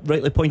Hugh's rightly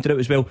pointed out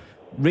as well,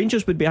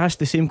 Rangers would be asked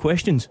the same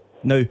questions.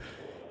 Now,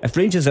 If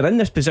Rangers are in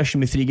this position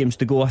with 3 games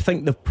to go, I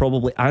think they've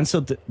probably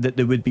answered that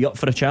they would be up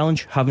for a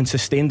challenge, having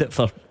sustained it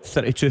for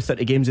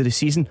 30 games of the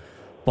season.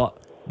 But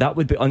that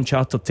would be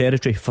uncharted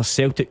territory for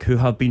Celtic, who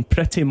have been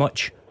pretty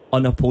much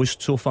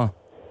unopposed so far.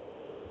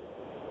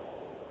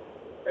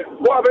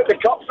 What about the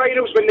cup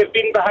finals when they've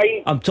been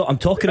behind? I'm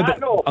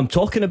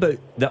talking about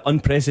the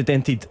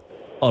unprecedented,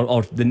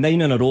 or the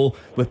 9 in a row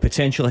with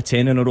potentially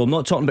 10 in a row. I'm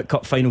not talking about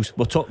cup finals.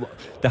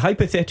 The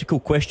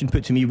hypothetical question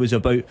put to me was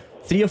about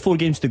 3 or 4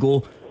 games to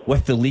go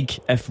with the league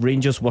if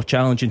Rangers were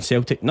challenging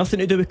Celtic. Nothing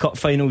to do with cup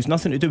finals,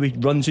 nothing to do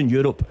with runs in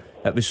Europe.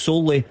 It was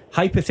solely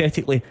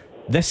hypothetically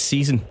this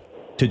season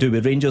to do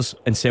with Rangers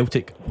and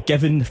Celtic,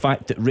 given the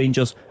fact that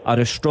Rangers are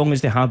as strong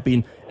as they have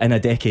been in a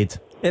decade.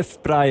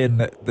 If, Brian,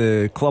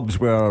 the clubs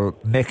were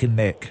neck and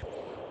neck,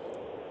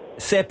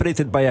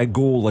 separated by a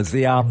goal as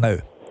they are now,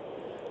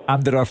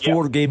 and there are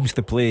 4 games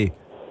to play,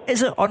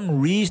 is it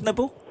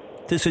unreasonable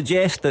to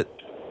suggest that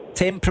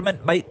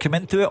temperament might come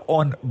into it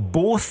on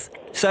both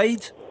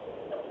sides?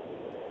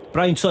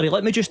 Brian, sorry,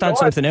 let me just add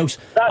something else.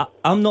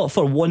 I'm not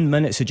for 1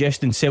 minute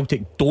suggesting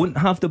Celtic don't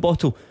have the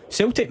bottle.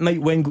 Celtic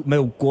might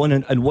go on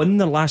and win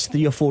their last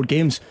 3 or 4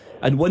 games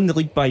and win the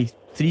league by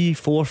 3,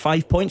 4,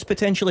 5 points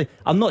potentially.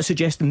 I'm not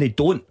suggesting they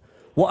don't.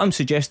 What I'm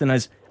suggesting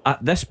is,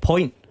 at this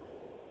point,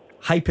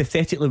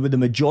 hypothetically, with the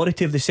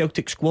majority of the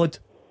Celtic squad,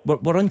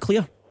 we're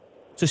unclear.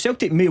 So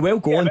Celtic may well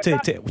go on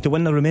to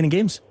win the remaining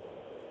games.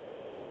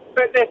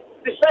 But the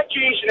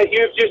situation that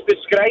you've just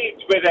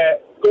described with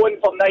going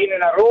for 9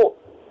 in a row,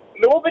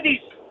 nobody's,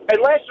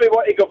 unless we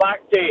want to go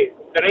back to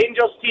the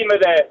Rangers team of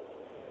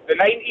the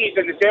 90s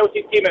and the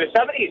Celtic team of the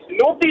 70s,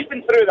 nobody's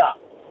been through that.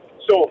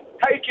 So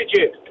how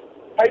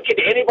could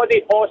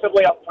anybody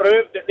possibly have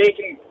proved that they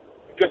can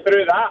go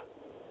through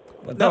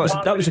that?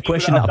 That was a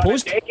question that I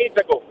posed decades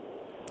ago.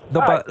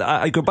 No, but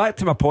I go back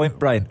to my point,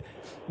 Brian.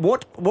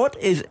 What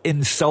is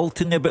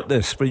insulting about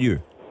this for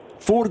you?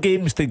 4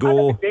 games to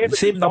go,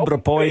 same number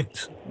of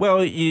points.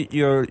 Well,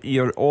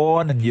 you're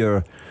on and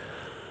you're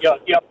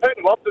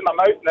putting words in my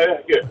mouth now,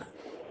 Hugh.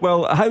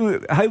 Well,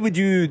 how would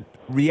you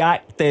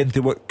react then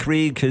to what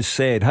Craig has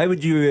said? How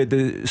would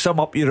you sum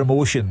up your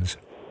emotions?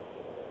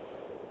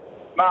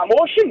 My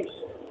emotions?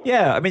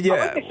 Yeah, I mean,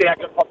 I wouldn't say I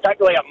got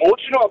particularly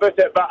emotional about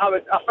it, but I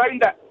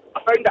found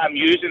it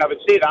amusing. I would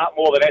say that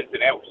more than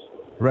anything else.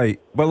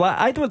 Right. Well,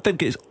 I don't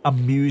think it's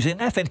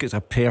amusing. I think it's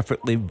a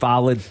perfectly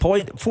valid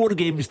point. 4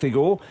 games to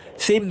go,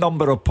 same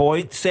number of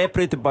points,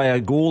 separated by a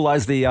goal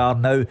as they are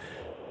now.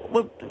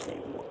 Well,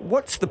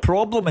 what's the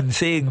problem in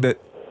saying that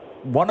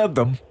one of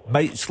them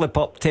might slip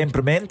up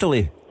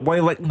temperamentally,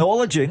 while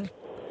acknowledging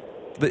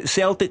that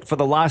Celtic for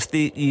the last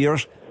 8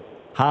 years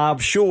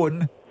have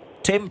shown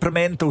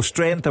temperamental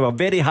strength of a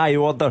very high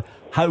order?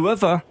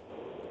 However,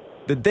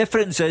 the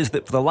difference is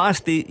that for the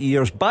last 8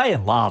 years, by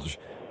and large,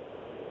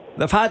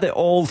 they've had it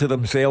all to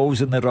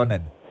themselves in the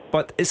running.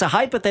 But it's a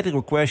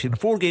hypothetical question.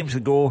 4 games to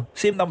go,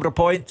 same number of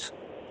points.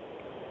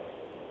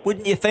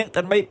 Wouldn't you think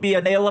there might be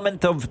an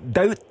element of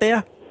doubt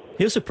there?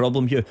 Here's the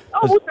problem, Hugh.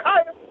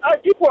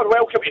 People are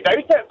welcome to doubt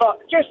it, but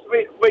just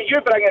with you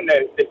bringing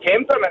the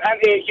temperament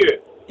into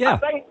it, Hugh, I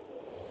think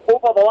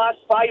over the last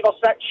 5 or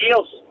 6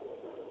 years,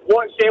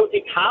 what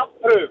Celtic have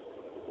proved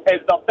is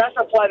their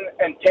discipline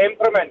and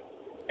temperament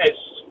is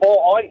spot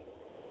on.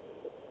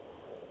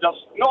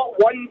 There's not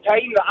one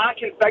time that I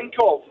can think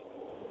of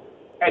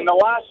in the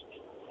last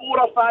 4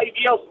 or 5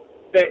 years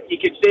that you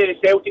could say the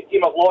Celtic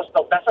team have lost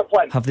their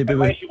discipline. Have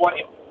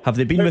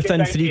they been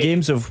within 3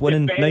 games of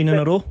winning 9 in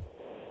a row?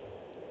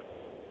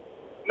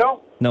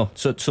 No.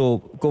 So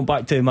going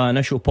back to my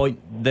initial point,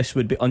 this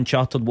would be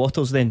uncharted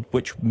waters then,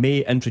 which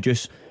may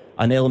introduce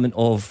an element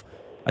of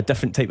a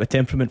different type of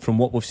temperament from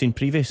what we've seen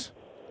previous.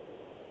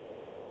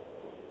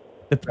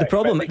 The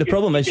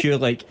problem is you're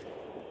like,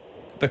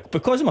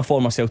 because I'm a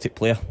former Celtic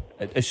player,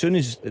 as soon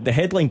as the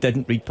headline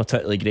didn't read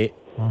particularly great,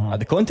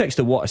 the context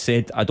of what I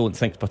said I don't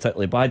think is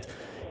particularly bad.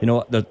 You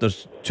know,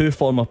 there's 2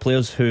 former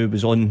players who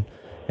was on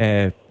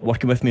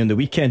working with me on the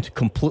weekend,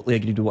 completely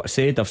agreed with what I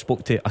said. I've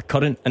spoke to a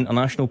current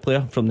international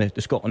player from the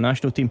Scotland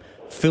national team,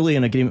 fully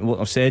in agreement with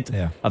what I've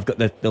said. I've got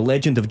the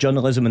legend of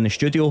journalism in the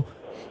studio,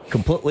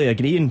 completely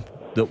agreeing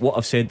that what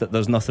I've said that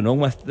there's nothing wrong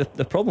with.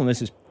 The problem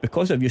is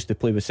because I've used to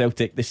play with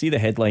Celtic, they see the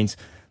headlines,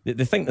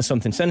 they think there's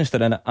something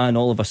sinister in it, and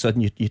all of a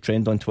sudden you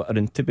trend on Twitter.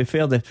 And to be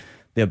fair, the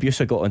abuse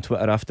I got on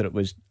Twitter after it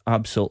was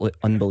absolutely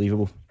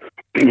unbelievable.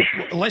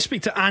 Let's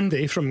speak to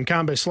Andy from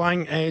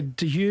Cambuslang.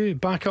 Do you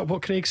back up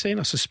what Craig's saying?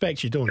 I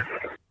suspect you don't.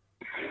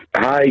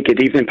 Hi,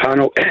 good evening,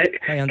 panel.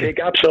 Hi, Andy. Craig,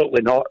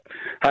 absolutely not.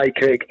 Hi,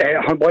 Craig.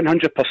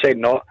 100%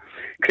 not.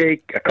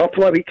 Craig, a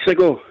couple of weeks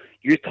ago,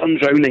 you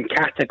turned round and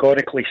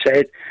categorically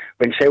said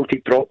when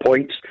Celtic drop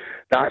points,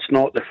 that's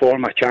not the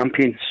form of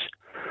champions.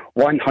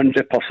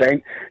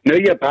 100%. Now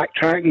you're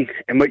backtracking,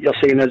 and what you're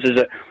saying is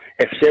that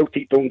if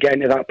Celtic don't get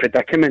into that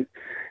predicament,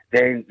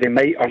 then they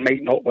might or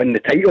might not win the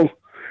title.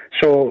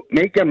 So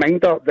make your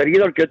mind up. They're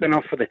either good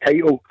enough for the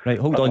title, right?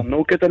 Hold or on. They're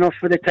not good enough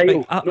for the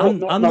title.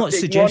 Right, I'm not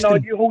suggesting. No,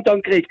 you hold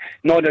on, Craig.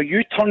 No,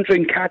 you turned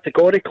round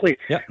categorically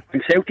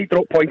when Celtic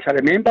drop points. I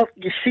remember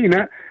you seen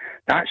it.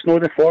 that's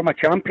not the former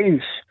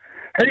champions.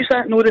 How is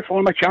that not the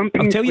former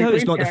champions? I'll tell you how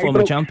it's not the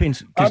former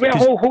champions.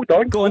 Hold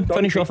on. Go on,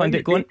 finish off,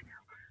 Andy. Go on.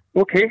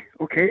 Okay.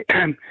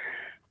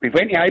 We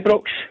went to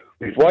Ibrox.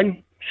 We've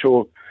won.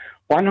 So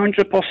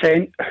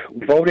 100%.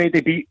 We've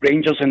already beat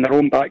Rangers in their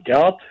own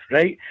backyard,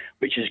 right?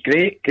 Which is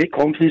great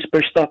confidence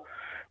booster.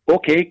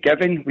 Okay,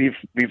 given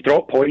we've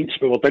dropped points,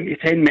 we were down to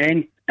 10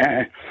 men,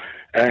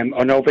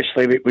 and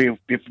obviously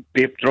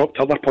we've dropped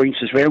other points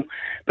as well.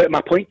 But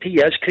my point to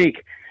you is, Craig,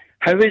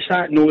 how is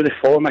that no the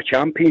former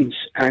champions?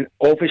 And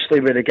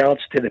obviously with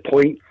regards to the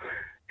point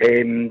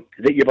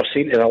that you were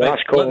saying to the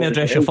last call. Let me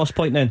address your first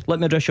point then.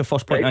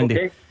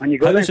 Andy. Okay.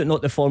 How is it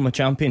not the former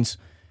champions?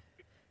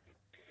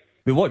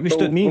 We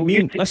stood. Me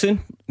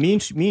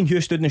and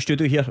Hugh stood in the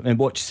studio here and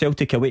watched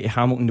Celtic away to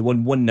Hamilton. They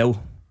won 1-0.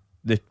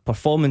 The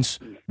performance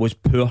was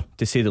poor,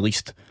 to say the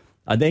least.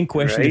 I then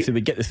questioned if they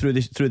would get through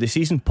the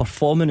season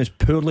performing as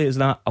poorly as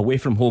that away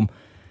from home.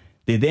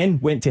 They then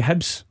went to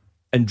Hibs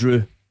and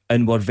drew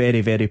and were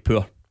very, very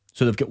poor.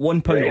 So they've got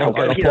 1 point out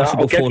of a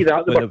possible 4. I'll give you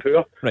that, they were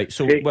poor. Right,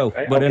 so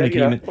we're in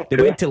agreement. They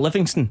went to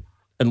Livingston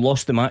and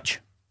lost the match.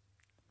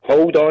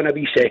 Hold on a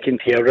wee second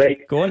here,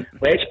 right? Go on.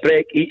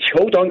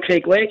 Hold on,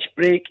 Craig. Let's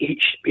break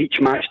each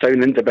match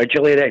down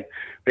individually then.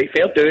 Right,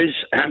 fair dues.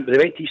 They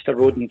went to Easter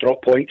Road and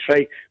dropped points,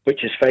 right?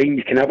 Which is fine.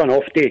 You can have an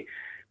off day.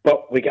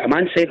 But we get a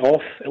man sent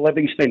off at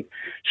Livingston.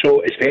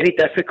 So it's very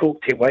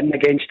difficult to win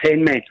against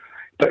 10 men.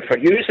 But for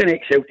you as an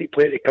ex-Celtic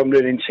player to come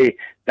round and say,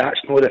 that's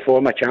not the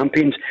former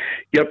champions,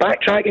 you're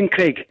backtracking,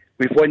 Craig.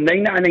 We've won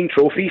 9 out of 9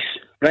 trophies,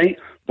 right?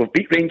 We've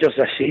beat Rangers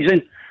this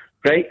season,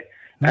 right?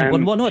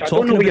 We're not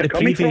talking about the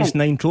previous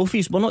 9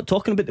 trophies. We're not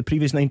talking about the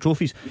previous 9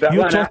 trophies.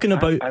 You're talking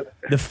about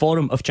the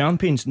Forum of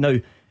Champions. Now,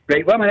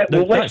 right, wait a minute.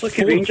 Well, let's look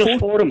at Rangers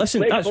Forum.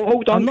 Listen,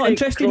 hold on, I'm not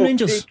interested in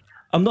Rangers.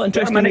 I'm not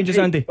interested in Rangers,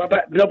 Andy.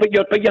 But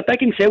you're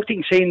digging Celtic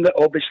and saying that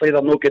obviously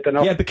they're not good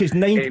enough. Yeah, because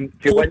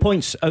 4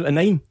 points out of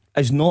 9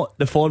 is not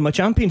the former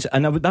champions,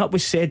 and that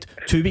was said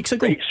 2 weeks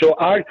ago. Right, so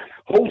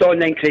hold on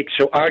then, Craig.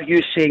 So are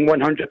you saying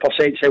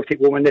 100%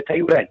 Celtic will win the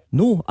title then?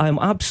 No, I am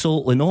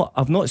absolutely not.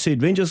 I've not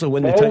said Rangers will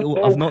win the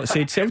title. I've not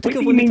said Celtic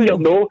will win the title.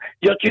 No,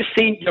 you're just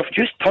saying, you've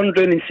just turned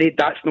around and said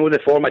that's not the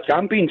former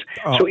champions.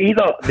 So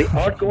either they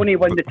are going to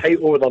win the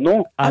title or they're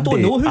not. I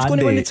don't know who's going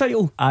to win the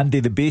title.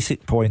 Andy, the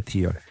basic point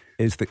here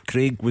is that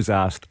Craig was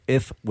asked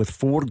if, with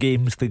 4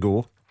 games to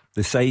go,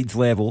 the side's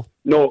level.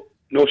 No,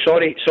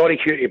 sorry,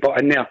 Cutie,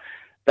 but in there,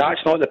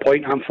 that's not the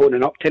point I'm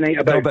phoning up tonight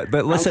about. No,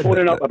 but listen, I'm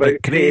phoning up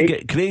about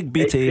Craig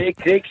Beattie.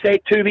 Craig said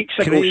 2 weeks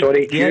ago.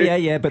 Sorry,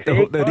 yeah. But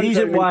the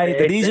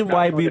reason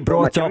why we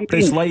brought up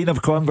this line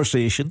of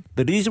conversation,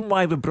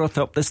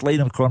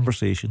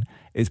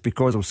 is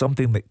because of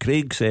something that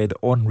Craig said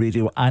on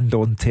radio and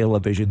on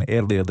television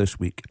earlier this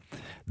week.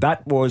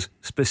 That was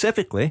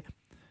specifically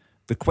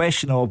the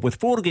question of, with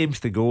 4 games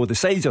to go, the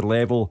sides are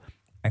level,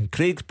 and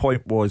Craig's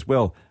point was,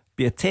 well,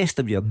 be a test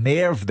of your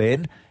nerve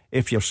then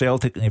if you're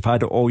Celtic and you've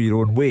had it all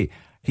your own way.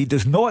 He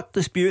does not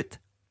dispute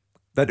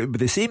that it would be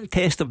the same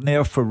test of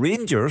nerve for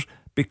Rangers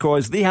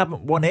because they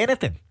haven't won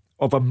anything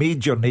of a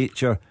major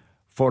nature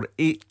for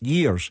 8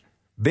 years.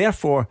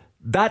 Therefore,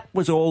 that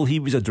was all he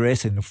was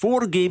addressing.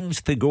 4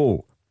 games to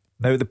go.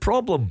 Now, the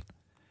problem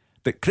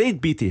that Craig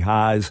Beattie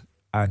has,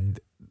 and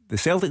the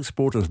Celtic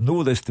supporters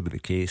know this to be the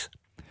case,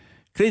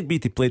 Craig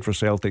Beattie played for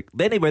Celtic,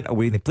 then he went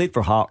away and he played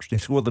for Hearts and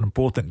he scored an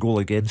important goal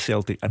against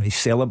Celtic and he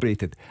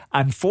celebrated.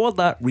 And for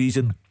that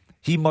reason,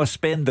 he must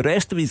spend the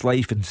rest of his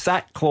life in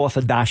sackcloth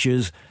and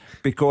ashes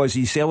because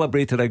he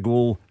celebrated a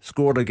goal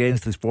scored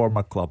against his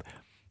former club.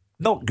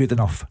 Not good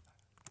enough.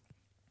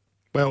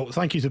 Well,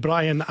 thank you to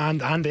Brian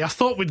and Andy. I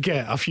thought we'd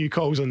get a few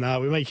calls on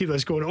that. We might keep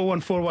this going.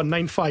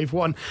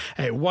 0141951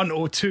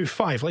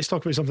 1025. Let's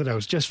talk about something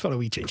else just for a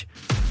wee change.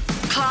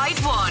 Clyde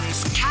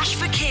One's Cash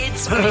for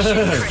Kids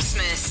Mission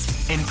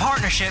Christmas. In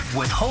partnership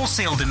with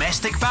Wholesale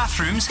Domestic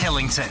Bathrooms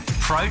Hillington.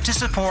 Proud to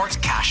support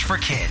Cash for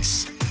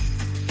Kids.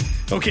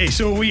 Okay,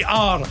 so we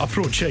are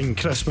approaching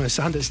Christmas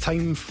and it's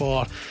time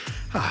for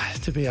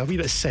to be a wee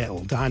bit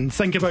settled and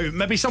think about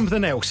maybe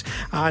something else,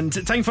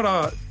 and time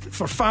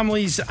for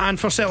families and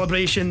for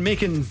celebration,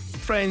 making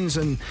friends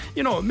and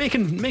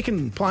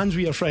making plans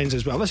with your friends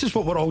as well. This is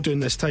what we're all doing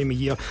this time of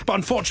year, but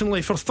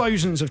unfortunately for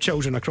thousands of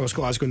children across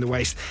Glasgow and the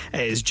West,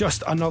 it is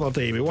just another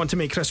day. We want to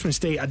make Christmas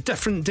Day a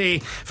different day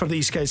for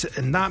these kids,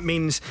 and that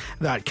means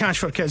that Cash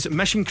for Kids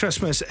Mission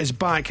Christmas is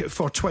back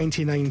for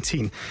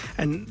 2019,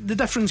 and the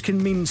difference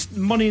can mean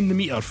money in the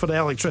meter for the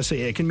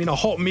electricity. It can mean a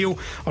hot meal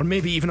or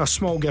maybe even a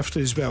small gift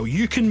as well.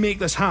 You can make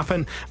this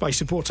happen by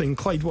supporting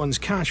Clyde One's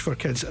Cash for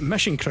Kids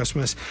Mission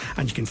Christmas,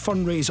 and you can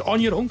fundraise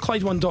on your own.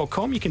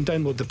 Clyde1.com. You can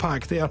download the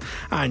pack there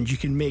and you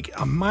can make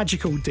a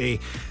magical day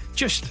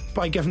just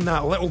by giving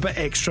that a little bit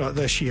extra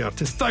this year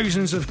to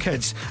thousands of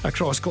kids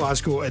across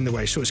Glasgow and the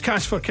West. So it's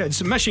Cash for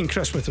Kids Mission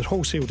Christmas at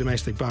Wholesale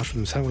Domestic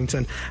Bathrooms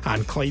Hillington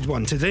and Clyde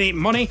One. To donate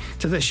money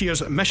to this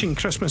year's Mission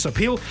Christmas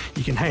appeal,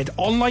 you can head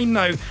online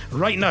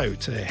right now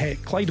to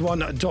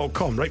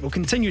Clyde1.com. Right, we'll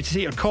continue to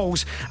take your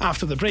calls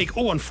after the break.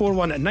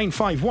 0141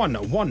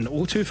 951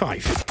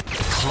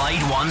 1025.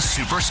 Clyde One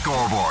Super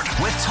Scoreboard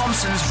with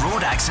Thompson's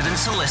Road Accident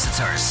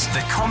Solicitors.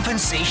 The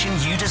compensation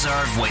you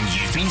deserve when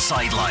you've been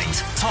sidelined.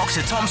 Talk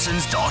to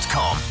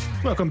Thompsons.com.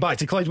 Welcome back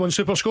to Clyde One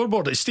Super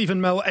Scoreboard. It's Stephen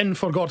Mill in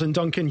for Gordon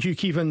Duncan, Hugh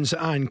Keevans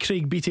and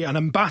Craig Beattie. An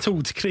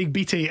embattled Craig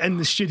Beattie in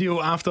the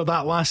studio after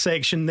that last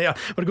section there.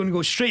 We're going to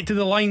go straight to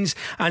the lines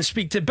and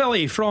speak to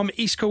Billy from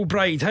East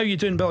Kilbride. How you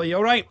doing, Billy?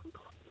 All right?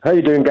 How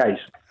you doing, guys?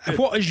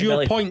 What is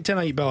your point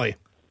tonight, Billy?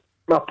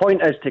 My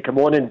point is to come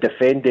on and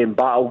defend the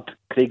embattled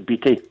Craig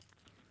Beattie.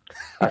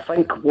 I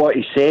think what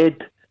he said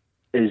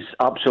is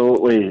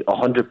absolutely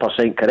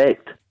 100%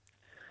 correct.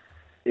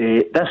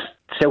 This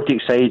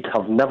Celtic side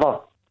have never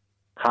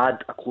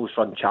had a close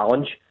run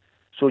challenge,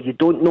 so you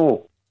don't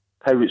know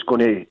how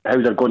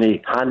they're going to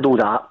handle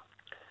that.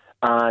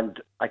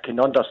 And I can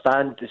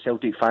understand the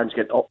Celtic fans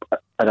get up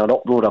in an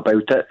uproar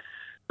about it,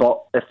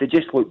 but if they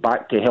just look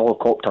back to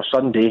Helicopter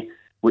Sunday,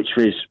 which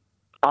was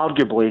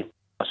arguably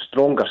a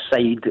stronger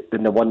side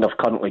than the one they've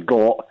currently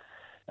got,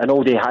 and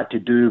all they had to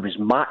do was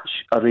match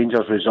a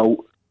Rangers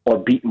result or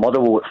beat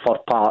Motherwell at Fir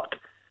Park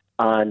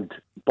and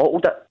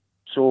bottled it.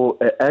 So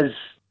it is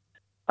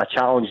a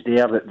challenge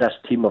there that this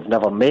team have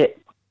never met.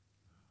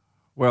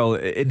 Well,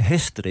 in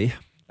history,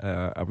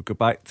 I would go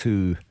back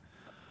to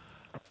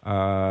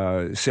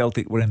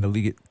Celtic were in the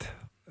league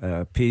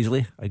at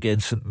Paisley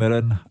against St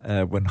Mirren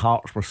when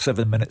Hearts were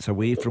 7 minutes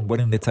away from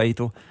winning the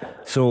title.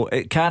 So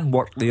it can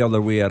work the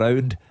other way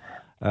around.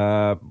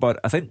 But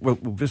I think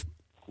we've just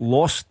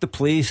lost the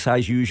place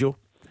as usual.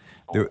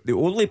 The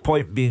only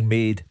point being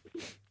made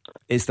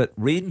is that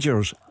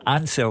Rangers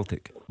and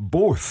Celtic,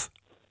 both,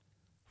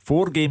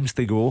 4 games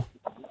to go,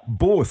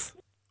 both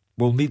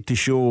will need to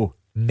show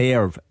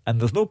nerve.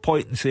 And there's no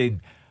point in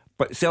saying,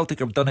 but Celtic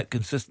have done it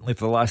consistently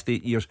for the last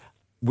 8 years.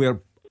 We're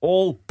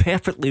all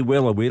perfectly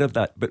well aware of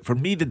that. But for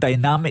me, the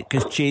dynamic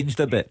has changed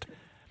a bit.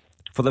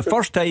 For the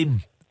first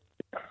time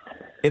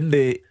in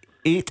the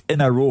 8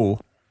 in a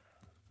row,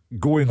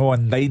 going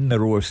on 9 in a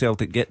row if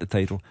Celtic get the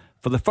title,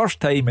 for the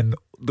first time in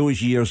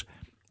those years,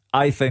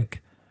 I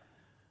think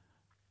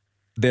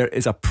there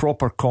is a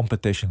proper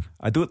competition.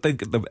 I don't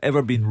think they've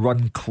ever been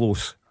run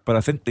close, but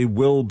I think they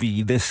will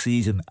be this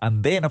season.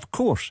 And then, of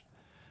course,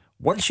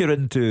 once you're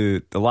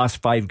into the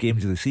last 5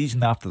 games of the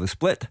season after the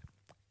split,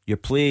 you're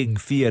playing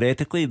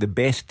theoretically the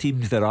best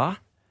teams there are,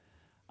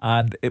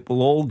 and it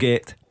will all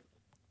get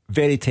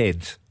very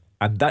tense.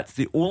 And that's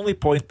the only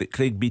point that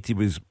Craig Beattie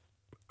was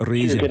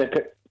raising.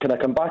 Can I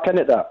come back in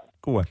at that?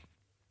 Go on.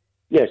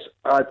 Yes,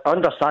 I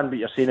understand what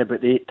you're saying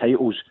about the 8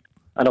 titles,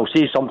 and I'll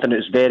say something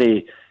that's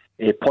very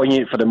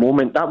poignant for the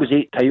moment. That was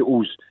 8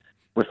 titles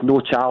with no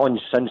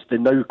challenge since the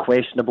now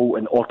questionable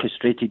and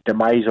orchestrated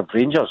demise of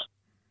Rangers.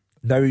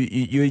 Now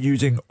you're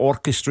using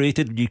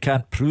orchestrated. You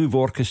can't prove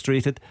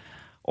orchestrated.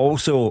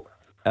 Also,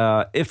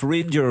 if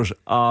Rangers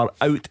are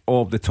out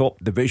of the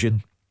top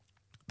division,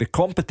 the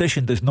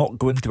competition does not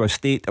go into a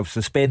state of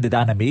suspended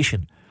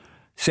animation.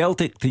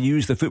 Celtic, to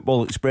use the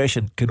football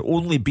expression, can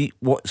only beat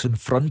what's in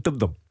front of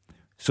them.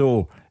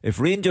 So if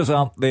Rangers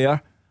aren't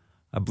there,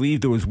 I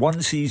believe there was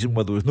one season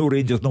where there was no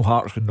Rangers, no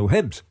Hearts and no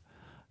Hibs,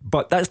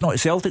 but that's not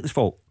Celtic's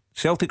fault.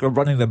 Celtic are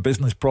running their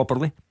business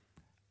properly,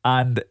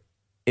 and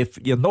if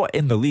you're not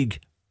in the league,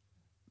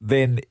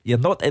 then you're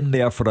not in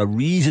there for a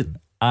reason,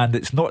 and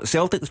it's not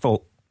Celtic's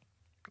fault.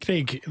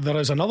 Craig, there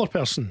is another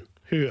person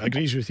who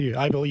agrees with you,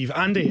 I believe.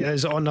 Andy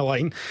is on the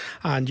line,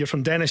 and you're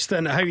from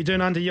Denniston. How you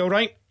doing, Andy? You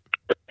alright?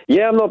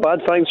 Yeah, I'm not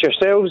bad, thanks.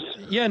 Yourselves?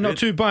 Yeah, not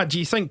too bad. Do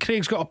you think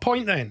Craig's got a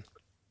point then?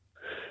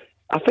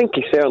 I think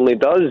he certainly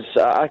does.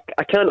 I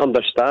can't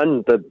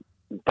understand the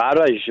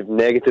barrage of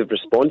negative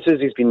responses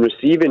he's been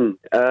receiving.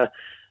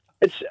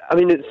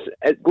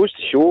 It goes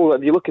to show,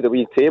 if you look at the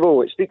league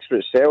table, it speaks for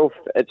itself.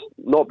 It's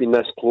not been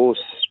this close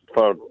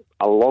for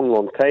a long,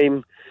 long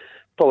time.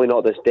 Probably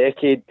not this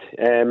decade.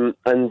 There's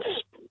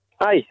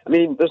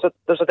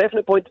a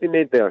definite point to be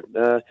made there.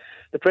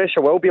 The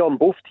pressure will be on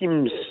both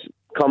teams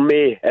come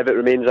May if it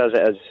remains as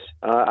it is.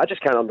 I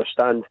just can't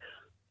understand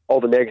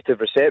all the negative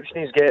reception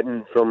he's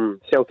getting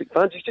from Celtic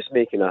fans. He's just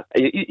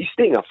he's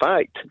stating a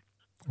fact.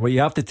 Well,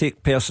 you have to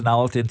take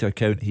personality into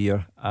account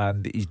here,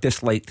 and he's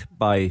disliked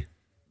by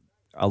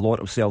a lot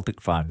of Celtic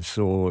fans,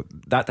 so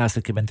that has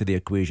to come into the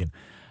equation.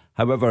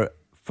 However,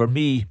 for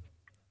me,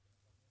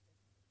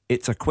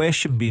 it's a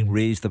question being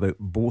raised about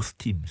both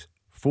teams.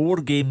 4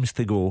 games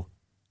to go,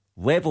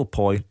 level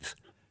points.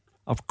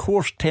 Of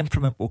course,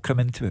 temperament will come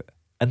into it,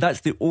 and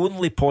that's the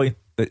only point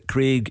that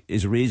Craig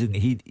is raising.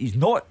 He's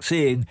not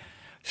saying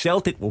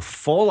Celtic will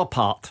fall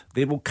apart,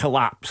 they will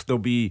collapse, there'll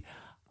be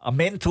a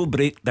mental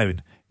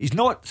breakdown. He's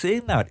not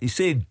saying that. He's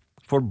saying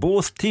for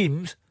both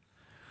teams,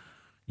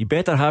 you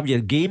better have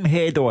your game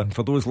head on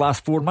for those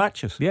last 4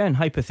 matches. Yeah, and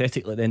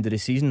hypothetically at the end of the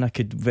season, I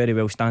could very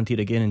well stand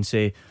here again and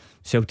say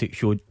Celtic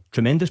showed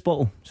tremendous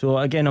bottle. So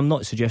again, I'm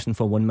not suggesting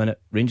for 1 minute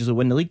Rangers will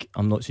win the league.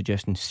 I'm not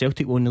suggesting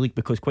Celtic will win the league,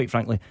 because quite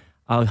frankly,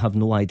 I have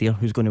no idea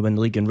who's going to win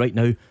the league, and right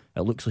now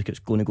it looks like it's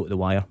going to go to the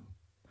wire.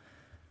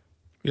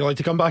 You like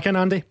to come back in,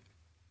 Andy?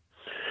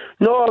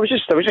 No, I was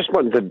just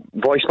wanting to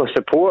voice my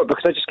support,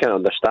 because I just can't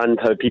understand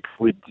how people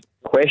would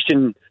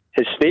question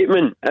his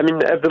statement. I mean,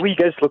 if the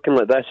league is looking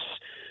like this,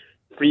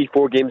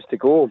 3-4 games to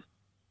go,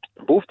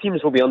 both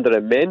teams will be under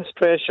immense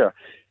pressure.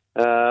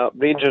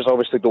 Rangers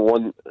obviously don't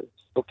want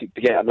Celtic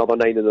to get another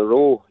 9 in a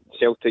row.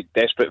 Celtic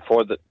desperate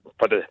for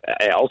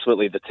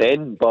ultimately the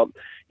 10, but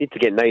need to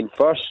get 9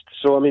 first.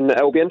 So I mean,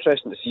 it'll be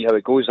interesting to see how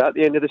it goes at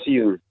the end of the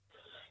season.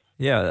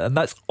 Yeah, and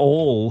that's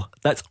all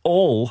that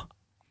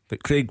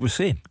Craig was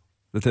saying.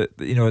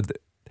 That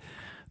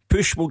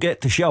push will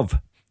get to shove,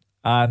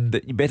 and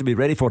you better be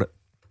ready for it.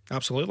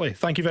 Absolutely.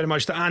 Thank you very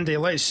much to Andy.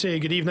 Let's say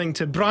good evening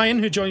to Brian,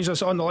 who joins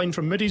us on the line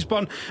from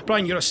Moodiesburn.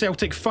 Brian, you're a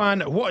Celtic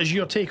fan. What is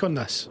your take on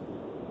this?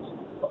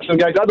 So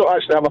guys, I don't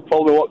actually have a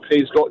problem with what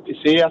Craig's got to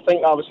say. I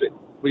think obviously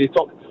when you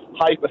talk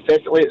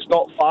hypothetically, it's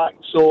not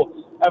fact, so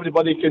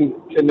everybody can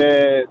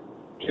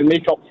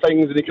make up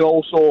things, and they can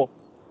also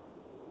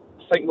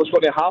think what's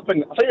going to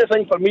happen. I think the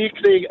thing for me,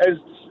 Craig, is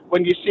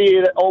when you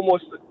say that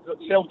almost that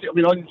Celtic have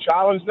been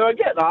unchallenged. Now I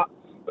get that,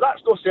 but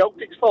that's not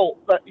Celtic's fault.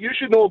 But you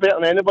should know better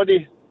than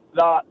anybody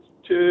that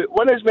to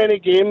win as many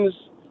games,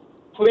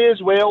 play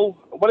as well,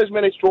 win as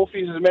many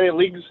trophies, as many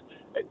leagues,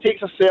 it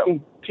takes a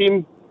certain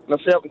team and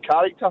a certain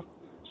character.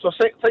 So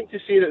I think to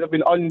say that they've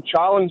been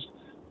unchallenged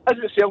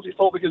isn't Celtic's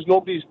fault, because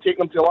nobody's taken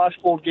them to the last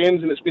 4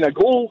 games and it's been a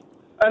goal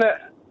in it.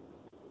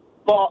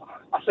 But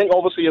I think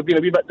obviously you're being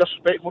a wee bit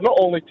disrespectful, not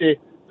only to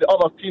the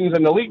other teams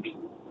in the league,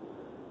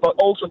 but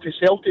also to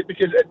Celtic,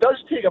 because it does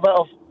take a bit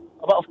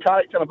of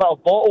character and a bit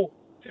of bottle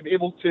to be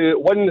able to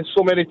win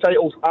so many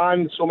titles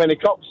and so many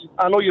cups.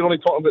 I know you're only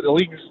talking about the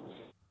leagues,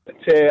 but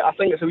I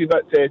think it's a wee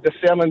bit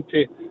discerning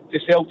to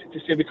Celtic to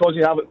say because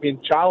they haven't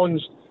been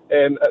challenged,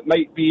 it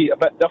might be a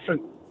bit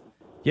different.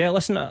 Yeah,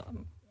 listen,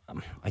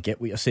 I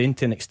get what you're saying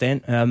to an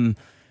extent. Am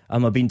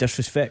I being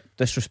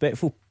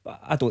disrespectful?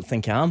 I don't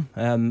think I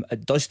am.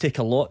 It does take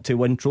a lot to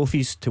win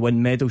trophies, to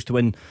win medals, to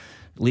win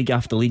league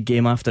after league,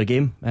 game after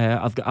game.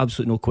 I've got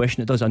absolutely no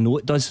question it does. I know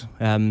it does.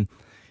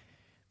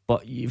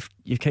 But you've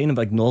kind of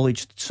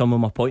acknowledged some of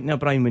my point there,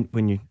 Brian,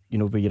 when you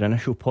with your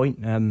initial point.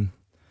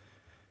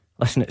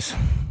 Listen, it's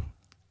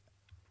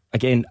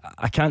again,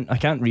 I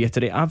can't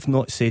reiterate. I've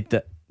not said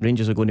that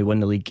Rangers are going to win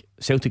the league,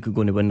 Celtic are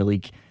going to win the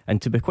league,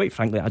 and to be quite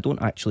frankly, I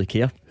don't actually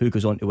care who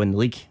goes on to win the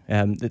league.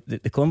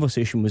 The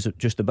conversation was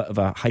just a bit of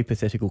a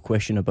hypothetical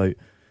question about,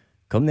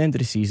 come the end of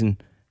the season,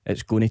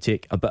 it's going to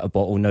take a bit of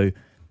bottle. Now,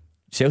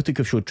 Celtic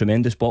have showed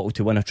tremendous bottle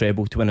to win a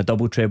treble, to win a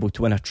double treble,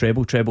 to win a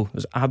treble.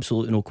 There's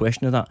absolutely no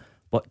question of that.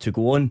 But to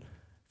go on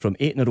from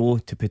 8 in a row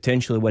to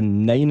potentially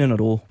win 9 in a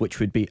row,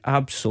 which would be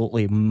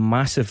absolutely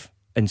massive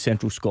in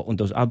Central Scotland,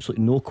 there's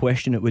absolutely no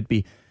question it would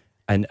be.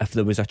 And if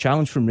there was a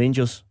challenge from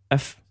Rangers,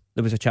 at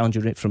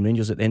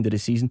the end of the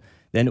season,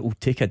 then it will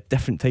take a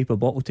different type of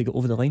bottle to get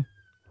over the line.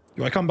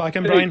 You want to come back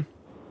in, Brian?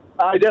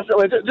 Aye,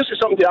 definitely. This is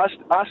something to ask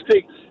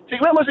Craig.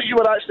 Craig, when was it you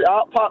were actually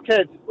at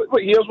Parkhead?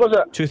 What years was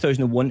it?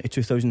 2001 to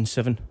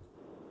 2007.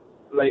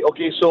 Right,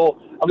 okay, so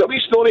I've got a wee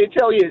story to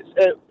tell you.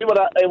 We were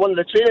at one of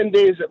the training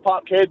days at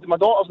Parkhead. My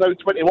daughter's now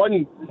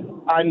 21,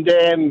 and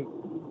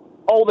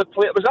all the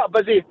players, it was that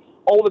busy,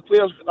 all the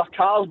players got their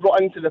cars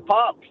brought into the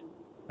park.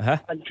 Uh-huh.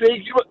 And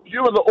Craig,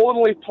 you were the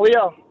only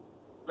player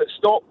that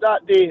stopped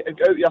that day and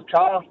got out of your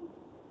car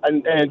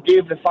and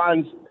gave the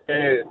fans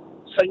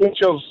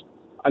signatures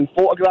and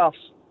photographs,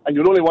 and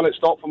you're the only one that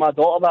stopped for my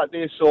daughter that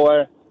day,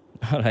 so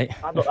alright.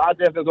 I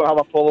definitely don't have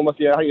a problem with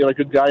you. I think you're a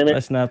good guy, mate.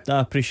 Listen, I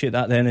appreciate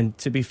that then, and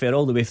to be fair,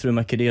 all the way through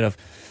my career I've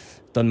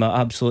done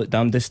my absolute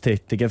damnedest to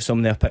give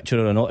somebody a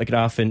picture or an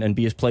autograph and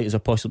be as polite as I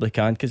possibly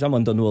can, because I'm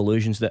under no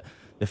illusions that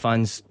the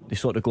fans, they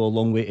sort of go a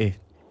long way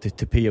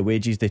to pay your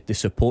wages, they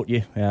support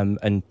you,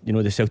 and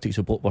the Celtic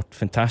support were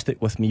fantastic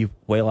with me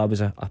while I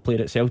was a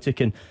player at Celtic,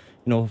 and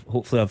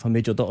hopefully I've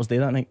made your daughter's day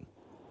that night.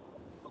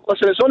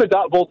 Listen, it's on the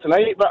dartboard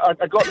tonight,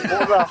 but I got the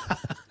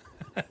photograph.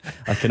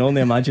 I can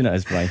only imagine it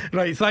is, Brian.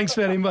 Right, thanks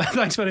very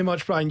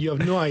much, Brian. You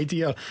have no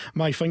idea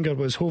my finger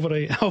was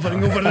hovering over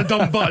the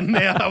dumb button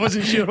there. I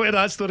wasn't sure where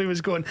that story was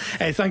going.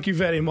 Thank you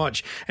very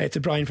much to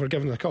Brian for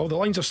giving the call. The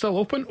lines are still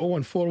open,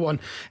 0141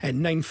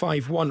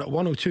 951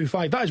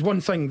 1025. That is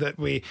one thing that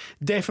we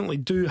definitely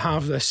do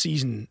have this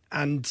season,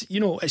 and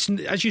it's,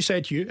 as you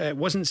said, it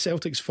wasn't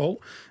Celtic's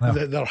fault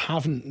that there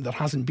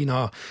hasn't been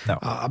a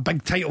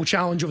big title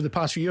challenge over the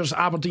past few years.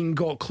 Aberdeen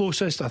got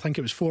closest. I think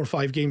it was 4 or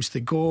 5 games to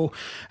go.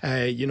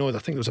 I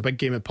think there was a big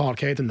game at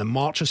Parkhead in the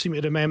March, I seem to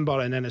remember,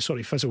 and then it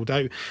sort of fizzled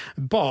out.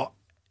 But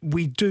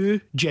we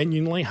do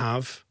genuinely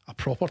have a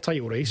proper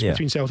title race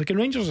between Celtic and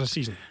Rangers this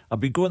season. I've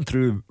been going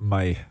through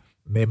my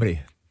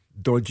memory,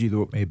 dodgy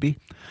though it may be,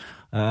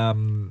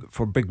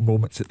 for big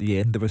moments at the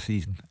end of a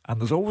season, and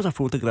there's always a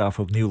photograph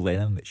of Neil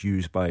Lennon that's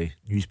used by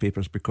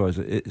newspapers because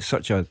it's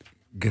such a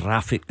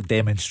graphic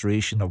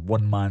demonstration of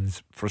one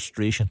man's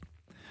frustration.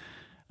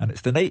 And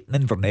it's the night in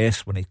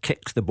Inverness when he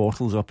kicks the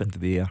bottles up into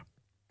the air.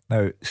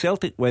 Now,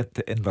 Celtic went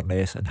to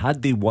Inverness, and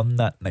had they won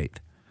that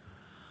night,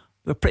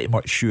 they're pretty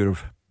much sure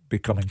of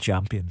becoming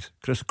champions.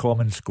 Chris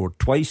Commons scored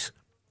twice,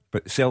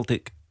 but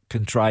Celtic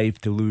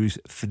contrived to lose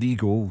 3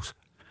 goals,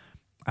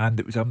 and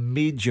it was a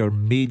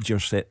major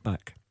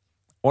setback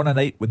on a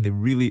night when they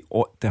really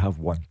ought to have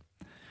won.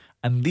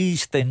 And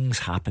these things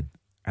happen.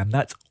 And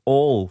that's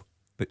all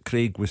that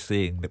Craig was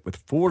saying, that with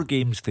 4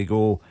 games to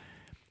go,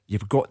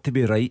 you've got to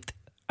be right,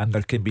 and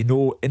there can be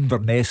no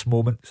Inverness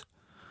moments.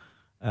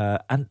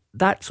 And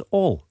that's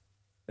all.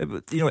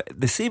 You know,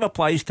 the same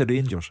applies to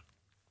Rangers.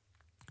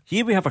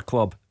 Here we have a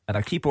club, and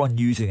I keep on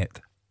using it,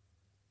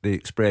 the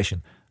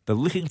expression, they're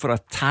looking for a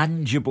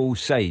tangible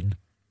sign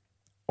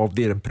of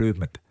their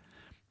improvement.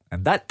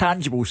 And that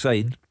tangible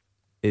sign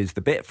is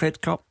the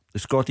Betfred Cup, the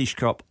Scottish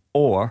Cup,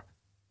 or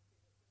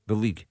the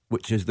league,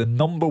 which is the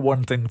number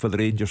one thing for the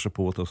Rangers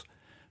supporters.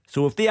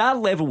 So if they are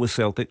level with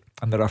Celtic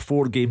and there are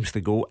 4 games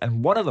to go,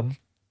 and one of them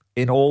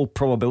in all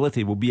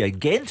probability will be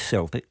against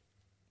Celtic,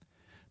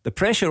 the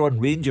pressure on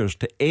Rangers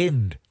to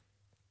end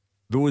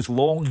those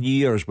long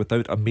years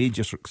without a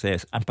major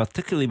success, and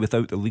particularly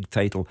without the league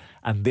title,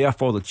 and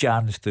therefore the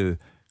chance to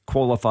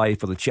qualify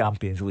for the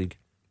Champions League,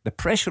 the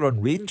pressure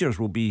on Rangers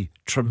will be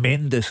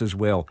tremendous as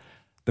well.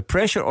 The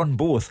pressure on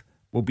both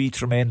will be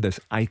tremendous.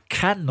 I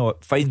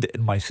cannot find it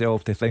in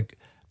myself to think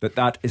that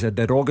that is a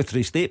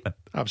derogatory statement.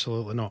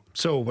 Absolutely not.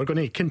 So we're going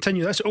to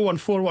continue this.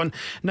 0141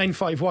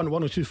 951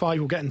 1025.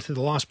 We'll get into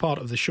the last part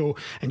of the show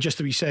in just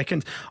a wee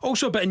second.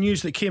 Also a bit of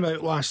news that came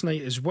out last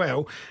night as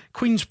well.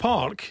 Queen's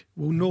Park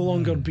will no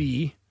longer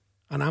be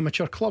an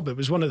amateur club. It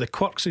was one of the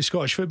quirks of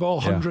Scottish football.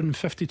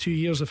 152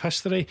 years of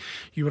history.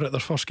 You were at their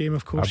first game,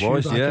 of course. I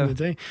was, back in the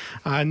day.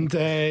 And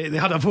they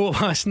had a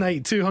vote last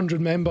night, 200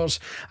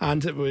 members,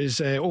 and it was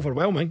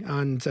overwhelming.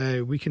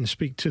 And we can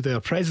speak to their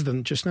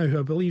president just now, who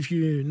I believe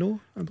you know.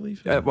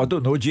 Well, I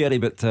don't know Jerry,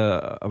 but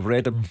I've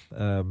read him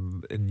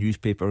in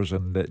newspapers,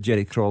 and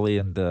Jerry Crawley,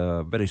 and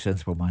a very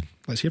sensible man.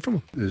 Let's hear from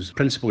him. There's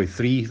principally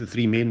the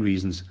three main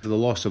reasons. The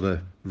loss of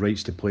the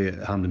rights to play at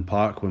Hampden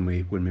Park when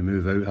we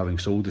move out, having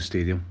sold the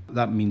stadium.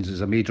 That means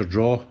there's a major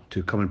draw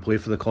to come and play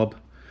for the club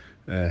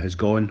has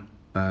gone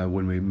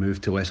when we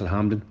move to Lesser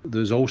Hampden.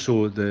 There's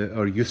also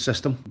our youth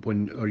system.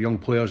 When our young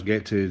players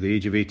get to the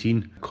age of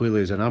 18,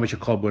 clearly as an amateur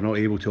club we're not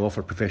able to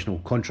offer professional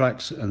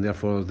contracts, and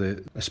therefore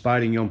the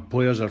aspiring young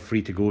players are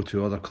free to go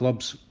to other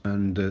clubs,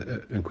 and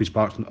Queen's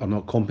Park are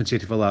not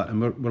compensated for that, and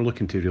we're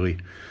looking to really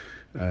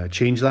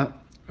change that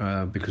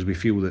because we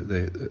feel that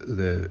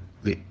the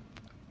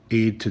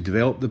aid to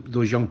develop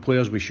those young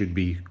players, we should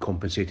be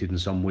compensated in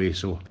some way.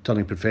 So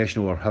turning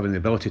professional or having the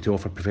ability to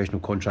offer professional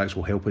contracts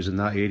will help us in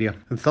that area.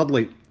 And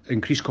thirdly,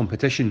 increased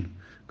competition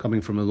coming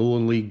from the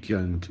Lowland League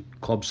and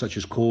clubs such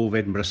as Cove,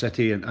 Edinburgh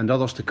City and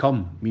others to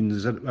come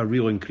means there's a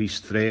real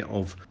increased threat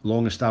of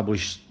long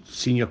established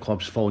senior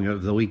clubs falling out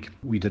of the league.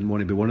 We didn't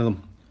want to be one of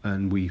them,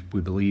 and we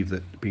believe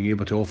that being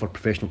able to offer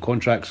professional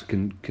contracts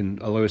can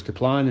allow us to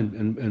plan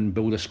and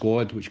build a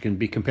squad which can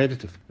be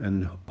competitive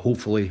and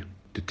hopefully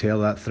deter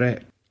that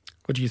threat.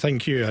 What do you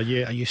think, Hugh? Are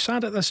you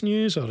sad at this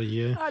news, or are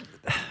you?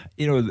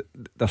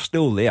 They're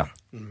still there.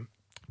 Mm.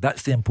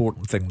 That's the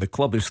important thing. The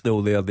club is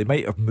still there. They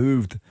might have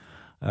moved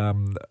a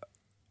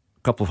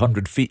couple of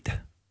 100 feet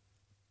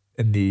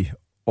in the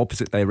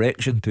opposite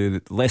direction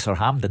to Lesser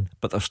Hampden,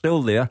 but they're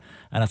still there.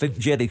 And I think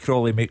Jerry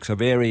Crawley makes a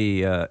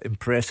very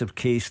impressive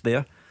case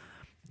there.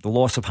 The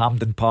loss of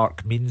Hampden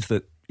Park means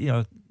that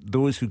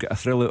those who get a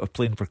thrill out of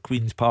playing for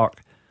Queen's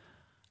Park,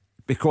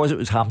 because it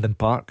was Hampden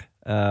Park,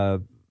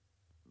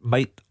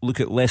 might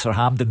look at Lesser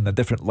Hampden in a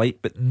different light,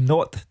 but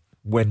not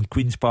when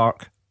Queen's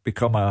Park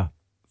become a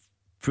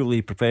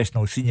fully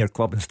professional senior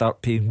club and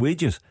start paying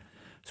wages.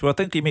 So I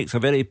think he makes a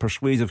very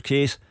persuasive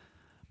case.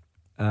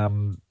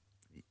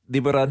 They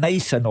were a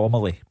nice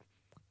anomaly,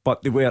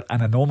 but they were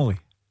an anomaly,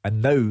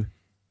 and now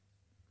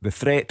the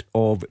threat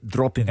of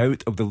dropping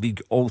out of the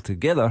league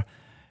altogether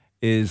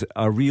is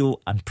a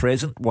real and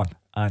present one,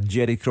 and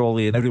Jerry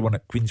Crawley and everyone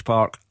at Queen's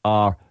Park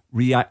are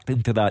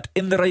reacting to that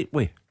in the right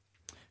way.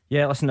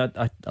 Yeah, listen,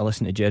 I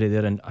listened to Jerry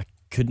there, and I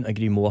couldn't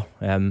agree more.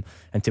 And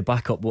to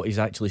back up what he's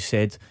actually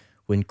said,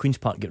 when Queen's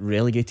Park get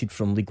relegated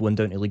from League 1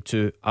 down to League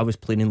 2, I was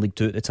playing in League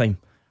 2 at the time,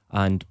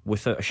 and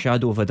without a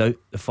shadow of a doubt,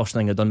 the first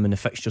thing I done when the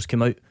fixtures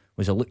came out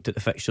was I looked at the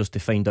fixtures to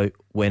find out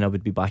when I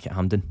would be back at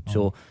Hampden.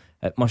 So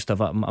it must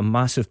have a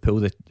massive pull.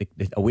 The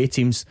away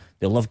teams,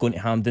 they love going to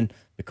Hampden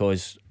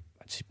because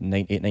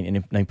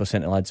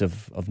 99% of lads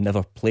have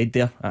never played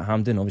there at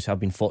Hampden. Obviously I've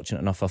been fortunate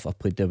enough, I've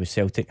played there with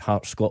Celtic,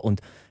 Hearts,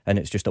 Scotland, and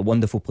it's just a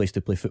wonderful place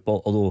to play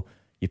football, although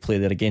you play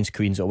there against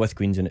Queens or with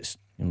Queens and it's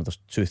there's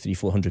 200, 300,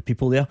 400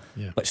 people there,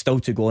 but still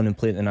to go on and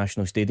play at the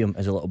National Stadium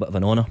is a little bit of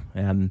an honour.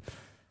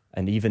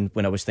 And even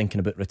when I was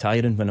thinking about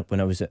retiring, when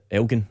I was at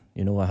Elgin,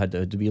 I had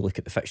a wee look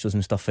at the fixtures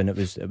and stuff, and it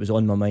was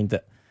on my mind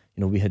that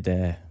we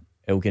had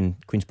Elgin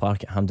Queen's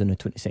Park at Hampden on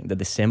the 22nd of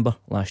December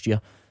last year,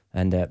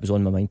 and it was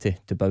on my mind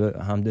to bow out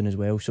at Hampden as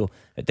well. So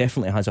it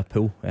definitely has a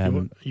pull.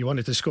 You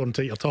wanted to score and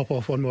take your top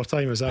off one more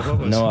time, is that what it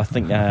was? No, I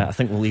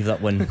think we'll leave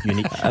that one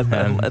unique.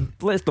 And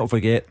let's not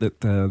forget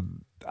that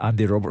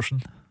Andy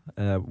Robertson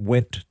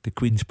went to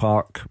Queen's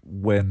Park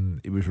when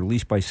he was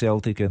released by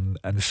Celtic, and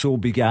so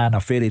began a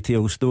fairy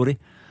tale story.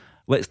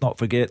 Let's not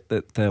forget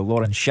that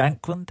Lawrence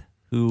Shankland,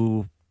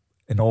 who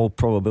in all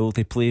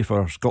probability play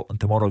for Scotland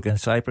tomorrow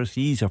against Cyprus,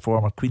 he's a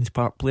former Queen's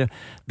Park player.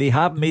 They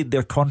have made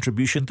their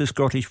contribution to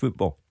Scottish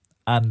football,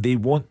 and they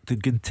want to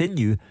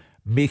continue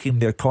making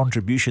their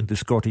contribution to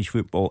Scottish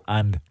football.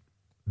 And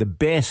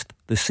the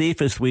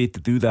safest way to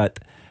do that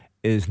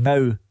is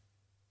now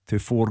to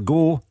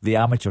forego the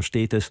amateur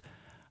status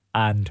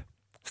and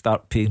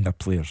start paying their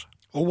players.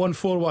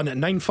 0141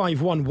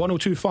 951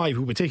 1025.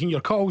 We'll be taking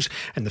your calls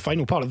in the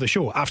final part of the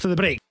show after the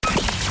break.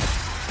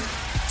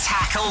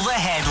 Tackle the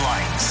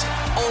headlines.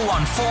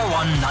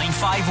 0141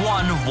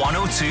 951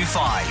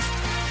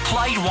 1025.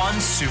 Clyde One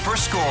Super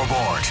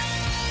Scoreboard.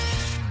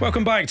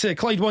 Welcome back to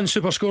Clyde One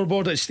Super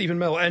Scoreboard. It's Stephen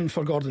Mill in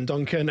for Gordon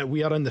Duncan.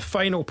 We are in the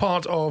final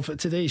part of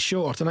today's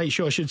show, or tonight's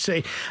show I should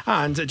say.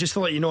 And just to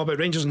let you know about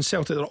Rangers and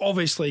Celtic, they're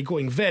obviously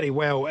going very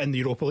well in the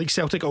Europa League.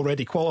 Celtic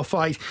already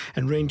qualified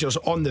and Rangers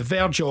on the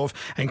verge of.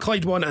 And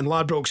Clyde One and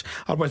Ladbrokes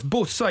are with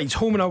both sides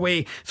home and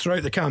away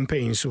throughout the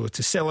campaign. So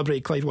to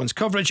celebrate Clyde One's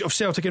coverage of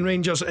Celtic and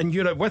Rangers in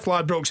Europe with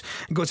Ladbrokes,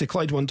 go to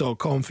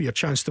ClydeOne.com for your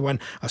chance to win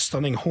a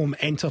stunning home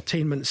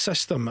entertainment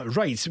system.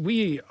 Right,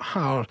 we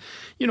are,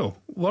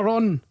 we're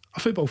on a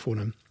football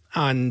forum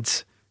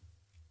and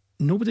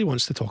nobody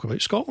wants to talk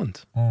about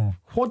Scotland.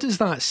 What does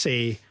that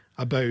say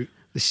about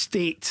the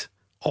state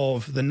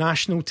of the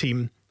national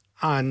team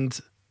and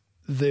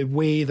the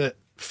way that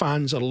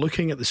fans are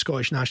looking at the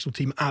Scottish national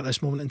team at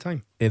this moment in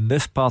time? In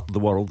this part of the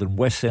world, in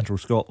West Central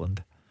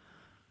Scotland,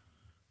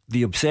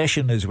 the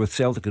obsession is with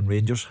Celtic and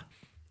Rangers.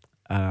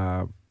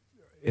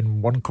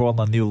 In one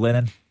corner, Neil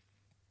Lennon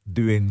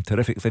doing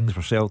terrific things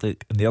for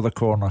Celtic. In the other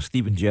corner,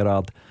 Stephen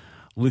Gerrard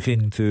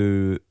looking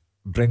to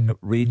bring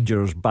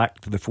Rangers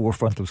back to the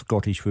forefront of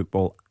Scottish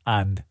football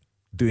and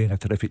doing a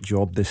terrific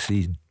job this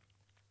season.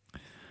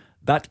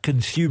 That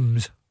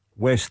consumes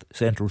West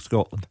Central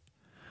Scotland.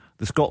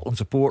 The Scotland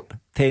support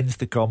tends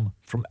to come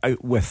from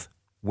out with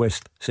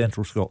West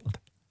Central Scotland.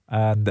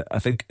 And I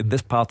think in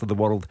this part of the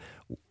world,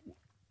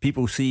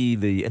 people see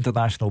the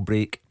international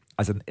break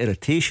as an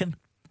irritation.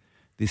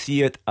 They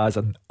see it as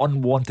an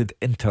unwanted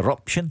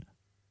interruption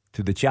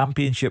to the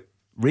championship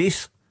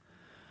race.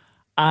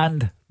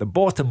 And the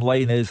bottom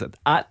line is that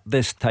at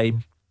this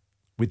time,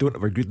 we don't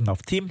have a good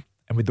enough team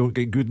and we don't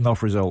get good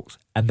enough results.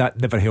 And that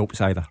never helps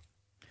either.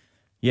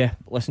 Yeah,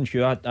 listen to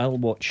you. I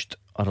watched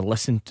or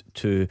listened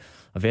to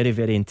a very,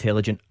 very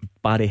intelligent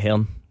Barry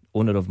Hearn,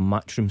 owner of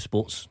Matchroom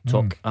Sports,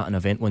 talk at an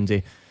event one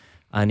day.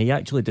 And he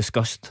actually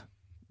discussed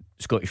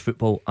Scottish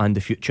football and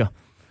the future.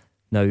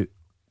 Now,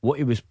 what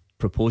he was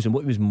proposing, what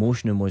he was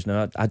motioning was,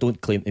 now I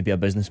don't claim to be a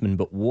businessman,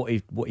 but what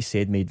he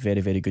said made very,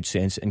 very good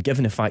sense. And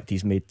given the fact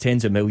he's made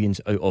tens of millions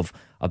out of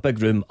a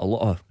big room, a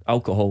lot of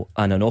alcohol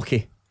and an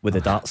hockey with the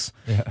darts,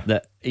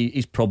 that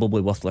he's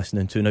probably worth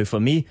listening to. Now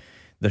for me,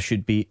 there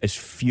should be as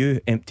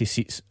few empty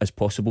seats as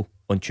possible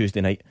on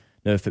Tuesday night.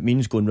 Now if it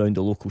means going round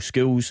the local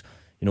schools,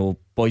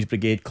 boys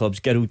brigade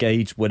clubs, girl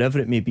guides, whatever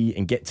it may be,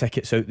 and get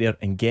tickets out there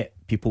and get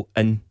people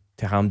in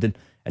to Hampden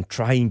and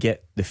try and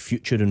get the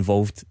future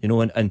involved,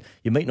 and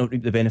you might not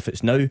reap the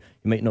benefits now, you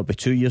might not be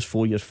 2 years,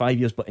 4 years, 5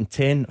 years, but in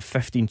 10,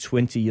 15,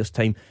 20 years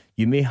time,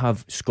 you may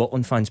have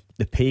Scotland fans,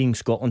 the paying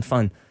Scotland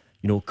fan,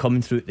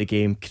 coming through the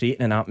game,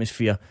 creating an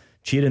atmosphere,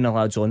 cheering the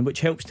lads on,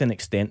 which helps to an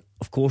extent.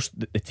 Of course,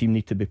 the team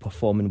need to be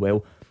performing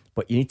well,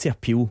 but you need to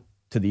appeal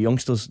to the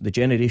youngsters, the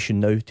generation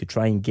now, to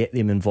try and get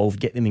them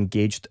involved, get them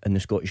engaged in the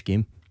Scottish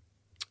game.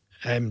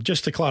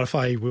 Just to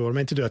clarify, we were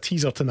meant to do a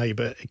teaser tonight,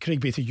 but Craig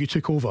Beattie, you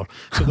took over,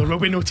 so there will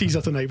be no teaser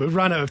tonight. We've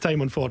ran out of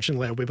time,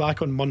 unfortunately. I'll be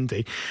back on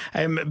Monday.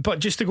 But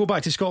just to go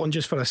back to Scotland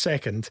just for a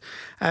second,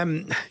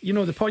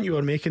 the point you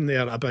were making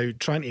there about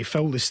trying to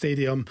fill the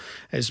stadium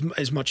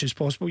as much as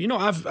possible.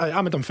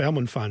 I'm a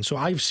Dunfermline fan, so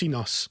I've seen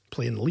us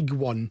play in League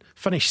One,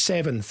 finish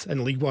 7th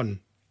in League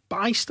One. But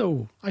I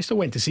still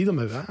went to see them.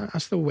 I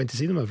still went to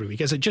see them every week.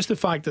 Is it just the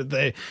fact that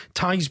the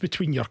ties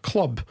between your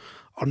club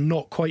are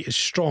not quite as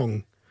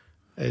strong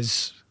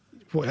as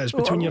what is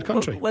between your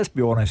country? Let's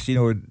be honest,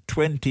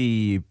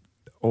 20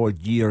 odd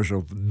years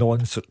of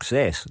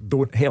non-success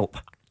don't help.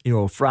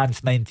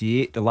 France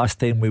 98, the last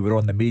time we were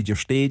on the major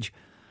stage.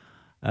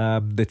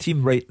 The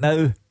team right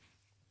now,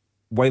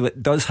 while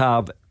it does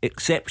have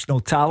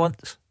exceptional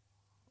talents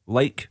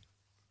like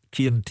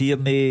Kieran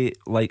Tierney,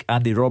 like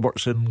Andy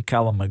Robertson,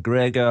 Callum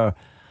McGregor,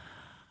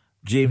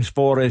 James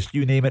Forrest,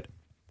 you name it,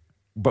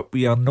 but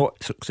we are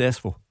not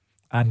successful.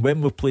 And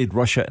when we've played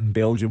Russia and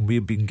Belgium,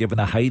 we've been given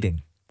a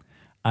hiding.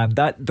 And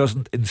that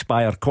doesn't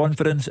inspire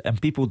confidence,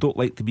 and people don't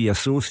like to be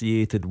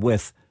associated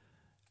with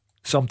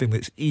something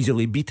that's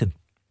easily beaten.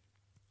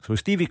 So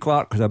Stevie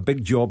Clarke has a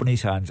big job in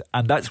his hands,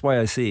 and that's why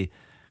I say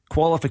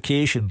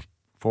qualification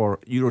for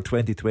Euro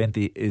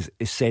 2020 is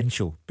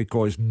essential,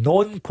 because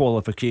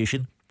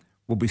non-qualification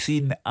will be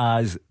seen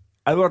as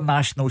our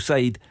national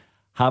side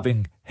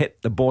having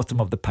hit the bottom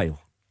of the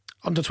pile.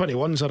 Under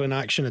 21s are in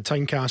action at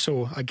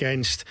Tynecastle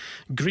against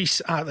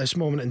Greece at this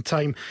moment in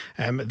time.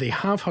 They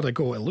have had a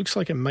go. It looks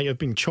like it might have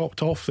been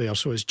chopped off there,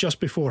 so it's just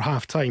before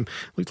half time.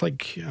 Looked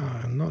like,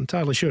 I'm not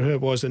entirely sure who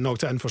it was that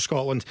knocked it in for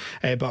Scotland,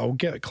 but I'll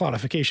get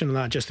clarification on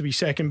that just a wee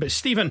second. But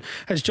Stephen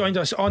has joined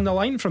us on the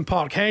line from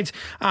Parkhead,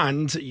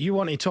 and you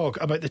want to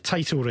talk about the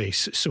title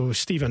race. So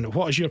Stephen,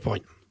 what is your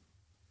point?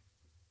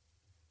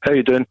 How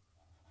you doing?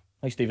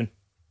 Hi Stephen.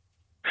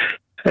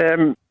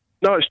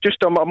 No, it's just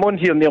I'm on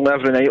here nearly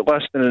every night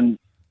listening,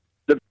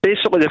 and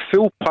basically the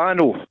full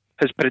panel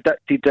has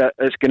predicted that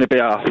it's going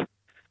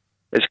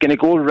to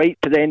go right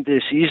to the end of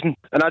the season,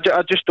 and I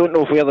just don't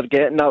know where they're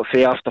getting that for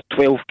after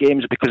 12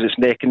 games, because it's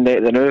neck and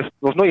neck the now.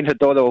 We've not even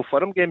had all the Old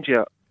Firm games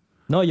yet.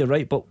 No, you're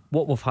right, but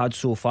what we've had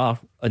so far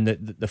in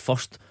the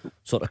first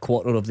sort of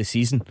quarter of the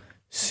season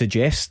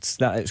suggests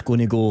that it's going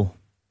to go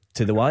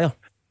to the wire.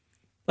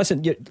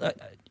 Listen,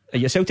 are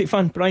you a Celtic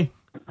fan, Brian?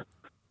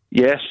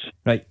 Yes.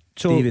 Right.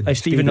 So,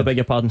 Stephen, I beg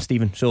your pardon,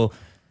 Stephen. So,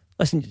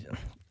 listen,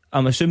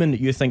 I'm assuming that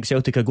you think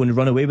Celtic are going to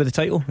run away with the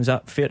title. Is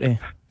that fair to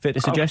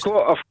suggest?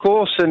 Of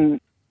course, and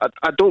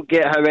I don't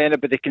get how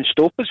anybody can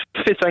stop us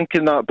for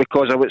thinking that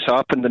because of what's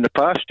happened in the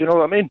past. You know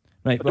what I mean?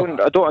 Right.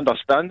 I don't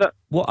understand it.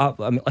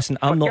 I mean, listen,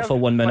 I'm not for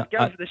 1 minute.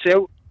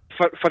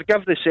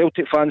 Forgive the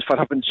Celtic fans for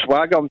having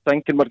swagger and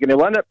thinking we're going to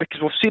win it,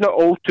 because we've seen it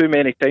all too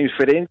many times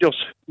for Rangers,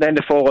 then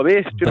they fall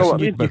away. Do you know what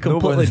I mean? You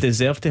completely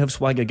deserve to have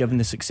swagger given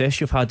the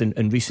success you've had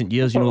in recent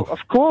years. You know, of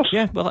course.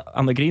 Yeah, well,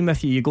 I'm agreeing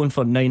with you. You're going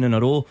for 9 in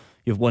a row.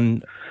 You've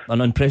won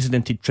an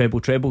unprecedented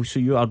treble, so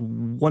you are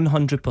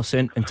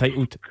 100%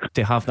 entitled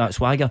to have that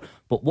swagger.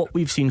 But what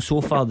we've seen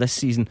so far this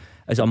season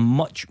is a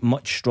much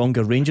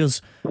stronger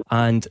Rangers,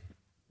 and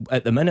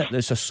at the minute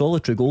it's a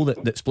solitary goal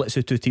that splits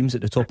the two teams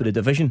at the top of the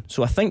division.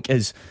 So I think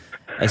as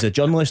a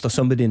journalist or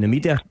somebody in the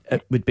media,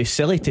 it would be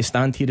silly to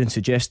stand here and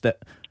suggest that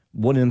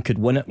one of them could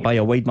win it by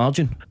a wide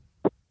margin.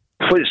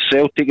 What's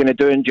Celtic going to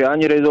do in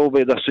January though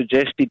with their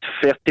suggested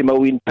 £30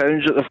 million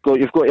that they've got?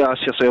 You've got to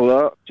ask yourself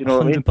that. Do you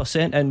know 100%, what I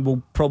mean? And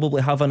we'll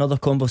probably have another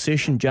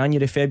conversation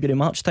January, February,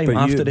 March time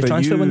after the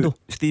transfer window.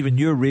 Stephen,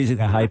 you're raising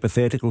a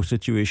hypothetical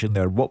situation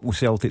there. What will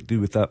Celtic do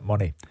with that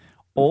money?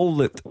 All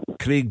that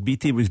Craig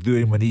Beattie was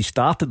doing when he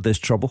started this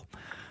trouble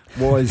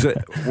was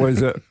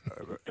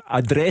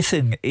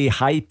addressing a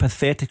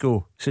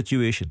hypothetical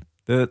situation.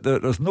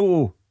 There's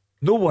no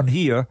one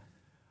here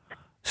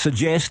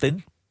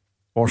suggesting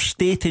or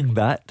stating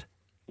that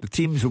the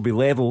teams will be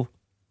level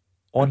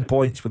on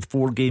points with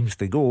 4 games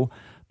to go,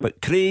 but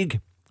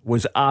Craig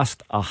was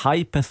asked a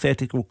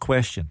hypothetical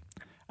question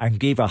and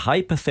gave a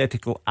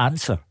hypothetical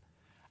answer,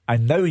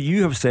 and now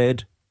you have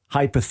said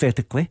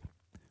hypothetically,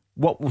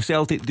 what will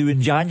Celtic do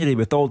in January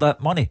with all that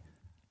money?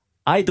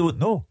 I don't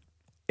know.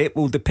 It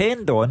will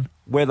depend on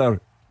whether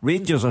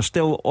Rangers are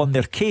still on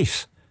their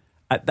case.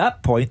 At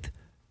that point,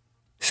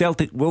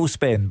 Celtic will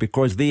spend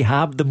because they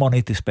have the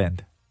money to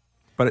spend.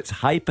 But it's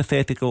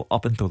hypothetical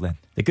up until then.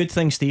 The good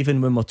thing, Stephen,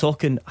 when we're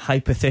talking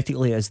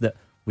hypothetically, is that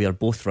we are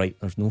both right.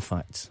 There's no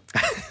facts.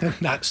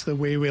 That's the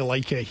way we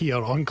like it here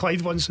on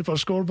Clyde One Super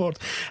Scoreboard.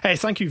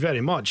 Thank you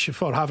very much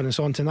for having us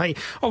on tonight.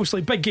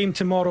 Obviously, big game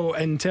tomorrow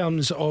in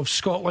terms of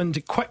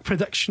Scotland. Quick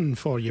prediction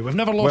for you. We've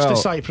never lost to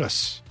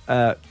Cyprus.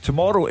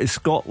 Tomorrow is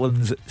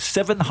Scotland's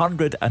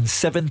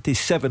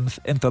 777th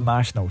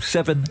international.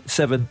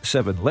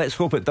 777. Let's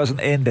hope it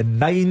doesn't end in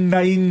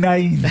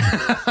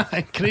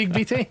 999. Craig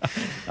Beattie.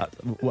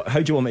 How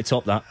do you want me to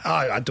top that?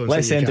 I don't.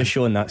 Let's end the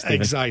show on that, Stephen.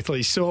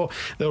 Exactly. So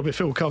there will be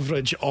full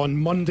coverage on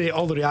Monday.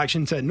 All the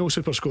reaction to No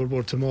Super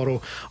Scoreboard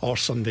tomorrow or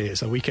Sunday.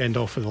 It's a weekend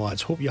off for the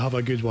lads. Hope you have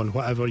a good one,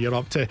 whatever you're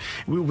up to.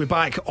 We'll be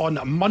back on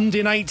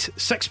Monday night,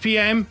 6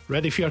 p.m.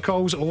 Ready for your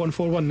calls,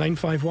 0141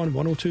 951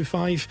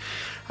 1025.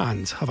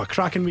 And have a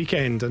cracking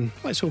weekend, and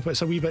let's hope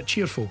it's a wee bit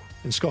cheerful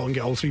and Scotland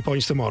get all 3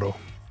 points tomorrow.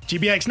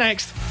 GBX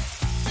next.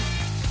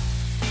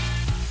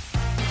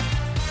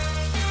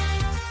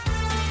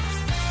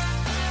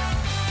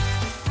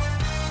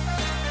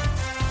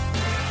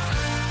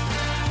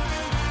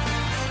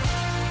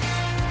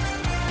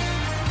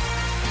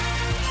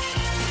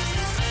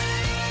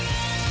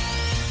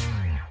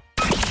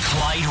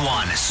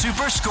 One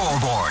Super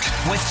Scoreboard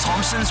with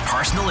Thompson's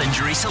personal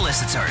injury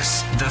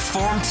solicitors, the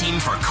form team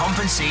for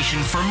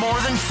compensation for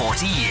more than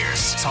 40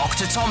 years. Talk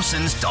to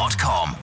Thompsons.com.